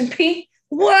 I'm pushing P.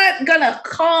 What? Gonna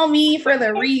call me for the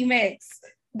remix.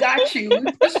 Got you.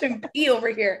 We pushing P over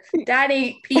here. That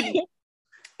ain't P.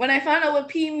 When I find out what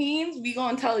P means, we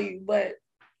gonna tell you. But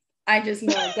I just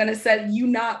know Gonna said you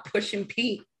not pushing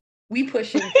P. We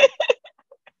pushing P.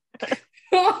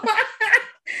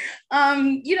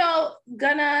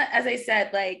 Gunna, as I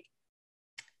said, like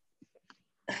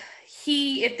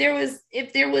if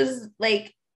there was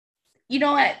like,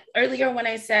 what earlier when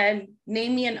I said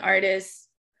name me an artist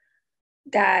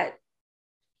that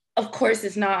of course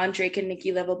is not on Drake and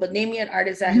Nicki level, but name me an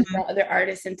artist that has brought other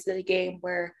artists into the game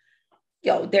where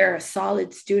they're a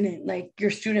solid student, like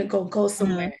your student gonna go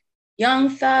somewhere. Young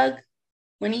Thug,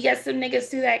 when he gets some niggas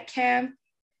through that camp,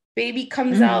 Baby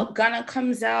comes out, Gunna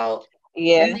comes out,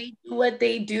 and they do what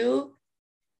they do,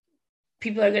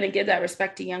 people are going to give that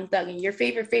respect to Young Thug. And your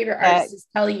favorite artist is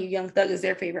telling you Young Thug is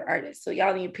their favorite artist. So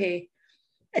y'all need to pay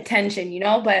attention,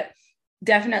 but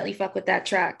definitely fuck with that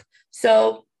track.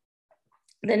 So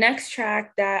the next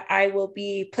track that I will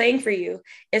be playing for you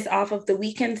is off of The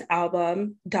Weeknd's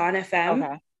album, Dawn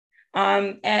FM.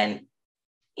 Okay. And,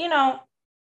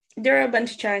 there are a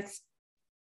bunch of tracks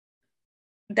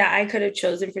that I could have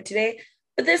chosen for today.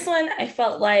 But this one, I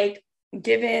felt like,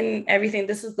 given everything,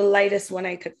 this is the lightest one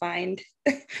I could find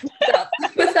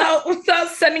without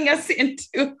sending us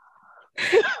into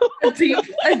a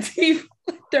deep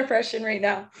depression right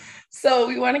now. So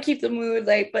we want to keep the mood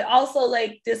light, but also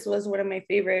like this was one of my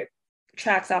favorite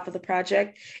tracks off of the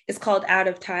project. It's called Out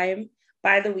of Time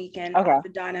by The Weeknd off the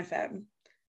Dawn FM.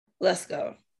 Let's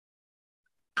go.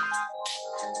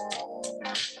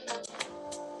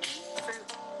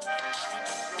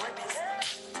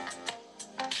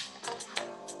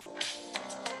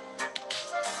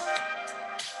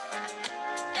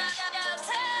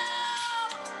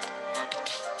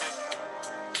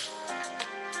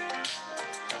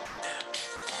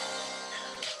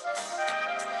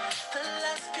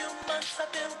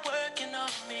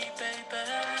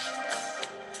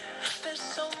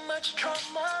 much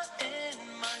trauma in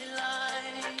my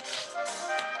life.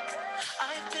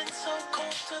 I've been so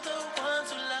cold to the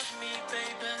ones who love me,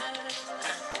 baby.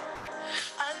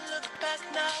 I look back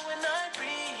now and I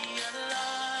realize.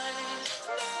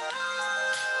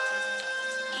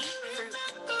 Eat fruit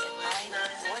and mind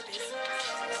your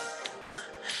business.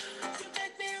 You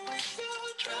make me with you,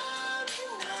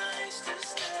 drowning nice to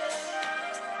stay.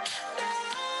 Now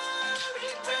I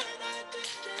regret I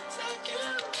didn't take you.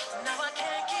 Now I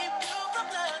can't keep you from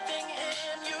loving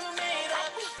him. You made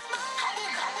up my mind.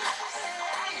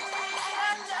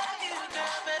 I love you,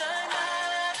 girl, but I'm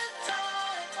out of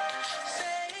time.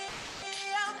 Say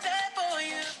I'm there for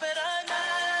you, but I'm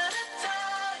out of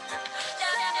time.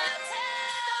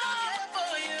 I'm here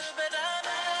for you, but I'm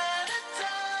out of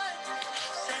time.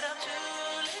 Said I'm too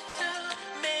late to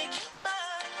make you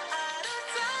mine. Out of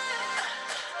time.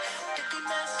 If you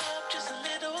mess up just a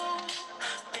little,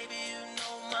 baby, you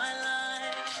know my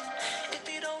line. If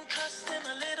you don't trust him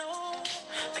a little,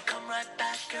 then come right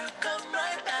back, girl, come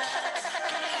right back.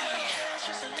 It's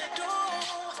just a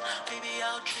little, baby,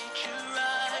 I'll treat you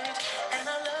right. And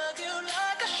I love you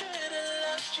like I should have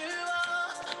loved you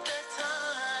all the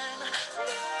time.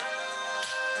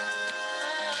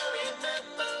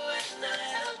 Remember when I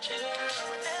held you,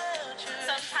 held you.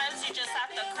 Sometimes you just have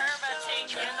to curve a thing,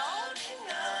 you know?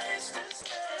 Nice to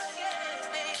stay.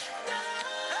 Now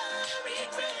I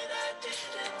regret I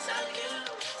didn't tell you.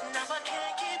 Now I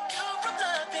can't keep you from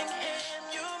loving him.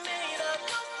 You made up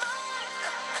your mind.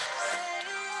 Say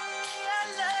I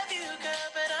love you, girl,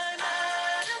 but I'm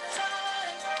out of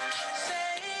time.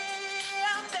 Say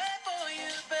I'm there for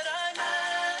you, but I'm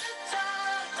out of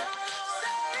time.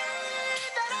 Say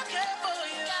that I care for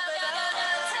you, but I'm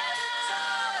out of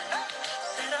time.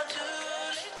 Said I'm too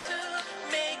late to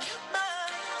make you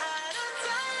mine. Out of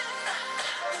time.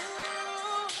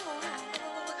 Ooh,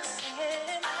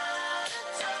 singing out of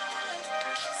time.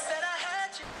 Said I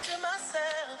had you to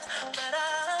myself, but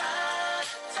I'm out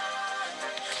of time.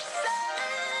 Say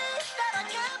that I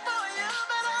care for you,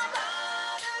 but I'm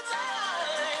out of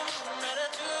time. Better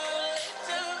too late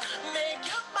to make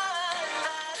you mine.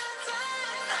 Out of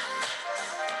time.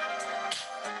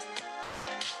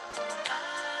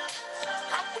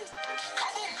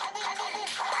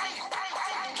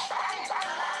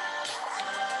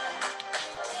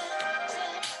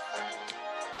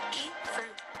 Eat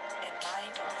fruit and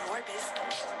mind your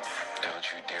business. Don't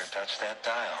you dare touch that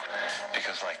dial,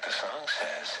 because like the song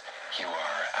says, you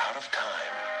are out of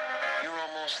time. You're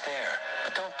almost there,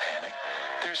 but don't panic.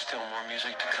 There's still more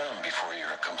music to come before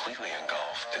you're completely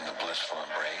engulfed in the blissful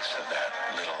embrace of that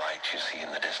little light you see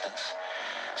in the distance.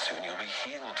 Soon you'll be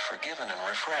healed, forgiven, and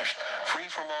refreshed, free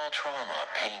from all trauma,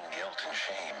 pain, guilt, and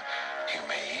shame. You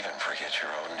may even forget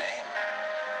your own name.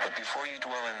 But before you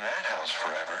dwell in that house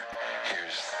forever,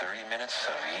 here's 30 minutes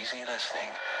of easy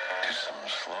listening to some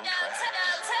slow tracks on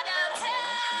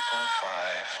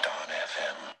 103.5 Dawn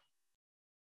FM.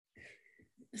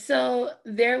 So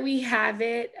there we have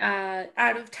it.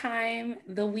 Out of Time,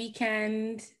 The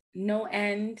Weeknd, No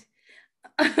End,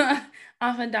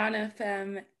 off of Dawn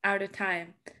FM, Out of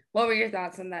Time. What were your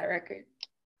thoughts on that record?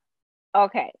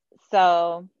 Okay,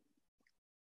 so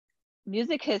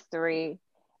music history,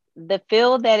 the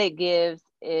feel that it gives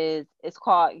is it's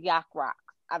called Yacht Rock.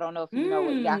 I don't know if you know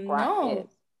what Yacht Rock no. is.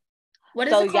 What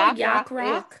is So it called? Yacht Yacht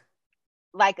Rock? is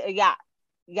like a yacht.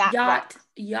 Yacht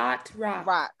Rock.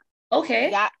 Rock.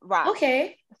 Okay. Yacht Rock.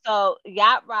 Okay. So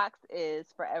Yacht Rocks is,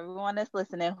 for everyone that's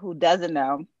listening who doesn't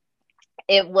know,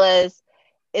 it's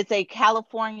a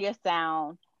California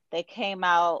sound that came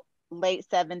out late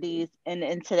 70s and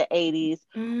into the 80s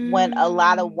when a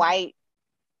lot of white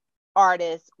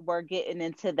artists were getting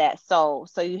into that soul.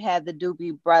 So you had the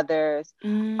Doobie Brothers,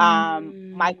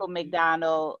 Michael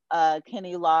McDonald,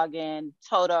 Kenny Loggins,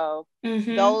 Toto.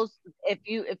 Those, if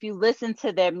you listen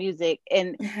to their music,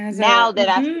 and now that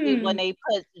I see when they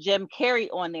put Jim Carrey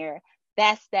on there,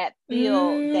 that's that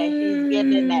feel that he's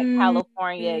giving that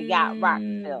California yacht rock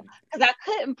feel. Because I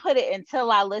couldn't put it until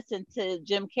I listened to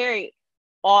Jim Carrey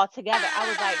all together. I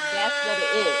was like, that's what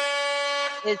it is.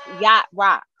 It's yacht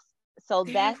rock. So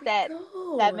that's that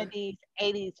 70s,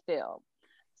 80s feel.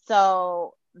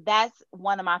 So that's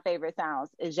one of my favorite sounds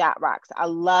is yacht rocks. I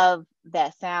love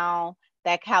that sound,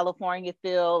 that California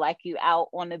feel, like you out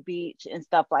on the beach and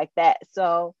stuff like that.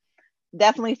 So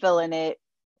definitely feeling it.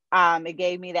 It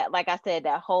gave me that, like I said,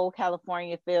 that whole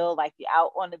California feel, like you're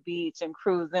out on the beach and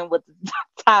cruising with the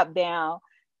top down,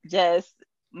 just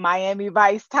Miami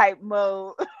Vice type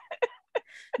mode.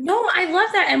 No, I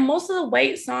love that. And most of the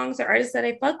white songs or artists that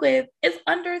I fuck with is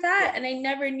under that. And I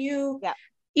never knew,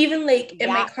 even like in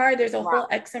my car, there's a whole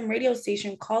XM radio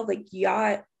station called like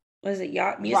Yacht was it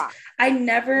Yacht Music? Rock. I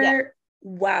never, Yeah.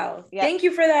 wow. Yeah. Thank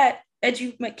you for that You're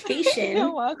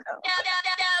education. welcome.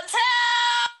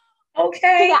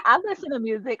 Okay. Yeah, I listen to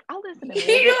music. I listen to You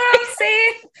music. know what I'm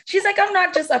saying? She's like, I'm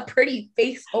not just a pretty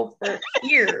face over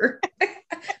here.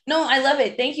 No, I love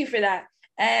it. Thank you for that.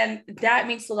 And that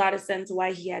makes a lot of sense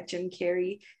why he had Jim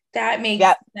Carrey. That makes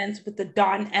Yep. sense with the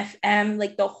Dawn FM.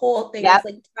 Like the whole thing Yep.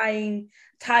 was like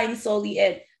tying solely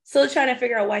in. Still trying to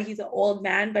figure out why he's an old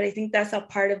man, but I think that's a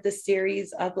part of the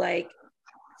series of like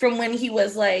from when he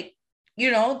was like,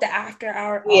 you know, the after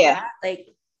hour, all Yeah. that, like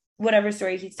whatever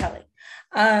story he's telling.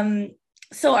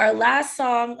 So our last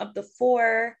song of the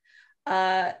 4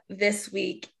 this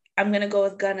week, I'm gonna go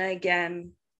with Gunna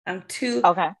again. I'm 2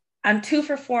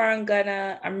 for 4 on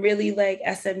Gunna. I'm really like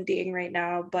SMDing right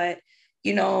now, but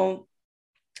you know,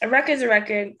 a record's a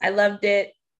record. I loved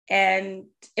it, and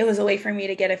it was a way for me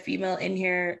to get a female in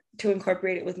here to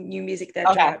incorporate it with new music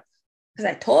that dropped. Because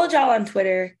I told y'all on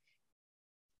Twitter,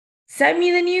 send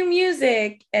me the new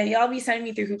music, and y'all be sending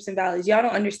me through hoops and valleys. Y'all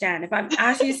don't understand. If I'm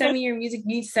asking you to send me your music,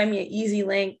 you need to send me an easy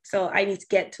link, so I need to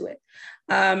get to it.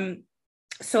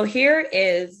 So here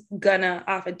is Gunna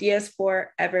off of DS4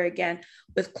 Ever Again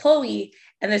with Chloe,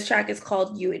 and this track is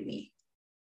called You and Me.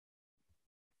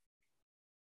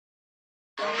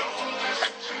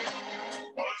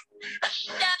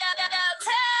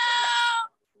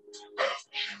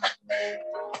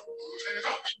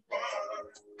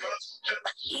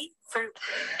 Eat fruit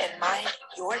and mind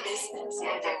your business.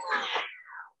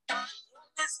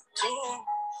 Listen to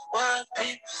what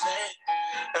people say.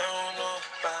 They don't know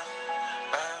about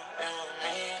you and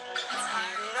me. Get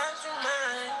it out your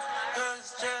mind, 'cause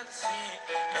jealousy.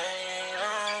 They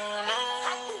don't know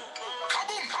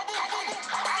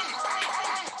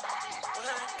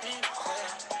what people say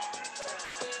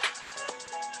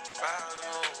about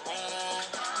you and me.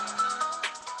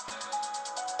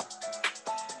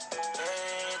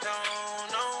 They don't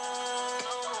know.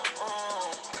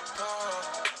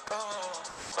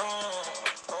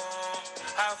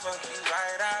 I fuck you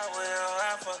right, I will.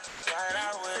 I fuck you right,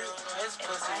 I will. This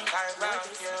pussy tight out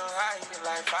here. I eat it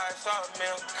like 5-star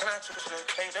meal. Can I trust you to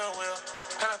take the wheel?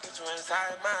 Can I put you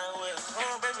inside my wheel? Come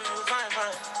on, baby, you fine,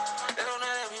 fine. They don't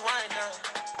know that we wind down.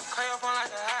 Call your phone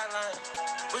like a hotline.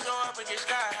 We go up and get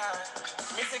sky high.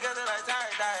 Mix together like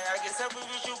tie-dye. I get separate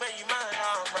with you, baby, mine,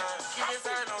 all mine. Keep it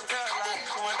side, don't tell lies.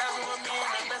 She went down with me in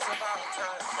the best of all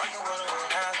time. Fucking with her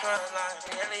with half her line.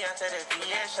 Alien to the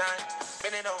VS shine.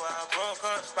 Bend it over, I broke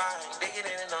her spine. Digging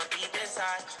in and on deep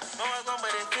inside. No one's gone,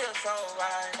 but it feels so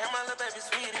right. And my little baby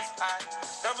sweet as pie.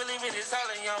 Don't believe it, it's all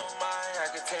in your mind.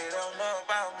 I can tell you don't know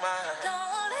about mine.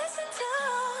 Don't listen to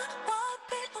what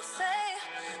people say.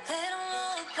 They don't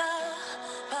know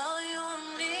about you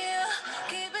and me.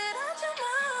 Keep it out your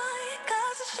mind,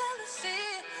 'cause it's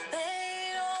jealousy.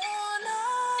 They don't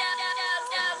know.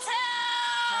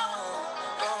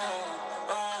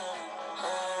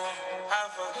 I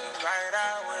fuck you right,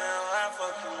 I will. I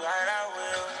fuck you right, I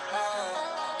will.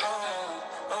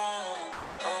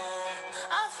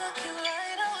 I'll fuck you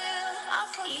right, I will. I'll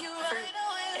fuck Eat you fruit right, I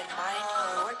will. and mind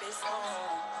your business.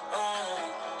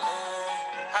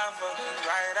 I fuck you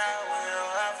right, I will.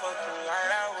 I fuck you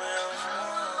right, I will.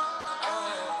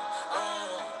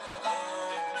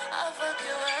 I'll fuck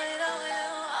you right, I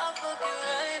will. I'll fuck you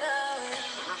right, I will.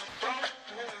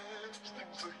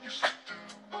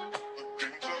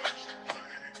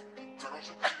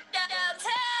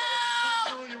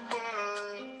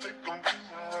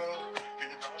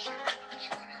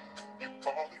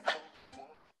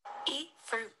 Eat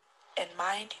fruit and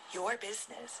mind your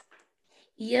business.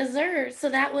 Yes, sir. So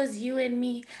that was You and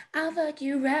Me. I'll fuck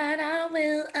you right, I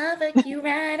will. I'll fuck you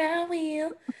right, I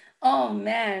will. Oh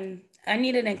man, I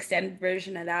need an extended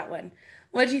version of that one.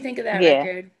 What do you think of that Yeah.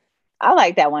 record? I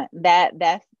like that one.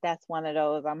 That's one of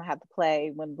those I'm gonna have to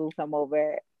play when Boo come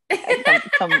over.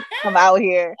 Come out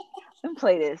here and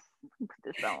play this. Put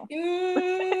this on.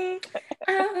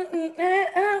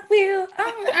 I will.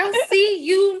 I see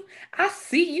you. I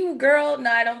see you, girl.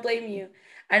 No, I don't blame you.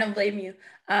 I don't blame you.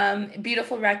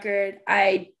 Beautiful record.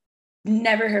 I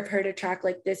never have heard a track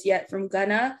like this yet from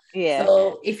Gunna. Yeah.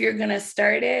 So if you're gonna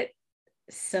start it,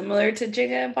 similar to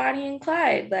Jigga and Bonnie and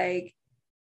Clyde, like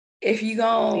if you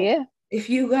go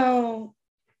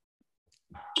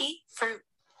Eat fruit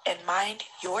and mind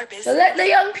your so business. let the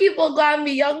young people go and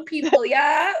be young people,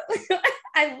 yeah.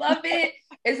 I love it.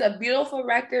 It's a beautiful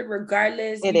record,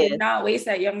 regardless. It You did is. not waste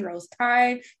that young girl's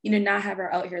time. You did not have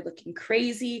her out here looking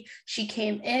crazy. She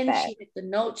came in, Fact. she hit the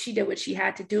note, she did what she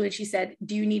had to do, and she said,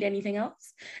 "Do you need anything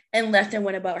else?" And left and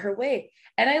went about her way.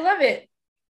 And I love it.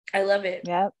 I love it.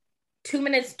 Yep. 2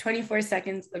 minutes, 24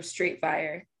 seconds of straight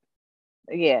fire.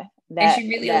 Yeah, And she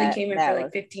really only came in for like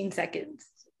was 15 seconds.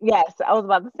 yes. I was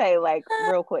about to say like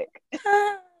real quick.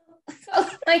 Oh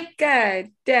my God,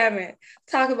 damn it.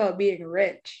 Talk about being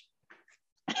rich.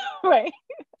 Right.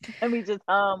 Let me just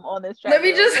on this track. Let me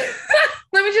real just quick.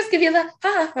 let me just give you the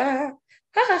ha ha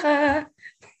ha ha.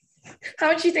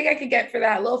 How much you think I could get for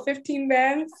that? Little 15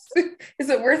 bands? Is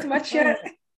it worth much yet?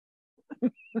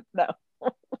 No.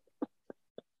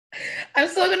 I'm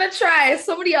still gonna try.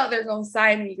 Somebody out there gonna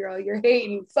sign me, girl. You're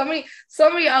hating.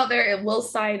 Somebody out there it will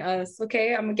sign us.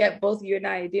 Okay, I'm gonna get both you and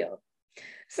I a deal.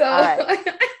 So, right.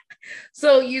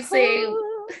 so you say,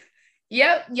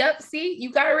 yep. See,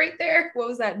 you got it right there. What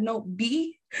was that? Note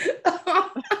B.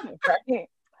 Right.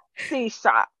 C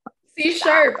sharp. C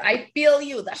sharp. I feel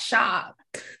you. The shop.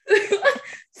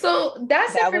 So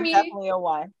that's That it for was me. definitely a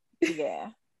 1. Yeah.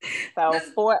 So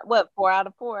 4 out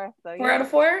of 4. So 4 out of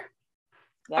 4.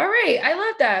 Yep. All right, I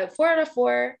love that. 4 out of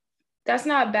 4. That's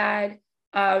not bad.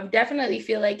 Definitely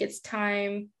feel like it's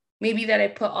time maybe that I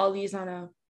put all these on a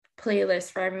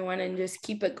playlist for everyone and just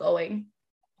keep it going.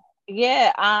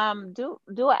 Yeah. Do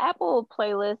an Apple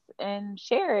playlist and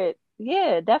share it.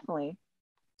 Yeah, definitely.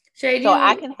 Should I do? So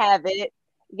I can have it.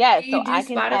 Yes. Do you So do I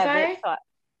can have Spotify? it. So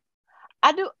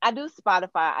I do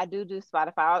Spotify. I do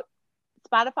Spotify.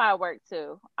 Spotify work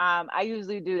too. I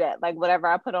usually do that. Like whatever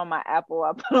I put on my Apple,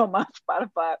 I put on my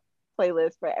Spotify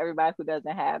playlist for everybody who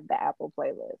doesn't have the Apple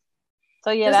playlist.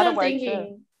 So yeah, That's what that'll I'm work thinking.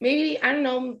 too. Maybe I don't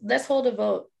know. Let's hold a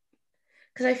vote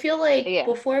because I feel like Yeah.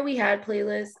 before we had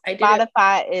playlists,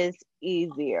 Spotify is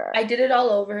easier. I did it all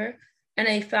over, and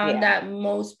I found Yeah. that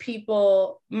most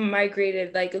people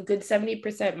migrated, like a good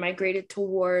 70% migrated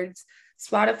towards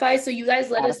Spotify. So you guys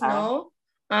let us Spotify. know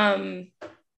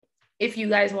if you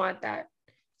guys want that.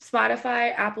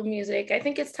 Spotify, Apple Music. I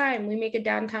think it's time we make a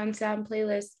Downtown Sound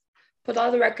playlist. Put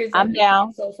all the records that I'm we've down.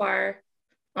 played so far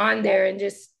on there and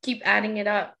just keep adding it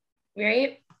up.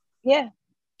 Right? Yeah.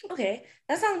 Okay,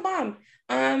 that sounds bomb.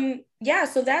 Yeah,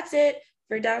 so that's it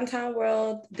for Downtown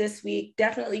World this week.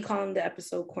 Definitely calling the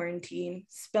episode Quarantine,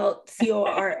 spelled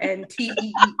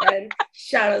Cornteen.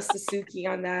 Shout outs to Suki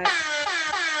on that.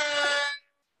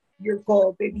 You're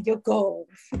gold, baby. You're gold.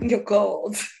 You're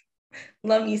gold.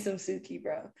 Love me some Suki,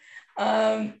 bro.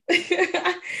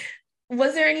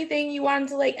 Was there anything you wanted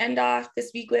to like end off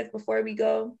this week with before we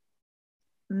go?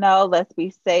 No, let's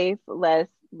be safe. Let's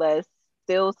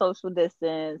still social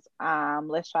distance.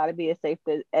 Let's try to be as safe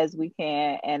as we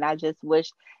can. And I just wish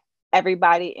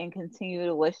everybody and continue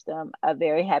to wish them a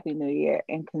very happy new year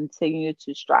and continue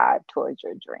to strive towards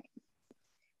your dreams.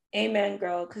 Amen,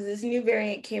 girl. Because this new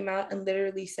variant came out and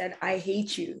literally said, I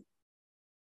hate you.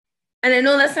 And I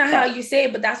know that's not how you say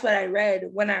it, but that's what I read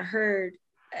when I heard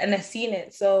and I seen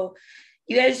it. So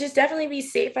you guys just definitely be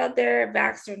safe out there,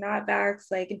 vaxxed or not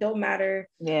vaxxed. Like, it don't matter.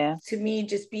 Yeah. To me,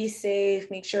 just be safe.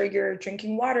 Make sure you're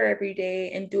drinking water every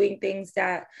day and doing things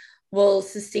that will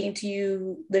sustain to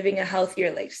you living a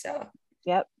healthier lifestyle.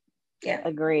 Yep. Yeah.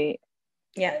 Agreed.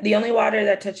 Yeah. The only water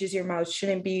that touches your mouth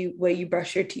shouldn't be what you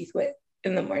brush your teeth with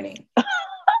in the morning.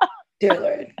 Dear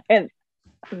Lord. And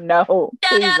no,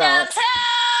 please don't.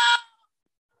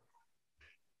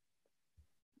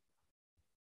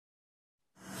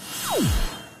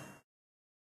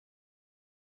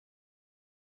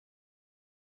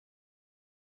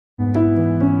 Thank you.